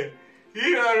here.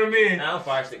 You know what I mean? I don't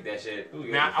fire stick that shit.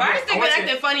 Nah, Fire stick been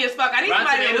acting funny as fuck. I need Rotten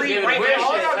somebody to Tomatoes rewrite Wait, that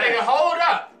hold shit. up, nigga.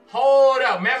 Hold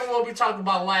up. Remember what we talked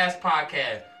about last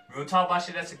podcast? We're gonna talk about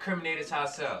shit that's incriminated to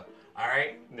ourselves.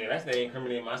 Alright? Yeah, that's not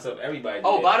incriminating myself. Everybody.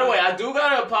 Oh, by the way, I do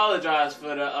gotta apologize for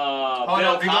the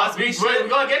Bill Cosby shit. We're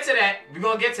gonna get to that. We're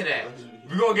gonna get to that,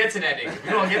 nigga.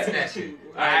 We're gonna get to that shit.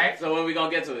 Alright? So when we gonna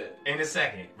get to it? In a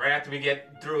second. Right after we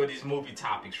get through with these movie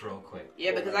topics real quick.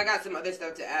 Yeah, because I got some other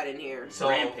stuff to add in here. So,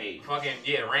 Rampage.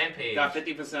 Rampage. Got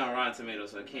 50% on Rotten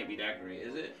Tomatoes, so it can't be that great,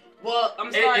 is it? Well,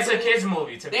 I'm sorry. It's a kids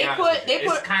movie. To be honest, they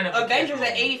put kind of Avengers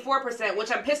at 84%, which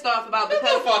I'm pissed off about Get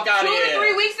because the fuck out 2 of to here.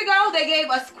 3 weeks ago they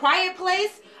gave us Quiet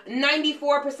Place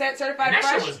 94% certified that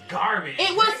fresh. shit was garbage.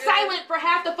 It was silent for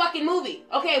half the fucking movie.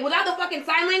 Okay, without the fucking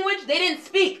sign language, they didn't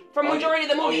speak for majority of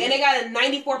the movie, and they got a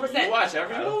 94%. You watch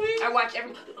every movie? I watch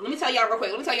every. Let me tell y'all real quick.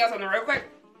 Let me tell y'all something real quick.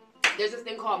 There's this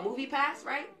thing called Movie Pass,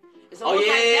 right? It's almost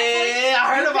like Netflix.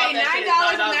 I heard about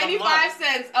You pay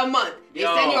 $9.95 a month. They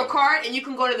send you a card, and you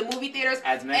can go to the movie theaters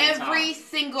every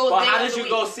single day. But how did of the you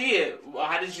week. go see it?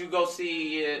 How did you go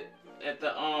see it at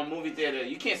the movie theater?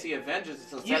 You can't see Avengers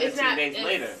until 17 days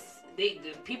later. The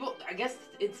people, I guess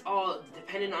it's all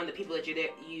dependent on the people that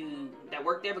that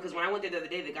work there. Because when I went there the other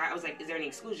day, the guy, I was like, "Is there any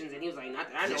exclusions?" And he was like, "Not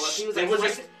that I know of." He was like,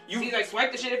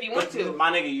 "Swipe the shit if you want to."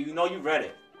 My nigga, you know you read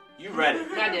it. You read it.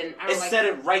 I didn't. It said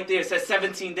it right there. It said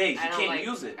 17 days. You can't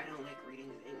use it. I don't like reading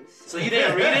things. So you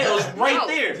didn't read it? It was right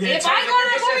there. If I go to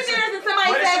the movie theaters and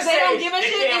somebody says they don't give a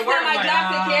shit, it's not my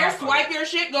job to care. Swipe your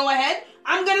shit. Go ahead.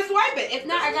 I'm gonna swipe it. If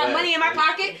not, I got money in my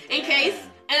pocket in case.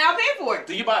 And I'll pay for it.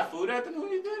 Do you buy food at the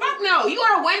movie theater? Fuck no. You go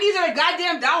to Wendy's or the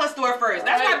goddamn dollar store first.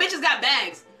 That's why bitches got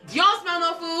bags. You don't smell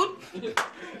no food.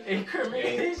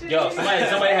 Yo,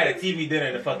 somebody had a TV dinner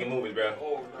in the fucking movies, bro.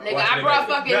 Nigga, I brought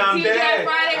fucking TGI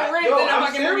Friday ribs in the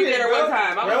fucking movie theater one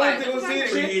time. I was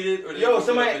like, yo,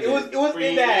 somebody, it was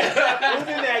in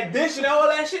that dish and all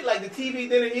that shit, like the TV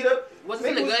didn't heat up. Was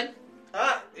it good?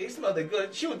 It smelled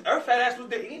good. Her fat ass was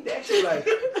there eating that shit like.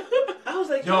 I was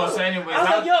like, yo. So anyways,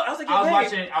 I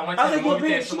went to the movie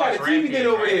theater to watch the TV dinner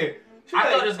over there. I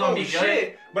thought it was gonna be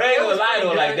good. But I ain't gonna lie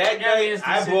though, like that guy,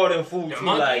 I brought him food too,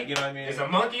 like, you know what I mean? It's a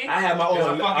monkey. I had my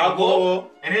own alcohol,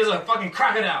 and there's a fucking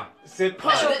crocodile. This is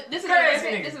a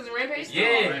Rampage?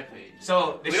 Yeah.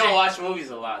 So we don't watch movies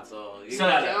a lot, so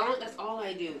that's all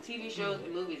I do. TV shows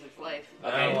and movies. It's life.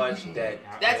 Okay. I don't watch that.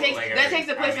 That takes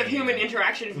the place of human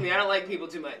interaction for me. I don't like people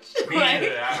too much. Me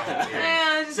neither.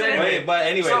 I don't. But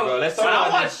anyway, bro, let's talk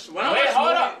about this.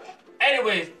 Hold up.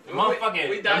 Anyways, the motherfucking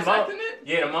we dissecting it?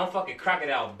 Yeah, the motherfucking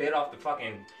crocodile bit off the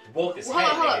fucking wolf's head.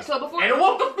 Hold up. So before and the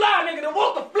wolf could fly, nigga. The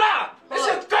wolf could fly. This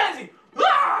shit's crazy.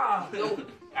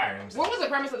 What was the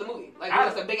premise of the movie? Like,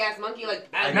 was it a big ass monkey? Like,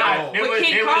 with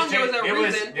King Kong, there was a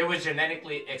reason. It was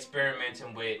genetically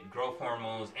experimenting with growth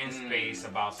hormones in space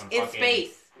about some in fucking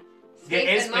space. Yeah,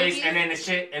 in space, and then the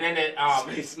shit, and then the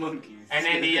space monkeys, and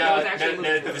then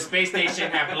the space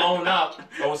station had blown up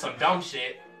over some dumb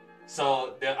shit.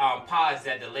 So the pods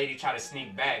that the lady tried to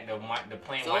sneak back, the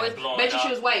plane was blowing up. Bet you she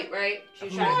was white, right? She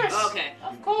was okay.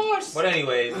 Of course. But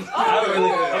anyways, I'm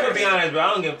gonna be honest, bro.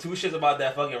 I don't give 2 shits about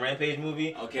that fucking Rampage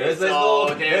movie. Okay, let's go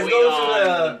to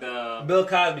the Bill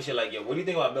Cosby shit. Like, yo, what do you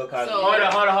think about Bill Cosby? So, hold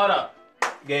up.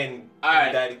 Getting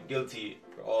that guilty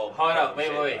for all. Hold up,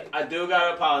 wait. I do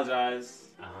gotta apologize.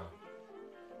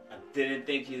 I didn't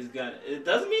think he's gonna. It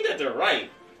doesn't mean that they're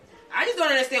right. I just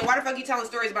don't understand why the fuck you telling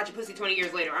stories about your pussy 20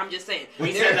 years later. I'm just saying.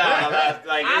 We said that.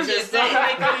 Like, I'm just saying.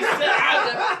 Thank you.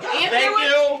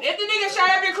 If the nigga shot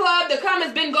up your club, the cum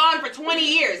has been gone for 20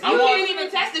 years. You can't even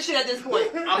test this shit at this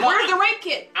point. Where's the rape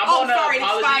kit? Sorry, it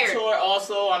expired.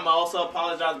 I'm also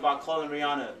apologize about calling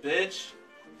Rihanna a bitch.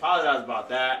 Apologize about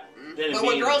that. But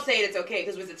when girls say it, it's okay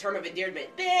because it was a term of endearment.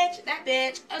 Bitch, that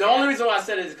bitch. Okay. The only reason why I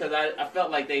said it is because I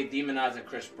felt like they demonizing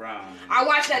Chris Brown. I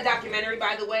watched that documentary,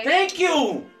 by the way. Thank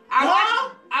you. I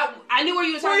knew where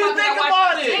you were talking about. Think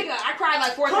about it? Nigga, I cried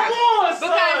like 4 times. Come on, son.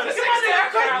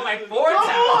 I cried like 4 times.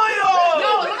 Come on, yo.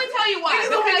 No, let me tell you why.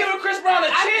 Niggas don't be giving Chris Brown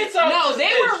a chance. No,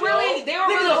 they were really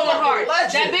going hard.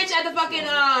 That bitch at the fucking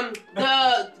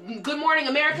the Good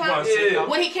Morning America.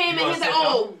 When he came in, he's like,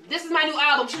 "Oh, this is my new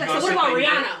album." She's like, "So what about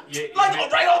Rihanna?" Like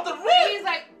right off the rip. He's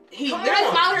like. He literally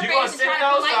smiled her face and tried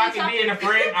to so I can be in the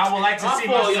frame. I would like to see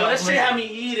myself. That shit had me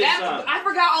eating. I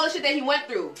forgot all the shit that he went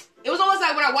through. It was almost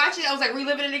like when I watched it, I was like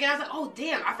reliving it again. I was like, oh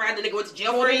damn, I forgot the nigga went to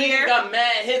jail for a year. He got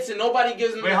mad hits and nobody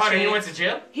gives him. Wait, hold on, he went to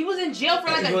jail? He was in jail for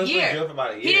like a year.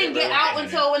 He didn't get out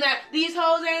until when that "These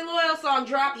Hoes Ain't Loyal" song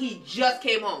dropped. He just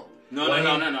came home. No.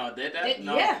 Did that?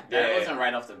 No. Yeah. That wasn't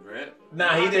right off the rip.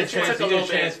 Nah, he did Transformer.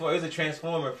 It was a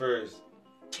Transformer first.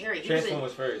 Terry,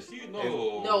 Transformers first.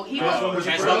 No, he was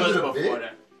Transformers before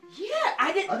that. Yeah, I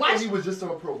I didn't I watch. thought he was just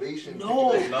on probation.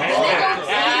 No. No,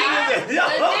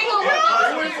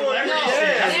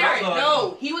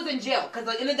 he was in jail because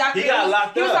like in the documentary, He got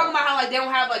locked he was up. talking about how like they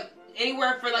don't have like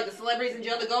anywhere for like the celebrities in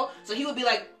jail to go, so he would be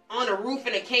like on a roof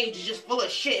in a cage just full of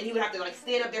shit, and he would have to like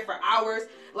stand up there for hours.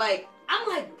 Like I'm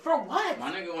like, for what?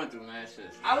 My nigga went through mad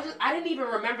shit. I didn't even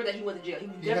remember that he went to jail. He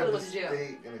definitely went to jail.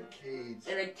 Stay in a cage.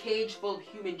 In a cage full of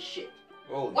human shit.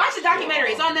 Oh, Watch the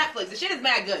documentary. It's on Netflix. The shit is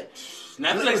mad good.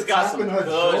 Netflix got some tapping her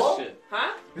good jaw? shit.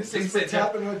 Huh? This is for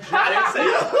tapping her I jaw. didn't say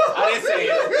it. I didn't say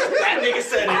it. That nigga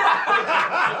said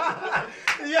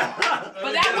it. Yeah.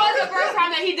 But that was the first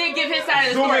time that he did give his side of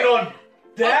the Zoom story. in on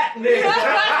that nigga.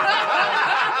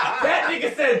 That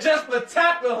nigga said just for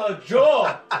tapping her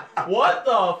jaw. What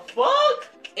the fuck?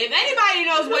 If anybody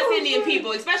knows West Indian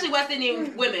people, especially West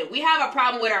Indian women, we have a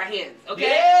problem with our hands, okay?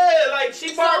 Yeah, like she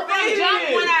So from jump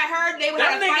when I heard they would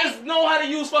that have a niggas fight. know how to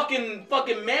use fucking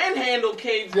manhandle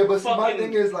caves. Yeah, but see, my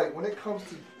thing is like when it comes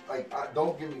to like,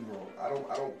 don't get me wrong, I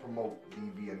don't promote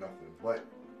DV or nothing, but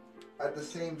at the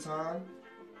same time,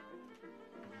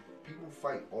 people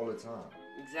fight all the time.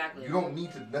 Exactly. You don't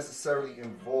need to necessarily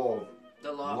involve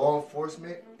the law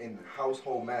enforcement in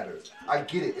household matters. I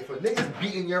get it. If a nigga's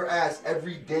beating your ass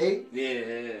every day,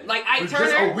 like Ike for just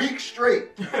Turner, a week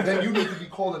straight, then you need to be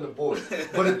calling the boys.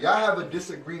 But if y'all have a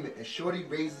disagreement and Shorty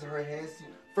raises her hands to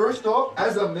you, first off,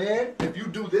 as a man, if you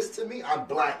do this to me, I'm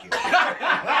blacking. First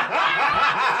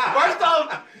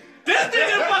off, this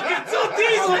nigga fucking too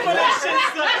diesel for that shit,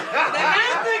 son.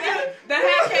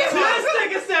 This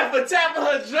nigga said for tapping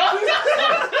her jaw.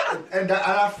 And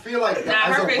I feel like that,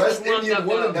 as a West Indian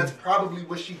woman, that's probably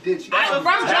what she did. She when it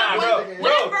first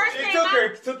came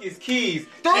out, took his keys.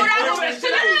 threw it out the window.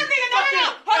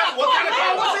 Hold on,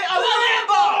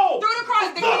 threw it across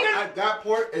the keys. At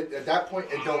that point,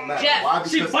 it don't matter. Jeff, why?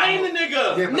 She fighting the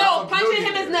nigga. Yeah, no, punching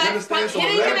him in his nuts,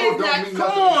 hitting him in his nuts.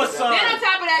 Come on, son. Then on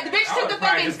top of that, the bitch took the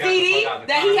fucking CD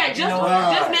that he had just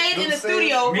made in the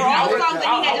studio for all the songs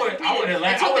that he had just completed,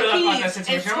 and took the keys and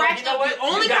scratched up the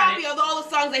only copy of all the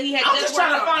songs that he had just worked on. I'm just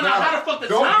trying to find out how the fuck the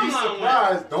timeline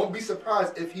went. Don't be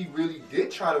surprised if he really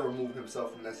did try to remove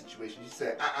himself from that situation. He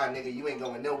said, nigga, you ain't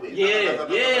going nowhere.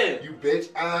 Yeah. You bitch,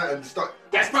 and start.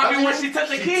 That's probably when she took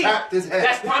the key. She tapped his head.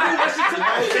 That's probably when she took the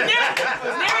key.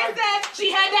 Mary said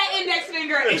she had that index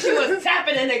finger and she was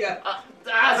tapping a nigga.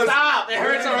 Stop. It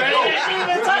hurts already. She didn't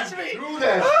even touch me. Do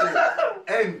that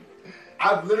shit. And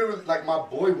I've literally, like, my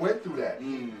boy went through that.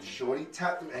 Shorty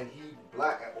tapped him and he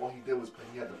black, and all he did was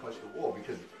he had to punch the wall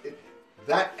because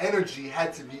that energy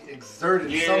had to be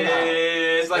exerted somehow.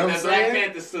 Yeah, it's like that Black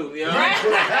Panther suit, you know?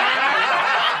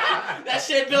 That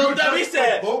shit built up, he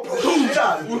said. Do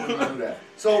that.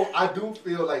 So I do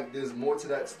feel like there's more to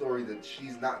that story that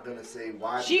she's not gonna say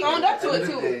why. She owned up to it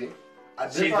too.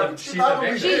 Years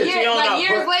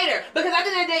later. Because at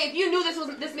the end of the day, if you knew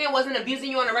this man wasn't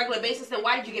abusing you on a regular basis, then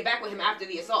why did you get back with him after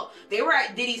the assault? They were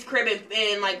at Diddy's crib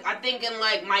in like I think in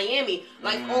like Miami,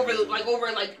 over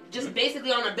just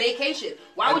basically on a vacation.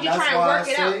 Why would you try and work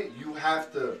it out? You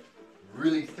have to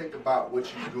really think about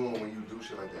what you're doing when you do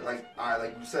shit like that. Like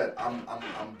you said, I'm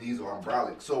Diesel, I'm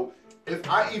Brolic. So if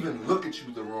I even look at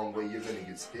you the wrong way, you're gonna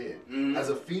get scared. As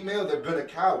a female, they're gonna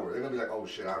cower. They're gonna be like, "Oh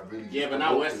shit, I really." Yeah, but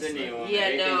not West Indian women.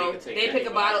 Yeah, no, they pick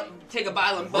a bottle, take a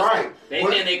bottle and bust right. it. They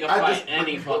think they can fight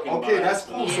any fucking. Okay, that's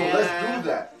cool. So let's do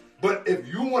that. But if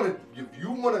you wanna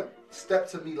step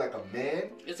to me like a man,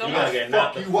 it's okay.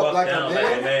 Fuck you up like a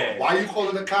man. Why are you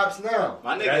calling the cops now?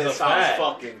 My nigga sounds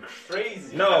fucking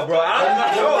crazy. No, bro.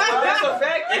 That's a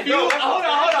fact. If you hold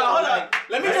on.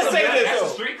 Let me just say this. That's a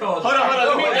street code. Hold on.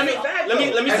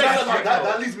 Let me say something.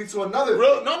 That leads me to another.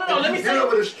 No. Let me say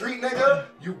with a street nigga,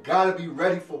 you gotta be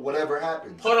ready for whatever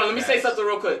happens. Hold on. Let me say something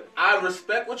real quick. I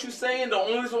respect what you're saying. The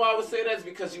only reason why I would say that is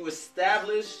because you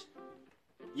establish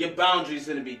your boundaries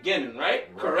in the beginning, right?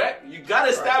 Correct? You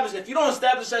gotta establish. If you don't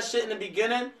establish that shit in the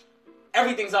beginning,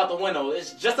 everything's out the window.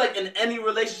 It's just like in any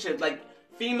relationship. Like,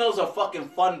 females are fucking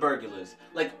fun burglars.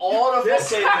 Like, all the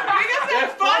fucking... They're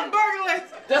fun burglars!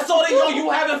 That's all they know.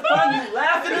 You having fun, you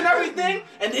laughing and everything,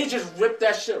 and they just rip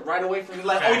that shit right away from you.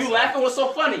 Like, oh, you laughing? What's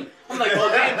so funny? I'm like, oh,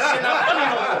 damn, shit not funny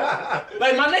no more.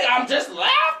 Like, my nigga, I'm just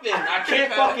laughing. I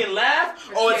can't fucking laugh.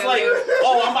 Or it's like,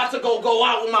 oh, I'm about to go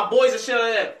out with my boys and shit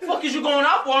like that. Fuck is you going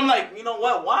out for? I'm like, you know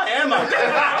what? Why am I?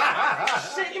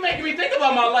 Shit, you making me think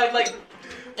about my life. Like,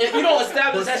 if you don't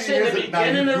establish that shit in the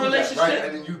beginning of the relationship, right?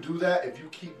 And then you do that, if you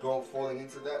keep falling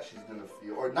into that, she's gonna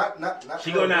feel, or not.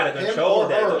 She gonna know how to control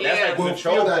that. That's like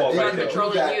control that. right They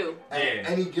controlling that you at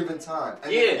any given time.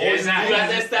 And you have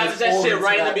to establish that shit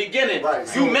right in the beginning.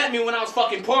 Right. You met me when I was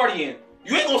fucking partying.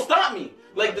 You ain't gonna stop me.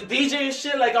 Like the DJ and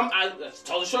shit, like I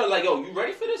told the show, like, yo, you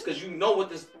ready for this? Cause you know what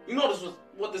this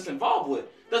involved with.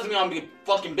 Doesn't mean I'm gonna be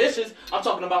fucking bitches. I'm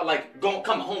talking about like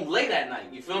coming home late at night.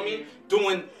 You feel me?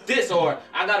 Doing this, or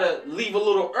I gotta leave a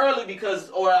little early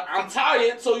or I'm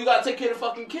tired, so you gotta take care of the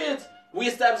fucking kids. We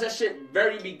established that shit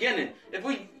very beginning. If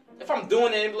I'm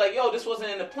doing it and be like, yo, this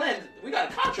wasn't in the plan, we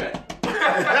got a contract. We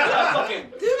got a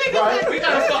fucking. Do you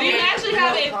actually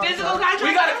have a physical contract?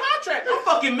 We got a contract. I'm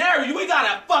fucking married you. We got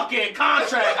a fucking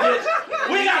contract, bitch.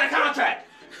 We got a contract.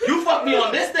 You fuck me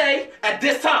on this day at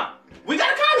this time. We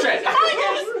got a contract.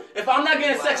 If I'm not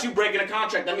getting sex, you breaking a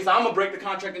contract. That means I'm gonna break the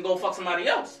contract and go fuck somebody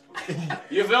else.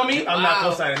 You feel me? I'm not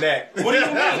co-signing that. What do you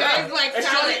mean?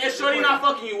 If Shorty not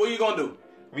fucking you, what are you gonna do?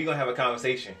 We gonna have a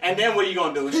conversation. And then what are you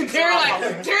gonna do? Terry like,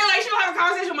 she gonna have a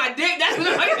conversation with my dick. That's what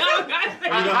I'm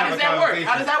How does that work?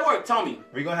 How does that work? Tell me.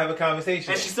 We gonna have a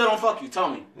conversation. And she still don't fuck you. Tell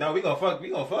me. No, we gonna fuck. We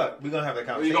gonna fuck. We gonna have a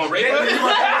conversation. You gonna rape her?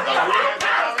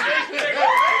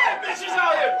 Bitches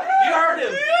out here. You heard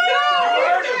him. You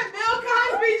heard him. Bill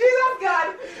Cosby, Jesus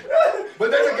God.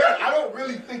 But then again, I don't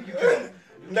really think you can.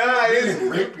 Nah, it is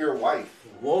rape your wife.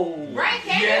 Whoa. Right?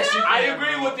 Yes, I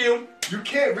agree with you. You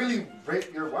can't really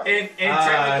rape your wife. In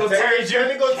technical terms,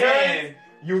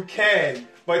 you can.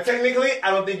 But technically,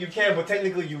 I don't think you can. But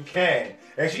technically, you can.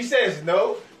 And she says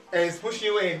no, and is pushing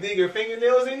you and dig her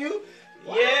fingernails in you.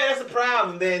 Wow. Yeah, that's a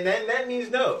problem. Then that means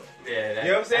no. Yeah, you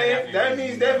know what I'm saying? That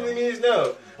definitely means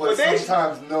no. But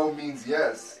sometimes no means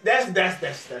yes. That's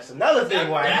another thing.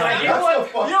 Why? You don't want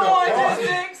this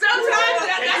thing. Sometimes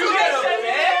that's what makes it.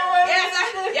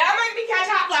 Y'all make me catch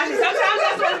hot flashes.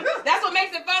 Sometimes that's what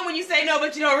makes it fun when you say no,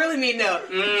 but you don't really mean no.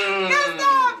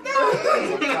 Stop.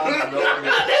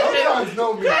 Sometimes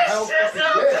no means hell fucking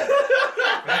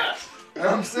yeah. You know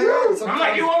what I'm saying? I'm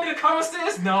like, you want me to come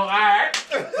upstairs? No, alright.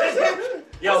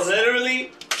 Yo,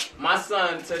 literally, my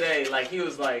son today, like, he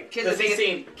was like, because he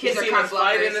seen us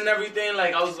fighting and everything,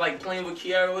 like, I was like playing with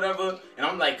Kiara or whatever, and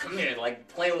I'm like, come here, like,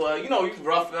 playing with, you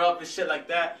rough it up and shit like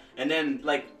that, and then,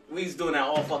 like, we was doing that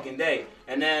all fucking day,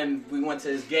 and then we went to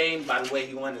his game. By the way,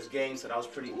 he won his game, so that was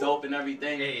pretty dope and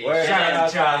everything. Hey, shout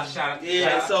out, Josh.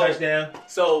 Yeah, touchdown.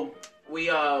 So we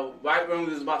right when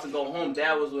we was about to go home,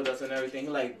 Dad was with us and everything. He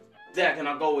like, Dad, can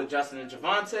I go with Justin and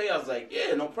Javante? I was like,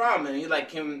 yeah, no problem. And he like,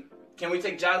 can we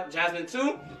take Jasmine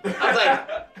too? I was like,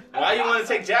 why you want to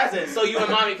take Jasmine? So you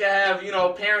and Mommy can have,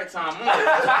 parent time. I'm like,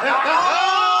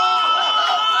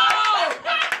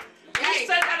 he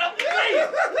set that up for me.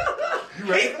 You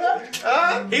ready?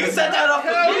 He set that up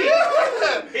for me.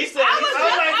 He said, I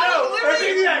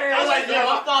was like, yo,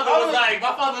 my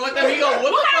father looked at me, he go,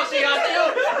 what the fuck y'all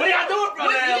do? What y'all doing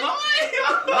from there?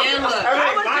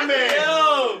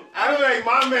 I'm like,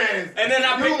 my man. And then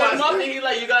I picked him up and he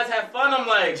like, you guys have fun? I'm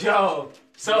like, yo.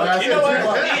 So you know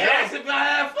what? He asked if I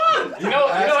have fun. You know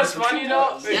what's funny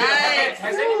though?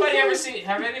 Has anybody ever seen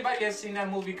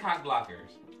that movie Cock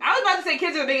Blockers? I was about to say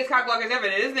kids are the biggest cock blockers ever.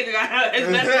 This nigga got his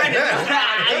best friend.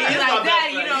 He's like,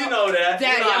 Daddy, you know that.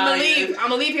 Daddy, I'm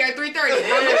gonna leave here at 3:30.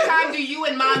 How much time do you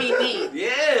and Mommy need?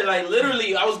 Yeah, like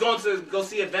literally, I was going to go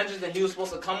see Avengers and he was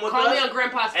supposed to come with us. Call me on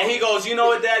Grandpa's phone. And he goes, you know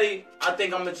what, Daddy? I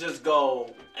think I'm gonna just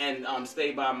go and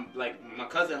stay by like my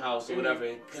cousin's house or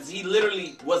whatever. Because he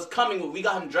literally was coming. We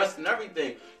got him dressed and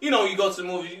everything. You go to the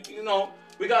movie,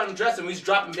 we got him dressed and we was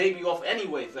dropping baby off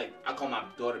anyways. Like, I call my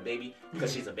daughter baby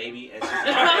because she's a baby and she's a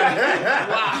baby.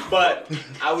 Wow. But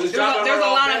I was dropping her off anyways. There's a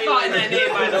lot of thought in that name,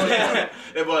 by the way.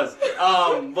 It was.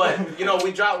 But,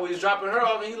 we was dropping her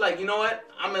off and he's like, you know what?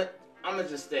 I'm gonna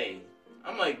just stay.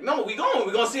 I'm like, no, we're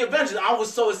gonna see Avengers. I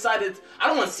was so excited. I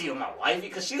don't want to see my wifey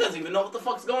because she doesn't even know what the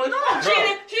fuck's going on. She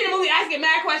in the movie asking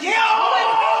mad questions. Yo!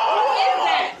 Who is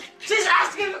that? She's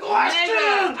asking the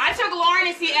question. I took Lauren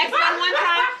to see X-Men one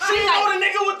time. She know the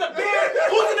nigga with the beard.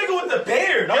 Who's the nigga with the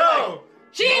beard? Yo.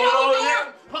 She didn't know who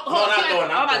Thor.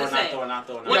 Not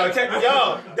Thor. Yo,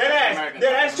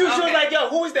 that's true. She was like, yo,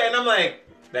 who is that? And I'm like,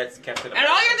 that's Captain America. And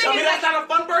all you're thinking is that's not a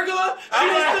fun burglar? She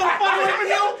was still fun with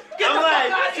you? I'm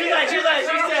like, she's like,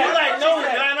 no,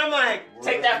 and I'm like,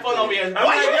 take that fun over here.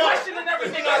 Why you questioning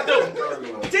everything I do?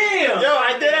 Damn. Yo,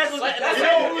 I did ask. You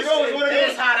know what's one of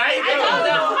those hot. I don't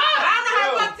know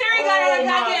how fuck Terry got on a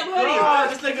goddamn hoodie.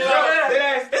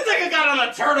 This nigga got on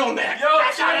a turtleneck. Yo,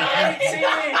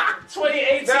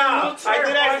 2018. Nah, I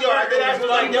did ask.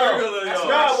 Like, yo,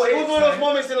 no, but it was one of those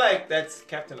moments that like, that's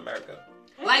Captain America.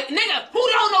 Like, nigga, who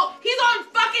don't know? He's on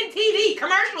fucking TV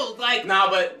commercials. Like, nah,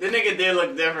 but the nigga did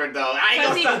look different though.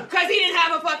 Because he didn't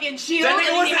have a fucking shield. That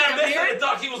nigga wasn't having this in the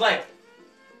dark. He was like,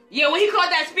 Yeah, when he caught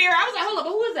that spear, I was like, hold up,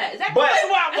 but who is that? Is that? But it's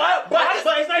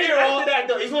not even after that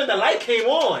though. It's when the light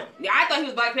came on. Yeah, I thought he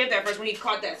was Black Panther at first when he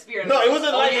caught that spear. No, it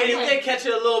wasn't like you did catch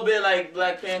it a little bit like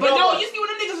Black Panther. But no, you see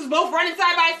when them niggas was both running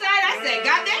side by side, I said,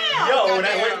 goddamn. Yo,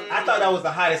 I thought that was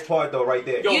the hottest part though, right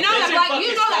there. You know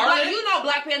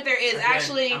Black Panther is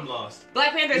actually. I'm lost.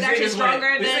 Black Panther is actually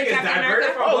stronger than Captain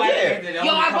America. Oh yeah.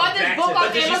 Yo, I bought this book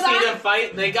off Amazon. Did you see them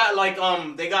fight? They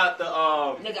got the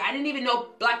Nigga, I didn't even know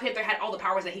Black Panther had all the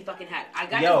powers that he fucking had. I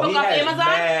got this book off Amazon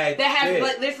that has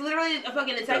like there's literally a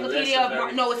fucking encyclopedia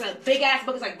of no, it's a big ass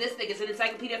book. It's like this thick. It's an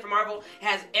encyclopedia for Marvel. It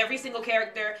has every single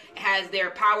character. It has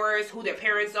their powers, who their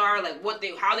parents are, like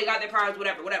how they got their powers,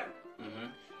 whatever. Mm-hmm.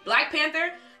 Black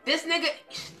Panther. This nigga,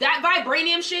 that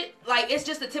vibranium shit, like, it's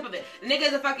just the tip of it. The nigga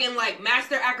is a fucking, like,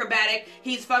 master acrobatic.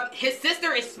 His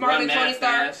sister is smarter than Tony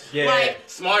Stark. Yeah. Like,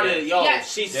 smarter. Yo,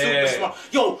 she's super smart.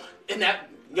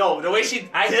 Yo, the way she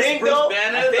I think though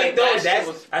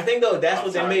that's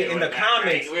what they made in the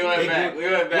comics. We went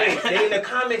back. They in the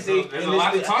comics. There's a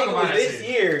lot to talk about this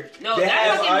year. No, they that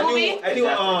have fucking movie.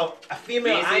 a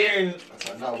female Iron.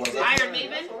 Iron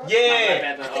Maiden?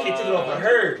 Yeah, I think they took it off of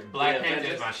her. Black Panther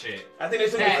is my shit. I think they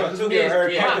took it from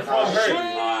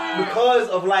her because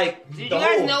of like. Did you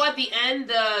guys know at the end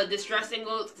the distress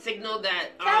signal that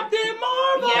Captain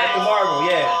Marvel? Yeah. Captain Marvel,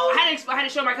 yeah. I had to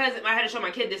show my cousin. I had to show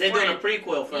my kid this. They're doing a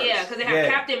prequel first. Yeah, because they have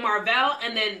Captain Marvel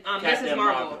and then Mrs.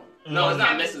 Marvel. No, it's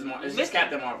not Mrs. Marvel. It's just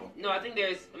Captain Marvel. No, I think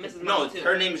there's Mrs. Marvel too. No,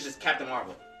 her name is just Captain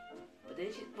Marvel. But then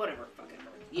she, whatever, fucking her.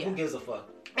 Yeah. Who gives a fuck?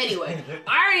 Anyway,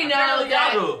 I already know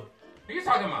that. What are you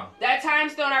talking about? That time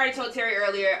stone I already told Terry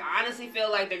earlier. I honestly feel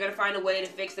like they're gonna find a way to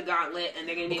fix the gauntlet, and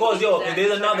they're gonna need if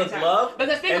there's another glove,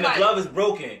 because think and about the glove is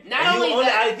broken. Not only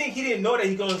that, I think he didn't know that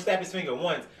he's gonna snap his finger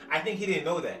once. I think he didn't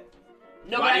know that.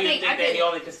 No, Why but do you think that he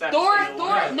only can snap his finger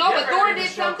once? Thor did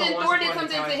something. Thor did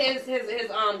something to his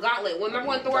gauntlet. Remember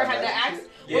when Thor had the axe?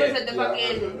 What was it? The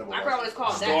fucking I forgot what it's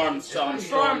called.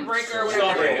 Stormbreaker or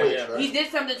whatever. Yeah. He did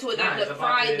something to it that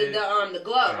fried the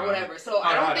glove or whatever. So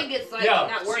I don't think it's like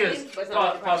not working. But it's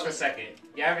not pause for a second.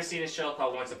 You ever seen a show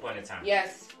called Once Upon a Time?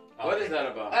 Yes. What is that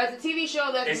about? It's a TV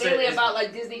show that's mainly about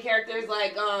like Disney characters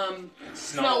like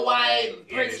Snow White,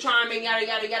 Prince Charming, yada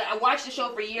yada yada. I watched the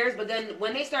show for years, but then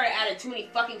when they started adding too many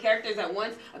fucking characters at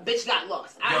once, a bitch got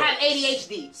lost. I have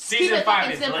ADHD. Keep it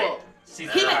fucking simple. Keep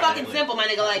it fucking simple, my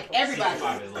nigga. Like everybody.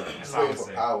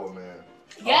 Power, man.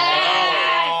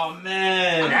 Yes. Oh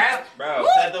man, bro,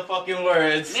 said the fucking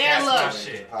words. Man, look. That's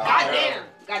my shit. Goddamn.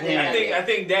 I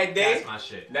think that day. That's my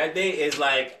shit. That day is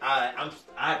like I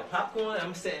have a popcorn.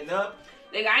 I'm setting up.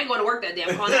 Nigga, I ain't going to work that day.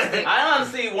 I'm calling that thing. I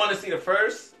honestly want to see the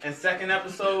first and second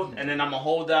episode, and then I'm gonna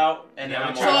hold out, and then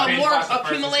I'm so more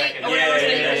accumulate.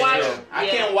 I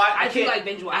can't watch. I do like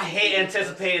binge watching. I hate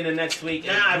anticipating the next week.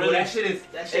 Nah, really, that shit it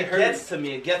gets to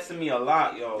me. It gets to me a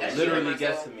lot, yo. That Literally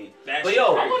gets to me. But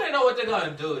yo, I want to know what they're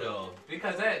gonna do though,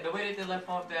 because the way they left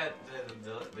off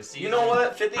the season. You know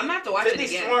what? 50. I'm gonna have to watch 50 it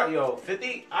again. Smart, yo.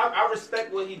 50. I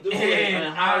respect what he doing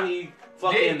and how he.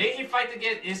 Didn't he fight to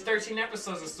get his 13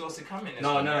 episodes is supposed to come in?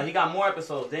 No, he got more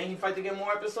episodes. Didn't he fight to get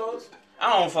more episodes?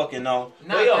 I don't fucking know.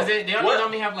 No, because they only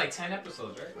normally have like 10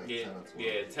 episodes, right? Yeah,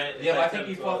 10. Yeah, but I think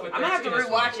he fought for 13. I'm gonna have to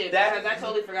rewatch it because I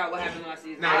totally forgot what happened last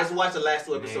season. Nah, just watch the last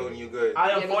 2 episodes and you're good.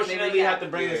 I unfortunately have to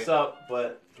bring this up,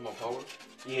 but Power?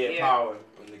 yeah, Power.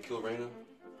 When they kill Raina?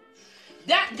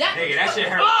 Nigga, that shit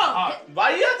hurt.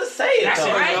 Why do you have to say it? That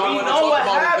shit Right? hurt. You know what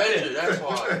happened? That's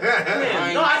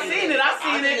why. No, I seen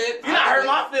it. You not hurt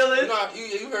my feelings.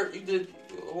 You hurt. You did.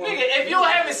 Nigga, if you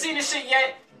haven't seen this shit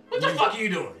yet, what the fuck are you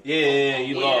doing? Yeah,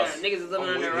 you lost. Niggas is living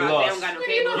under a You rock. They don't got no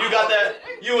cable. You got that.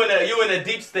 You in a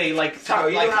deep state like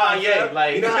Kanye.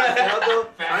 Like you know how I felt though?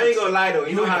 I ain't gonna lie though.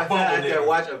 You know how I felt after I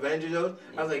watched Avengers though?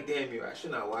 I was like, damn, yo, I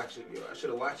should not watch it, yo. I should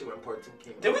have watched it when part 2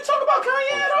 came out. Did we talk about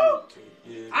Kanye at all?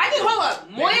 Yeah. I just hold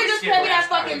up. Moya just played me that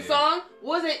fucking song.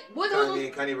 Was it?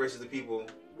 Kanye versus the People.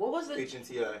 What was it? Featuring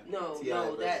T.I. No,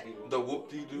 versus that. People. The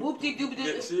whoop-de-doo.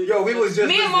 Whoop-de-doo. Yo, we was just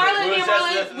Me and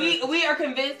Marlon, we are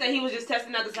convinced that he was just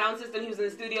testing out the sound system. He was in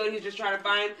the studio and he was just trying to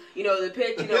find, the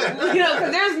pitch, because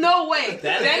there's no way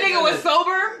that nigga was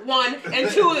sober. 1 and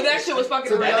 2, that shit was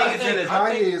fucking real.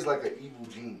 Kanye is like an evil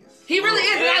genius. He really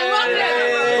is, and I love that.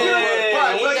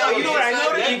 You know what I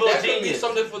know? The evil That could be genius.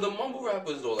 something for the mumble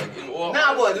rappers though, like in all.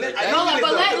 Nah, but But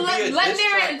let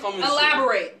Darren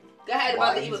elaborate. Go ahead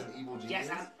about the evil. Yes,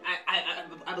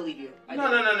 I believe you.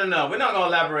 No. We're not gonna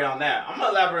elaborate on that. I'm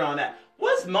gonna elaborate on that.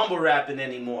 What's mumble rapping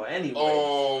anymore? Anyway.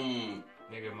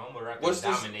 Nigga, mumble rapping What's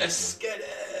this? domination.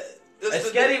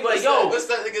 Esketti, but yo, what's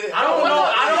that nigga? I don't know.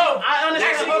 I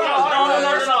understand.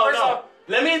 No.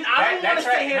 Let me. I don't want to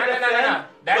sit here.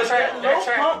 That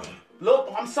track.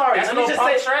 I'm sorry. That's Let me Lil just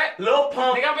Pump say, track? Lil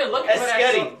Pump. Nigga, I've been looking for that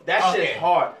Sketty. song. That Okay. shit's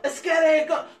hard. Sketty ain't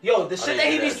go. Yo, the shit didn't that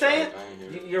he hear be that saying, track. I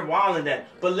ain't hear it. you're wilding that.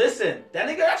 But listen, that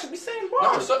nigga actually be saying No,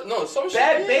 bars. some shit.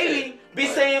 Bad yeah. Baby be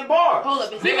saying bars. Hold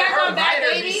up, is he Nigga, back her on Bad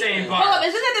writer be Baby? saying Hold up, bars.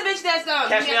 isn't that the bitch that's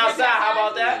Catch me outside. How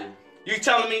about that? You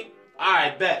telling me? All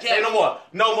right, bet. Say no more.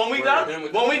 No, when we Word, done, hit him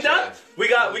with when the we done, jazz. we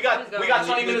got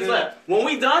 20 minutes left. When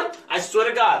we done, I swear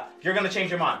to God, you're gonna change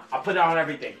your mind. I'll put that on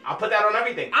everything. I'm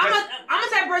a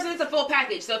type of person that's a full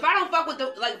package. So if I don't fuck with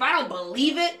if I don't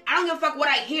believe it, I don't give a fuck what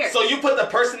I hear. So you put the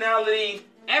personality,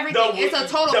 everything. It's a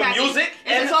total the package. music,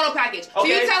 It's a total package. So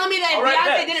Okay. you telling me that All right, Beyonce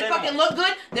bet. didn't Say fucking no. look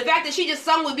good? The fact that she just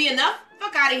sung would be enough?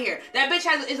 Fuck out of here. That bitch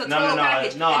is a total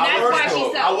package. No, and that's why she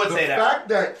I sells. would say that. The fact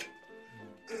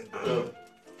that the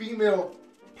female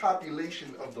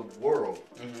population of the world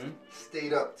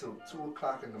stayed up till 2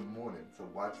 o'clock in the morning to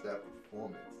watch that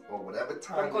performance or whatever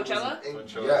time. From Coachella? It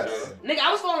was in, yes. Nigga,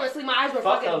 I was falling asleep. My eyes were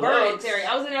Fuck fucking her burning, looks. Terry.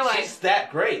 I was in there like... She's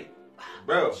that great.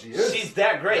 Bro, She's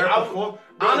that great.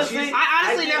 Honestly, I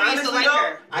honestly never used to like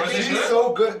her. I think She's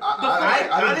so good.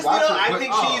 I didn't watch it, I but-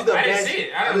 think she's the I didn't best. see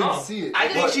it. I I don't didn't know. see it. I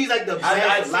think but she's like the I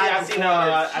best live seen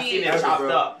performer. I seen it chopped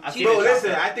up. I seen Bro, it chopped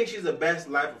listen, up. I think she's the best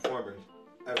live performer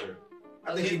ever.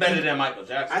 I think She's better than Michael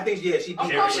Jackson. I think she Of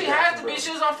course she had to be.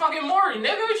 She was on fucking Maury,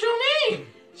 nigga. What you mean?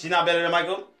 She's not better than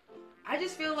Michael? I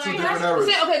just feel like... Two different eras.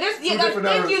 Okay, there's... Two Yeah, different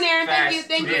thank you, eras. Naren. Thank you,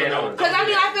 thank you. Yeah, no, Because, I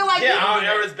mean, I feel like... Yeah, our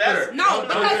era's better. No,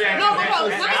 because... No, because...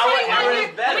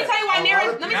 Let me tell you why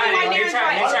Naren... Let me tell you why Naren's They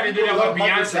right. try to do that with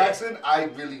Michael Beyonce. Jackson, I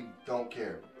really don't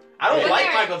care. I don't But like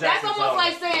Naren, Michael Jackson. That's almost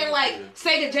like saying, like,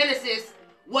 Sega Genesis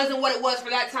wasn't what it was for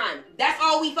that time. That's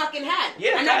all we fucking had.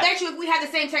 Yeah, and I fact. bet you if we had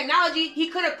the same technology, he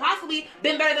could have possibly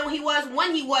been better than he was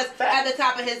when he was Fact. at the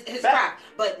top of his Fact. craft.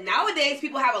 But nowadays,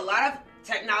 people have a lot of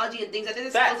technology and things at their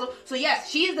Fact. disposal. So yes,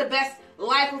 she is the best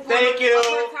live performer Thank you. of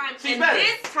her time. She's in better.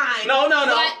 this time. No.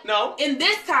 but in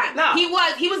this time, Nah. he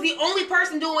was the only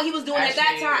person doing what he was doing at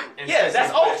that time. Yeah,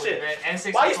 that's old shit.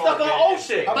 Why you stuck on old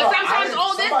shit? How But about sometimes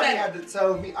old is somebody better. had to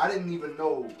tell me. I didn't even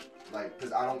know, like,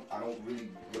 because I don't really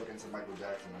look into Michael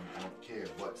Jackson. I don't care.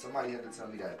 But somebody had to tell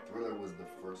me that Thriller was the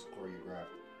first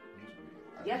choreographed music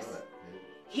video. I didn't Yes. know that.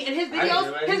 In his I didn't videos,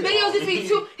 know that his either. videos used to be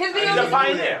two. His videos. He's a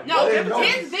pioneer. No, Well, no,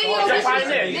 his he's videos. a used to-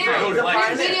 pioneer. He's Naren, a pioneer.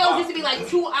 his videos used to be like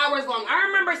 2 hours long. I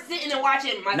remember sitting and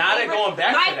watching my Now they're favorite. going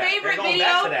back my to that. favorite They're going video.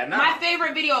 back to that now. My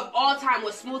favorite video of all time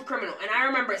was Smooth Criminal, and I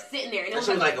remember sitting there, and it was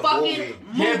That shit like, was a like a fucking movie.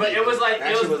 movie. Yeah, but it was like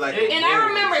That shit was like a And I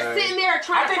remember Sorry. sitting there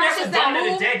trying I to think that's practice the that Dawn of the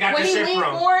move Dead got when this he shit leaned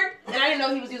from. forward, and I didn't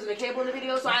know he was using a cable in the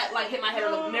video, so I like hit my head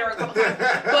on the mirror a couple times.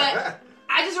 But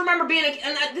I just remember being,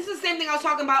 this is the same thing I was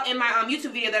talking about in my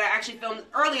YouTube video that I actually filmed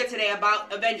earlier today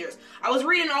about Avengers. I was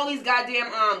reading all these goddamn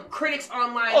critics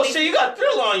online. Oh shit, you got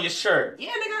Thriller on your shirt. Yeah,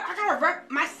 nigga, I gotta rep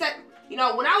my set. You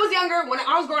know, when I was younger, when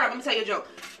I was growing up, I'm gonna tell you a joke.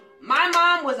 My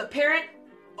mom was a parent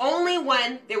only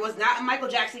when there was not a Michael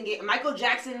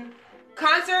Jackson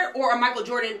concert or a Michael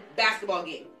Jordan basketball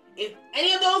game. If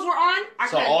any of those were on,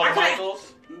 So all the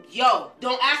Michaels? Yo,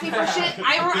 don't ask me for shit.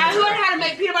 I learned how to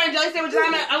make peanut butter and jelly sandwiches.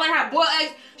 I learned how to boil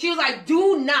eggs. She was like,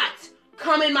 "Do not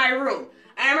come in my room."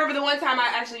 And I remember the one time I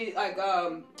actually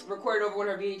recorded over one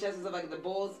of her VHSs of like the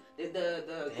Bulls,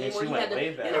 the game where he had the way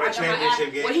back. and I got my ass,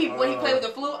 when he played with the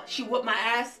flu, she whooped my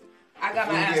ass. I got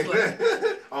my ass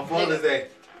whipped. On Father's Day.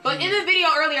 But in the video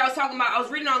earlier, I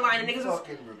was reading online and niggas was.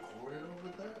 Fucking recorded over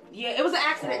that? Yeah, it was an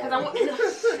accident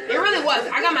because it really was.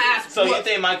 I got my ass. So you whooped.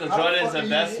 think Michael How the Jordan's fuck the are you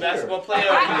best here? basketball player?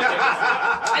 Or do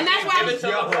you And that's why give it to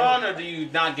LeBron, or do you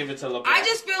not give it to LeBron? I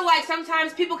just feel like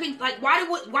sometimes people can like why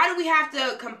do we have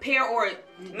to compare or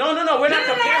No, we're not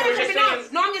comparing. We're just saying.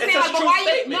 no, I'm just it's saying a like, but true why?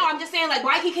 statement. No, I'm just saying like,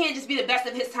 why he can't just be the best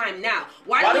of his time now?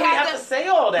 Why do we have to say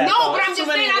all that? No, though? but It's I'm too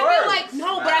just many saying. I words. feel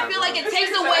like but I feel like it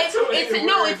takes away.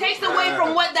 It takes away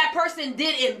from what that person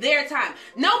did in their time.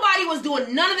 Nobody was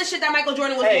doing none of the shit that Michael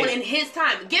Jordan was doing in his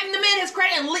time. Give the man his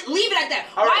credit and leave it at that.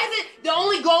 All Why right. is it the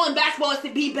only goal in basketball is to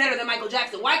be better than Michael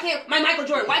Jackson? Why can't Michael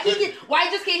Jordan? Why can't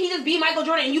he just be Michael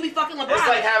Jordan and you be fucking LeBron? It's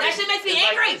like having, that shit makes me it's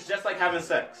angry. it's just like having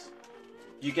sex.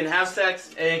 You can have sex,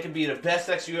 and it can be the best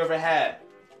sex you ever had,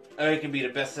 or it can be the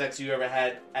best sex you ever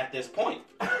had at this point.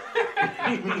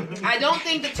 I don't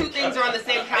think the two things are on the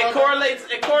same It caliber. correlates.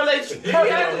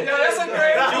 That's a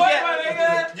great point, my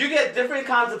nigga. You get different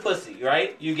kinds of pussy,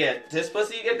 right? You get this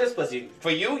pussy, you get this pussy.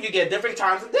 For you get different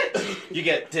kinds of dick. You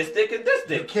get this dick and this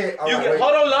dick. You can't.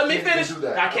 Hold on, let me You can't finish. do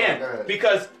that. I Go can ahead.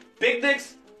 because big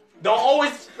dicks don't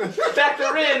always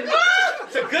factor in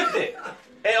to good dick.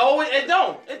 It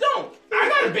don't. I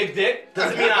got a big dick.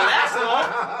 Doesn't mean I last long.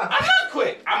 I'm not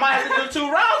quick. I might have to do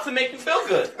 2 rounds to make you feel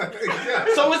good.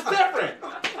 So it's different.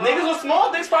 Niggas with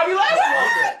small dicks probably last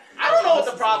longer. I don't know what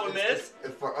the problem is.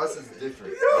 It for us it's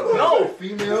different. No.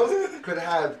 Females could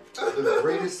have the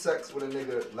greatest sex with a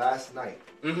nigga last night.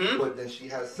 Mm-hmm. But then she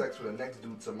has sex with the next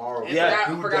dude tomorrow. Yeah.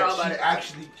 Dude that she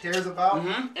actually cares about.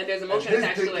 Mm-hmm. And there's emotion and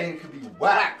attached this to dick it. game could be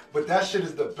whack. But that shit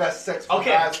is the best sex for Okay,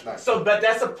 last night. so but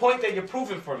that's a point that you're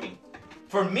proving for me.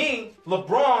 For me,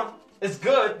 LeBron is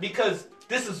good because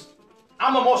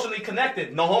I'm emotionally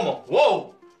connected. No homo.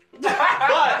 Whoa. but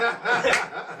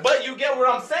you get what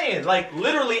I'm saying. Like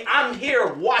literally, I'm here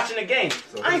watching the game.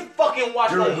 So I ain't fucking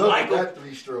watching you're no in love with Michael. that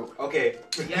 3-stroke. Okay.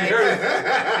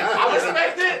 I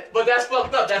respect it, but that's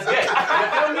fucked up. That's gay. You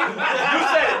feel me? You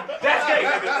said it. That's gay,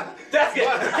 nigga. That's gay.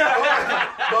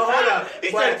 But hold up.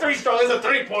 He said 3-stroke is a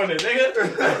 3-pointer, nigga.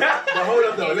 But hold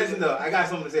up though. Listen though. I got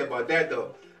something to say about that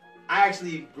though. I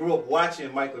actually grew up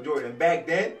watching Michael Jordan. Back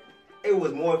then, it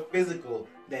was more physical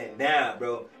than now,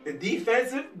 bro. The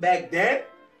defensive back then,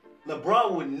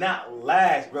 LeBron would not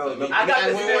last, bro. I got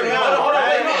this. Hold on,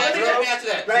 wait, let me answer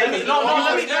that. I'm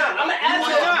gonna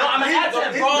answer it. No, I'm gonna answer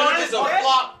it. LeBron is a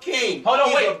flop king. Hold on,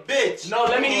 He's wait. a bitch. No,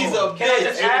 let me. He's a Can I bitch.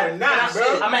 just add? Nah, bro.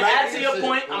 I'm gonna add to your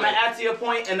point. I'm gonna add to your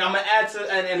point, and I'm gonna add to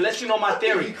and let you know my He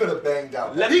theory. could have banged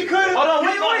out. He could have. Hold on,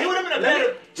 wait. He would have been a Let me-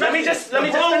 better. let me just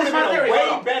finish my a theory. way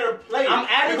Hold on. better player. I'm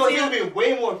adding because to he would you- be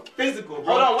way more physical, bro.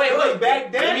 Hold on, wait. Because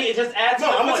back then. Let me just add to No,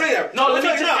 your I'm point. gonna tell you that. No, I'm let me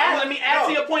gonna just tell you add. that. Let me add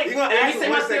to your point. You're gonna Let me answer say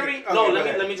one my second. theory. Okay, No, go let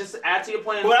ahead. me just add to your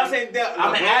point. But I'm saying that.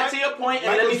 I'm gonna add to your point,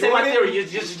 and let me say my theory. You're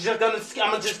just gonna. I'm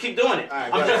gonna just keep doing it.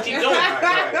 Alright, I'm go just ahead. keep doing it. Go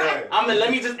ahead.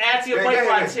 Let me just add to your Go point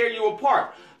before I ahead. tear you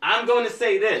apart. I'm going to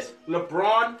say this: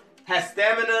 LeBron has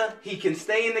stamina. He can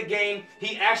stay in the game.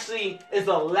 He actually is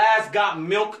a last got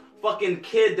milk fucking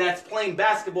kid that's playing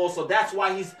basketball. So that's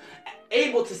why he's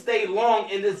able to stay long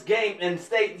in this game and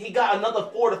stay. He got another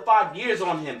 4 to 5 years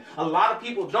on him. A lot of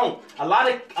people don't. A lot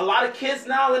of kids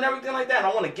now and everything like that.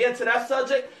 I want to get into that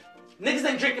subject. Niggas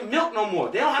ain't drinking milk no more.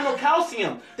 They don't have no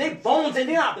calcium. They bones and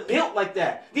they're not built like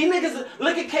that. These niggas,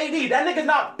 look at KD. That nigga's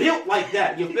not built like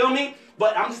that. You feel me?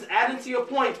 But I'm just adding to your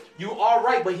point. You are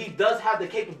right, but he does have the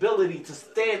capability to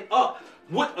stand up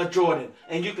with a Jordan.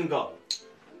 And you can go.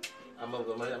 I'm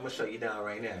gonna shut you down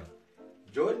right now.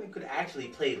 Jordan could actually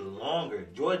play longer.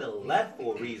 Jordan left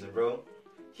for a reason, bro.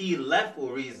 He left for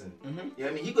a reason. You know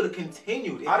what I mean? He could have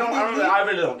continued. I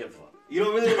really don't give a fuck. You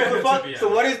don't really give a fuck?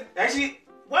 So what is actually?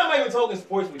 Why am I even talking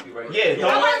sports with you right now? Yeah,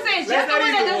 I wasn't saying just the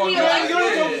way that doesn't You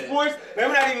don't talk sports.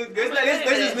 Let me not even. Let's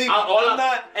just leave. I'm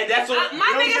not. And that's what.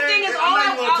 My biggest thing is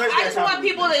I just want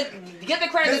people to get the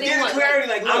credit that they want. Just get the clarity.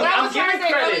 Like, look, I'm giving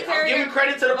credit. I'm giving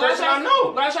credit to the person I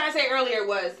know. What I was trying to say earlier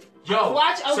was, I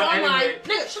was online.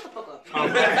 Nigga, shut the fuck up.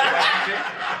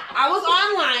 I was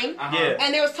online,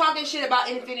 and they was talking shit about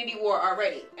Infinity War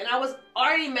already, and I was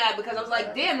already mad because I was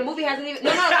like, damn, the movie hasn't even.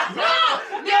 No.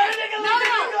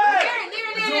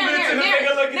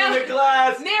 Nigga looked into the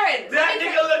glass. Naren, That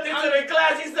nigga looked into the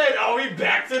glass. He said, "Are we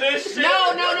back to this shit?" No.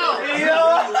 Yo. Naren,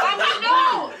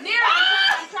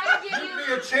 I'm trying to give you. Give me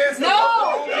a chance. No.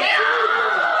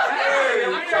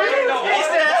 I'm trying to. He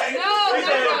said, No.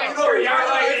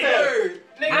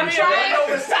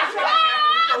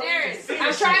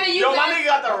 I'm trying to use Yo, my that. nigga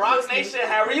got the Rock Nation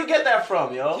hat. Where you get that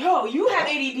from, yo? Yo, you have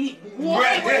ADD. What?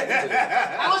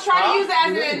 I was trying to use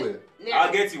that as an.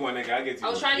 I'll get you one, nigga. I'll get you. I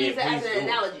was trying to use it as an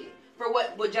analogy for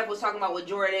what Jeff was talking about with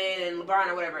Jordan and LeBron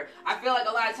or whatever. I feel like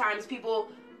a lot of times people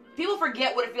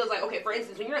forget what it feels like. Okay, for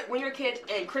instance, when you're a kid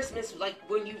and Christmas, like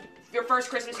when your first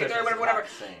Christmas, your third, whatever.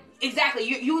 Exactly.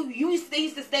 You used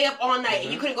to stay up all night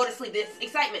and you couldn't go to sleep. This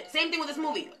excitement. Same thing with this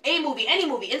movie. A movie, any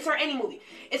movie, insert any movie.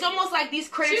 It's almost like these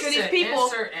critics or these people.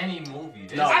 Insert any movie.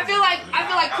 No. I feel like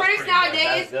critics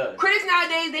nowadays,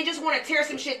 they just want to tear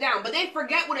some shit down, but they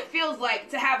forget what it feels like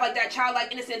to have like that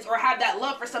childlike innocence or have that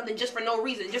love for something just for no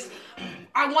reason. Just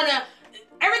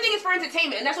everything is for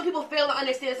entertainment, and that's what people fail to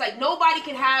understand. It's like nobody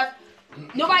can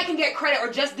get credit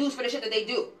or just dues for the shit that they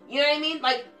do. You know what I mean?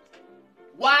 Like,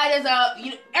 why does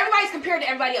everybody's compared to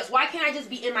everybody else? Why can't I just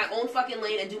be in my own fucking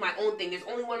lane and do my own thing? There's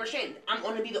only one Rashane. I'm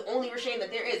going to be the only Rashane that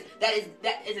there is that is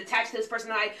attached to this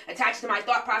personality, attached to my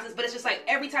thought process. But it's just like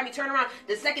every time you turn around,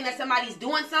 the second that somebody's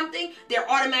doing something, they're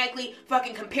automatically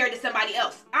fucking compared to somebody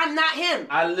else. I'm not him.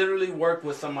 I literally work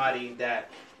with somebody that,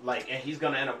 like, and he's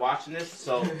gonna end up watching this,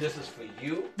 so this is for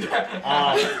you. This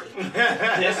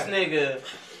nigga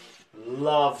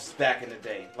loves back in the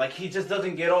day. Like, he just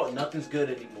doesn't get all. Nothing's good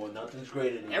anymore. Nothing's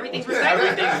great anymore. Everything's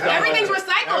recycled. Everything's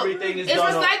recycled. Everything is It's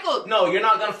done recycled. No, you're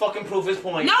not gonna fucking prove his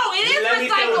point. No, it is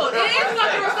recycled. It is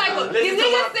fucking recycled. These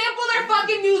niggas sample their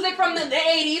fucking music from the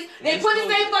 80s. They put the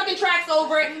same fucking tracks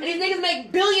over it, and these niggas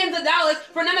make billions of dollars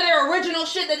for none of their original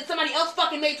shit that somebody else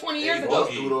fucking made 20 years ago.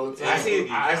 I see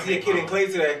a kid in Clay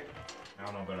today. I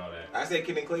don't know about all that. I said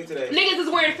Kid and Clay today. Niggas is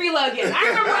wearing Fila again. I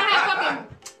remember I had fucking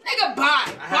nigga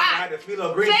buy. I had the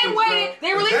Fila green Same shoes, way bro.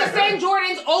 they release the same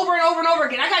Jordans over and over and over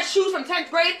again. I got shoes from 10th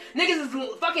grade. Niggas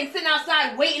is fucking sitting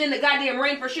outside waiting in the goddamn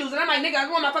rain for shoes, and I'm like, nigga, I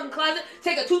go in my fucking closet,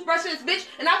 take a toothbrush to this bitch,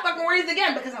 and I fucking wear these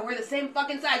again because I wear the same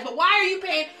fucking size. But why are you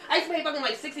paying? I used to pay fucking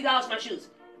like $60 for my shoes.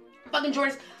 Fucking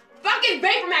Jordans. Fucking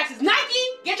Vapor Maxes. Nike,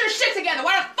 get your shit together.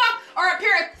 Why the fuck are a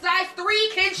pair of size 3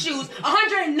 kids shoes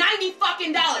 $190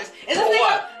 fucking dollars? Is this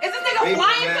nigga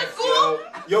flying to school?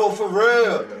 Yo, for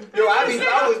real. Yo,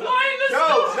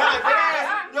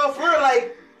 for real,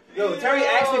 like, yo, Terry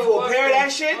asked me for a pair of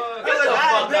that shit. Get the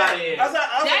fuck out of here. That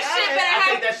shit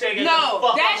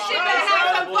better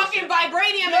have some fucking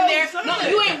vibranium in there. No,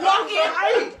 you ain't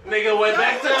walking. Nigga went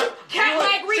back to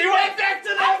Cat-like She went back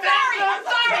to I'm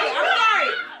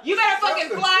sorry. You better fucking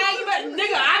fly. You better,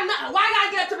 nigga. I'm not. Why I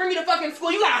gotta get up to bring me to fucking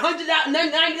school? You got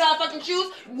 $190 fucking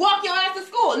shoes. Walk your ass to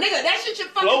school, nigga. That shit should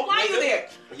fucking fly you there.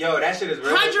 Yo, that shit is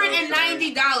real.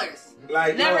 $190.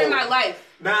 Like, never in my life.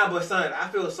 Nah, but son, I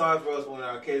feel sorry for us when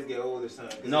our kids get older, son.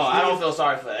 No, I don't feel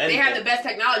sorry for anything. They have the best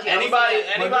technology. Anybody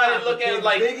looking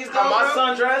like how my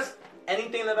son dressed?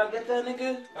 Anything that I get that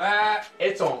nigga,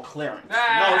 it's on clearance. No,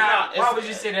 it's not. Why would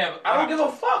you say that? I don't give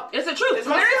a fuck. It's the truth. It's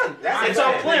my son. It's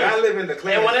on clearance. I live in the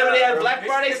clearance. And whenever they have Black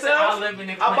Friday I sales, live in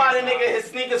the I buy the clearance nigga his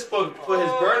sneakers for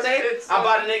his birthday. I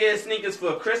buy the nigga his sneakers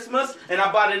for Christmas, and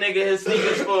I buy the nigga his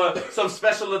sneakers for some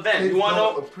special event. Kids You wanna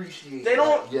know? don't appreciate They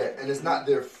don't. that yet, and it's not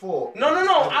their fault. No.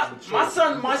 My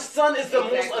son is the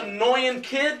most annoying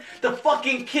kid. The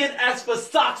fucking kid asked for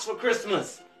socks for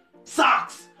Christmas.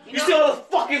 Socks. You see all the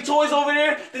fucking toys over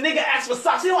there? The nigga asks for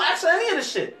socks. He don't ask for any of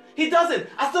this shit. He doesn't.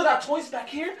 I still got toys back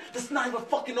here that's not even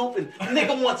fucking open. The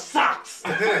nigga wants socks.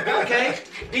 Okay?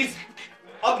 He's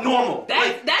abnormal.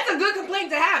 That's a good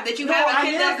complaint to have. That you have a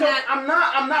kid that's not.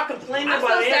 I'm not complaining I'm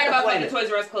about so it. sad about fucking Toys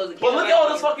R Us closing. But look at all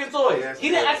those fucking toys. He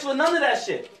didn't ask for none of that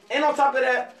shit. And on top of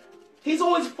that, he's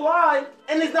always fly,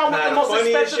 and he's not with the most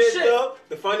expensive shit.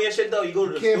 The funniest shit though, you go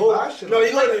to the Can't store. buy shit No, like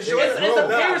you go to the It's store. a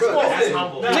parent's fault. That's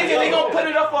humble. Nigga, they gonna put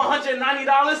it up for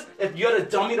 $190. If you're the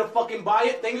dummy to fucking buy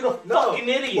it, then you're the fucking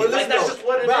idiot. Well, like, that's just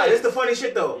what it Right, is. it's the funny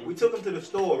shit though. We took him to the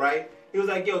store, right? He was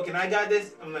like, "Yo, can I got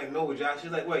this?" I'm like, "No, Josh."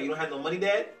 She's like, "What? You don't have no money,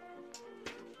 Dad?"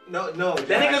 No. That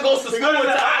nigga goes to school and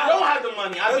says, "I don't have the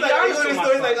money." I'll be honest with He's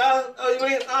like,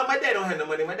 myself. my dad don't have no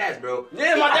money. My dad's broke.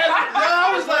 Yeah, my dad.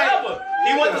 I was like,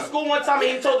 he went to school one time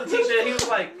and he told the teacher, he was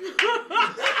like,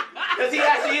 because he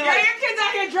actually Yo, like, your kids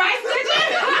out here dry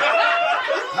stitching?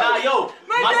 nah, yo,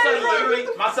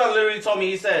 my son literally told me,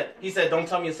 he said, "Don't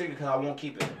tell me a secret because I won't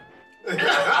keep it."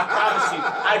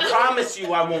 I promise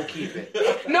you I won't keep it. I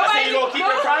said, "You gonna keep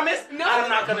your promise?" I'm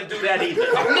not gonna do that either.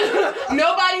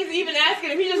 Nobody's even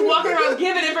asking him. He just walking around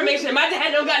giving information. My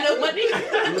dad don't got no money.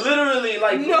 Literally,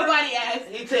 like nobody asked.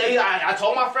 I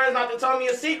told my friends not to tell me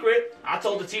a secret. I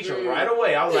told the teacher right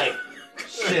away. I was like,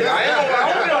 shit,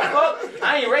 I don't give a fuck.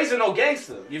 I ain't raising no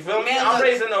gangster. You feel me? I'm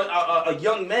raising a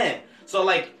young man. So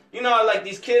like, you know, like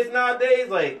these kids nowadays,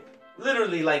 like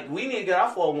literally, like we need to get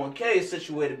our 401k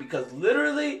situated because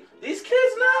literally these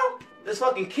kids now, there's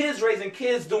fucking kids raising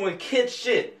kids doing kid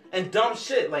shit and dumb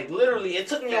shit. Like literally, it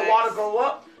took me a while to grow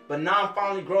up, but now I'm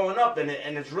finally growing up, and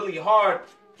it's really hard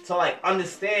to like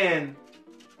understand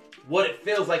what it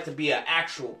feels like to be an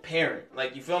actual parent.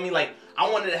 Like, you feel me? Like, I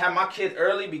wanted to have my kid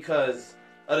early because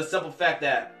of the simple fact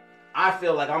that I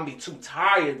feel like I'm gonna be too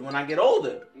tired when I get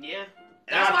older. Yeah.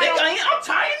 And I'm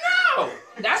tired now.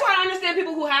 That's why I understand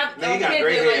people who have Man, you got kids.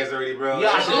 gray hairs already, bro.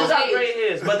 Yeah, I do got gray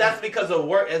hairs, but that's because of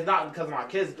work. It's not because of my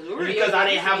kids. It's because I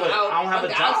didn't have I don't have a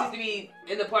job. Alex used to be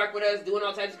in the park with us doing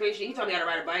all types of crazy shit. He taught me how to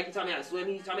ride a bike. He taught me how to swim.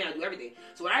 He taught me how to do everything.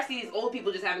 So when I see these old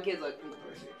people just having kids, like,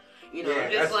 you know,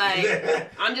 it's like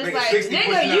I'm just like,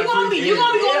 nigga, you gonna be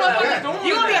going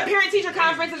you gonna be a parent teacher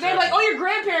conference and they're like, oh, your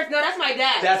grandparents? No, that's my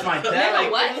dad. That's my dad. Nigga,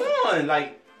 like, what? Come on,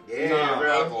 like. Yeah,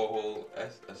 bro.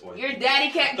 That's why. Your daddy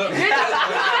can't. My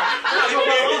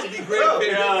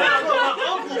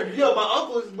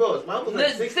uncle's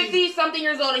like 60-something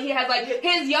years old, and he has like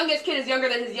his youngest kid is younger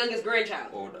than his youngest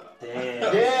grandchild. Hold up.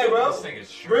 Damn. Yeah, bro.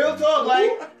 Real talk,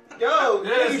 like, yo,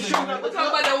 we'll talk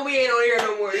about that when we ain't on here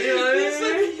no more. You know what I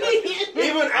mean?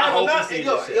 Even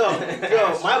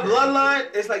my bloodline,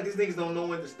 it's like these niggas don't know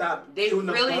when to stop. They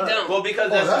really don't. Well, because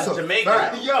that's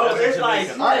Jamaica. Yo, it's like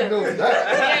I know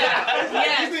that.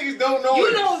 Yeah. These niggas don't know.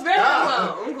 You know very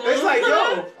well. It's like,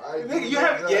 yo, nigga, you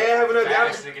have I'm having a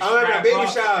baby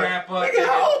shower. Nigga,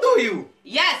 how old are you?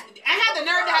 Yes, I had the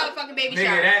nerve to have a fucking baby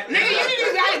shower. Nigga, you didn't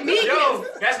even got me. Yo,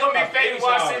 that's gonna be Fetty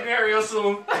Wap scenario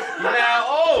soon. Now,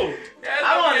 I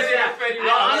don't understand.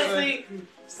 No, honestly,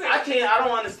 I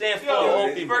don't understand for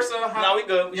old people. First of all, no, we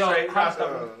good. We straight.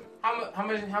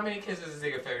 How many kids does this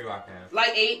nigga Fetty Wap have?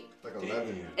 Like 8. Like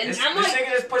 11. And this I'm nigga like,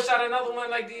 just pushed out another one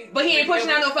like these. but he ain't pushing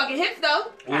out no fucking hits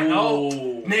though. I know,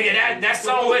 nigga. That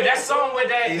song with that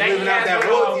He's that living out that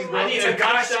royalties, bro. I need a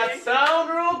gunshot sound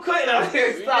real quick. No, stop.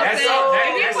 If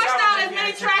he pushed out as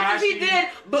many tracks as he did,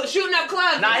 but shooting up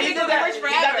clubs, Nah, he he's did gonna be that. rich He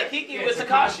forever. got the Kiki with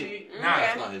Tekashi. Nah,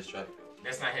 That's not his track.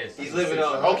 that's not his. He's living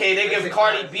on. Okay, they give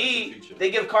Cardi B. They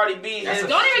give Cardi B. That's his-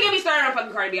 Don't even get me started on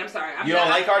fucking Cardi B. I'm sorry. You don't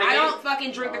like Cardi B? I don't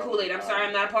fucking drink the Kool-Aid. I'm sorry.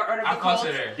 I'm not a part of the I'll come cult.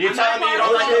 to there. You're I'm not telling me you a don't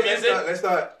part like of her the music? Let's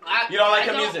start. You don't like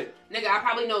I her music? Nigga, I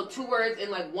probably know 2 words in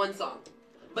like 1 song.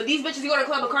 But these bitches, you go to the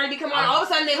club and Cardi B come on, all of a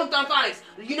sudden they hooked on phonics.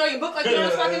 You know your book like you know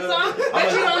this fucking song?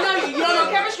 Bet you don't know. You don't know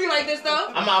chemistry like this though.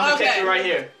 I'm gonna text you right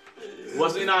here.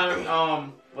 Was we not in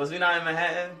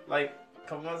Manhattan like a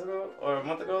couple months ago or a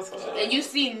month ago or something? And you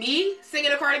see me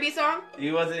singing a Cardi B song?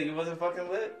 You wasn't fucking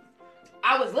lit?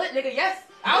 I was lit, nigga, yes.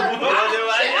 I was lit. No, I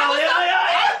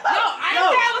didn't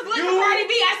say I was lit for Cardi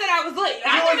B. I said I was lit.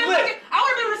 I would have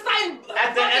been reciting At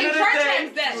the end of the church day,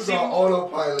 hymns then. He was on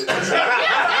autopilot.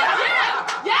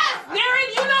 Yes, Darren,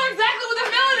 you know exactly what the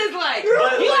feeling is like.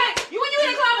 But You like you when you in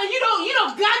the club and you don't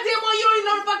goddamn well you don't even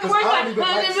know the fucking words I like. don't even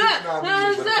like 6ix9ine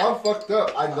music, but if I'm fucked up,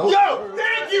 I know. Yo,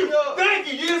 thank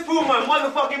you. You just proved my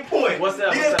motherfucking point. What's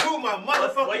that? You just proved my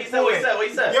motherfucking What you point. said? What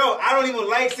you said? Yo, I don't even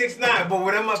like 6ix9ine, but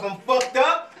when I'm fucked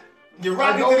up, you're I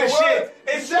rocking know to the the shit. words.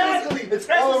 Exactly. It's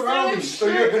That's all the around same me, so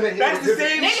shit. you're gonna hear That's the it.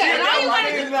 same Nigga, shit. and all you that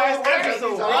gotta was do- last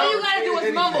episode. All you gotta do is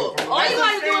mumble. All you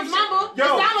gotta do is mumble. It Yo.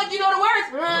 sound like you know the words.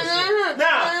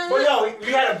 Nah, but yo,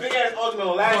 we had a big ass argument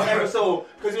on last episode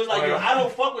because it was like, yo, I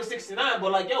don't fuck with 69,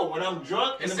 but like, yo, when I'm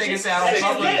drunk, This and nigga them said I don't shit-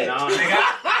 fuck with that it. shit's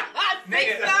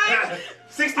Nigga,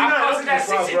 69. I fuck with that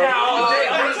 69 all day.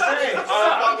 I'm just saying. I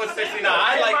fuck with 69.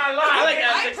 I like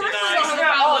that 69.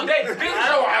 69 all day. Big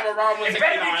Joe have a problem with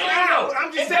 69.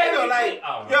 I'm just saying though, like,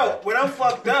 yo, when I'm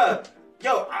fucked up,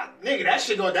 yo, nigga, that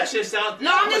shit sounds.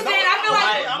 No, I'm just saying, I feel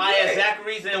like My exact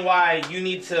reason why you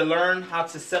need to learn how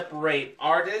to separate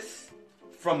artists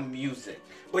from music.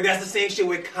 But that's the same shit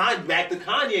with back to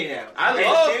Kanye now. I It's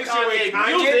love the same shit with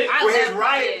Kanye music. I with his love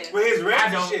riot, Kanye. with his rap I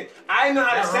and don't. shit. I know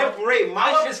how to separate my I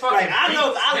just fucking like. I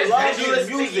know I beats. love His his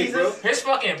music, bro. His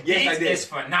fucking Yes, I beats did. is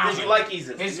phenomenal. Did you like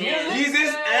Yeezus? His music?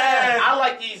 Jesus, I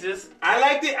like Yeezus. I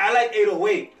liked it. I like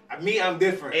 808. I'm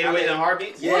different. 808 and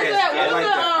Heartbeats? Yeah. What's that? I like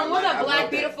that. What's that? I Black love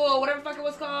that. Beautiful, whatever the fuck it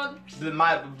was called.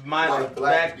 My Black,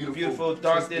 Black, Beautiful, Beautiful,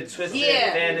 Dark-Twisted,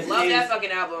 Yeah, Fantasies. love that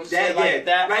fucking album. Shit like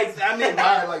that. Like I mean,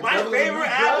 I like my Devil in favorite Blue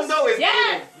album Dress. though is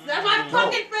Yes, that's my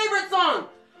fucking favorite song.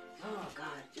 Oh god,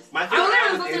 My I favorite was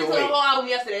album listening is to the 808. whole album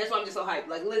yesterday. That's why I'm just so hyped.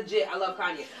 Like legit, I love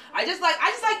Kanye. I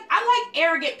like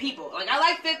arrogant people. Like I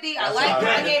like 50. I like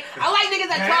Kanye. I like niggas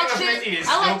that talk shit.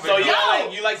 I like. So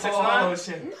Yo, you like 6ix9ine? Oh,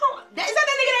 shit. no, is that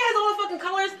nigga that has all the fucking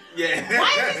colors? Yeah. Why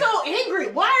is he so angry?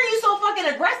 Why are you so fucking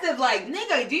aggressive? Like,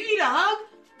 nigga, do you need a hug?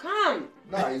 Come.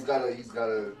 Nah, he's got a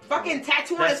Fucking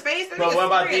tattoo on his face. That But nigga's what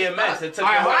about scary as DMX? fuck. It took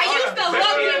I used to love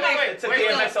DMX. It took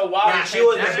DMX a while. Nah, she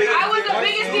was the biggest. I was the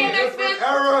biggest DMX fan.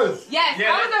 eras. Yes,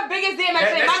 Yeah, I was the biggest DMX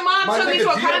fan. My mom My took me nigga, to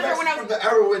a concert DMX when I is was. from the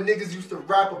era when niggas used to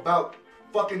rap about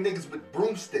fucking niggas with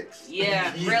broomsticks.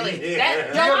 Yeah, really.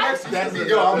 Yeah. That, yo, DMX used to be,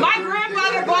 yo, I'm my a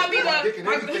grandfather nigga, bought me my the- dick and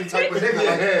my- everything type of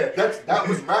nigga. Like, that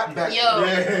was rap back Yo.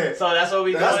 then. So that's what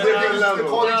we doing. That's the niggas used to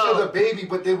call Yo. each other baby,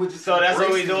 but they would just. So that's what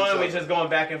we embrace doing. each We other. just going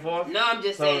back and forth. No, I'm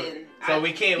just So- saying. So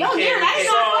we can't. Yo, we can't. Darren, I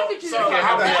didn't know I fucked with you. So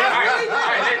how about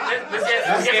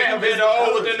let's get Compare the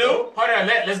old with the new. Hold on,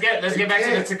 let's get back to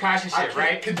the Tekashi I shit, can't-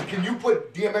 right? Can you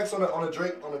put DMX on a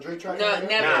Drake track? No, right now?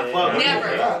 never. Nah, fuck.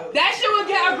 Never. Nah. That shit would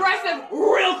get aggressive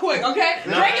real quick, okay?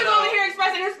 Drake is over here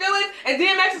expressing his feelings, and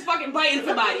DMX is fucking biting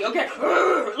somebody, okay?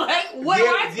 Like, what?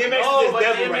 DMX is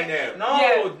devil right now.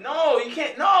 No, you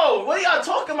can't. No, what are y'all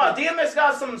talking about? DMX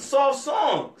got some soft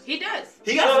songs. He does.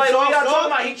 He So got like, some what y'all soft talking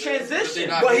about? songs, He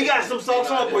transitioned. but he got some soft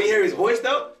songs. But you hear his voice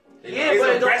though. Yeah, It's but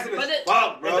it aggressive don't, as but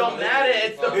fuck, bro. it don't matter.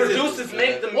 It's the It's producers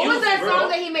make the music, What was that bro. song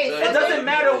that he made? It doesn't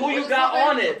matter who What you was got that?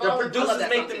 on it. The I love producers that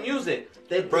make song the too. music.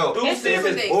 They Bro, produce it's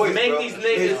it. his voice, Make bro. these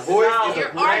niggas His voice sound. is You're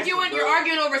aggressive,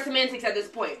 arguing over semantics at this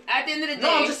point. At the end of the day, No,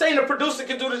 I'm just saying the producer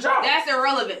can do the job. that's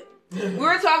irrelevant.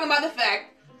 We're talking about the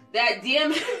fact that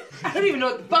DMX. I don't even know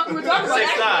what the fuck we were talking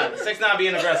about. 6ix9ine. 6ix9ine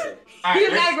being aggressive. All He's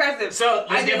right, not aggressive. So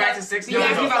let's I get did back not- to 6 Yeah, nine.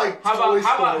 he's like How Toy about Like, is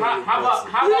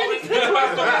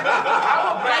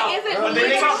it When the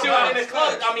really- niggas shooting in the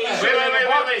club, I mean,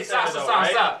 wait. Stop.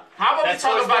 How about we That's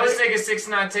talk Toy about this Story? nigga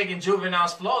 6ix9ine taking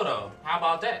Juvenile's flow though? How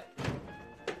about that?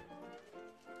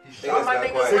 That's My not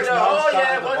nigga quite- with the Six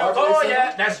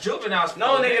Nine that's Juvenile's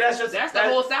No, flow. nigga, that's just That's the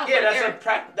whole South Yeah, right that's there. a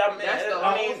practice. That's the I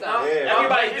whole mean, South. Yeah.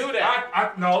 everybody do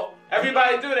that. No.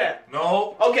 Everybody do that.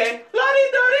 No. Okay.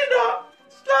 La-di-da-di-da.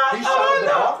 He shot the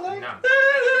Barclay? No.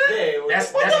 Yeah,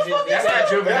 That's What not the fuck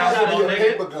juvenile. That had to be a nigga.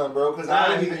 paper gun, bro, because I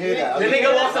didn't even hear that. The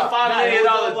nigga lost a $5 million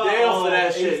deal for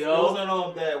that shit, It yo. wasn't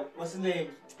on that. What's his name?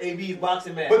 AB's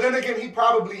boxing match. But then again, he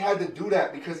probably had to do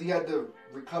that because he had to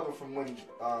recover from when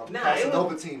it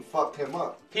Casanova team fucked him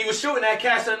up. He was shooting at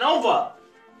Casanova.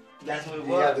 That's what it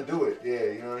He had was. to do it.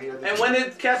 Yeah, you know, he had to And do when it.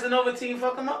 did Casanova team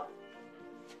fuck him up?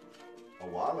 A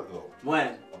while ago. When?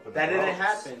 Up in That the didn't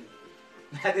Bronx. happen.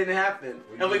 That didn't happen. What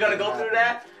do And you we're gonna mean go it through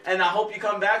happened? that, and I hope you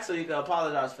come back so you can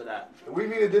apologize for that. We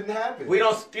mean it didn't happen. We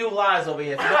don't spew lies over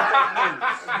here.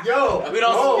 Yo, We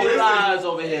don't no, spew listen. lies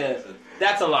over here.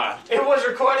 That's a lie. It was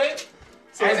recorded.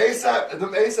 So them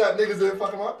ASAP niggas didn't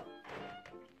fuck him up?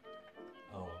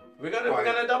 We're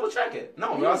gonna double check it.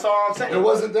 No, that's all I'm saying. It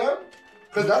wasn't them?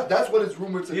 Because that's what it's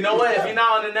rumored to be. You know what? If you're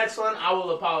not on the next one, I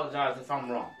will apologize if I'm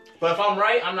wrong. But if I'm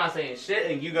right, I'm not saying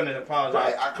shit, and you're gonna apologize.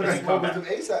 Right, I could have spoken with them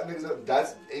ASAP niggas.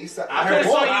 That's ASAP. I could have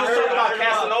saw you was talking about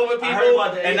Casanova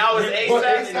people, and now it's But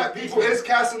ASAP. ASAP people is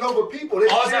Casanova people. They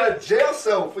Oh, was in a jail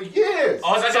cell for years.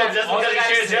 Oh, So just because you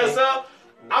shared jail cell,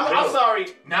 I'm sorry.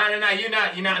 Nah. You're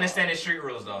not understanding street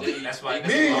rules though. That's why.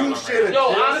 Me and you shit. Yo,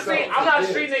 honestly, I'm not a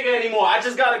street nigga anymore. I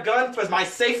just got a gun for my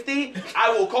safety. I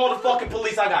will call the fucking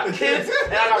police. I got kids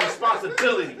and I got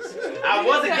responsibilities. I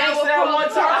was a gangster at one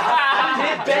time.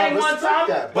 I did bang one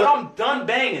time, but I'm done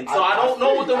banging. So I don't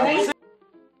know what the rules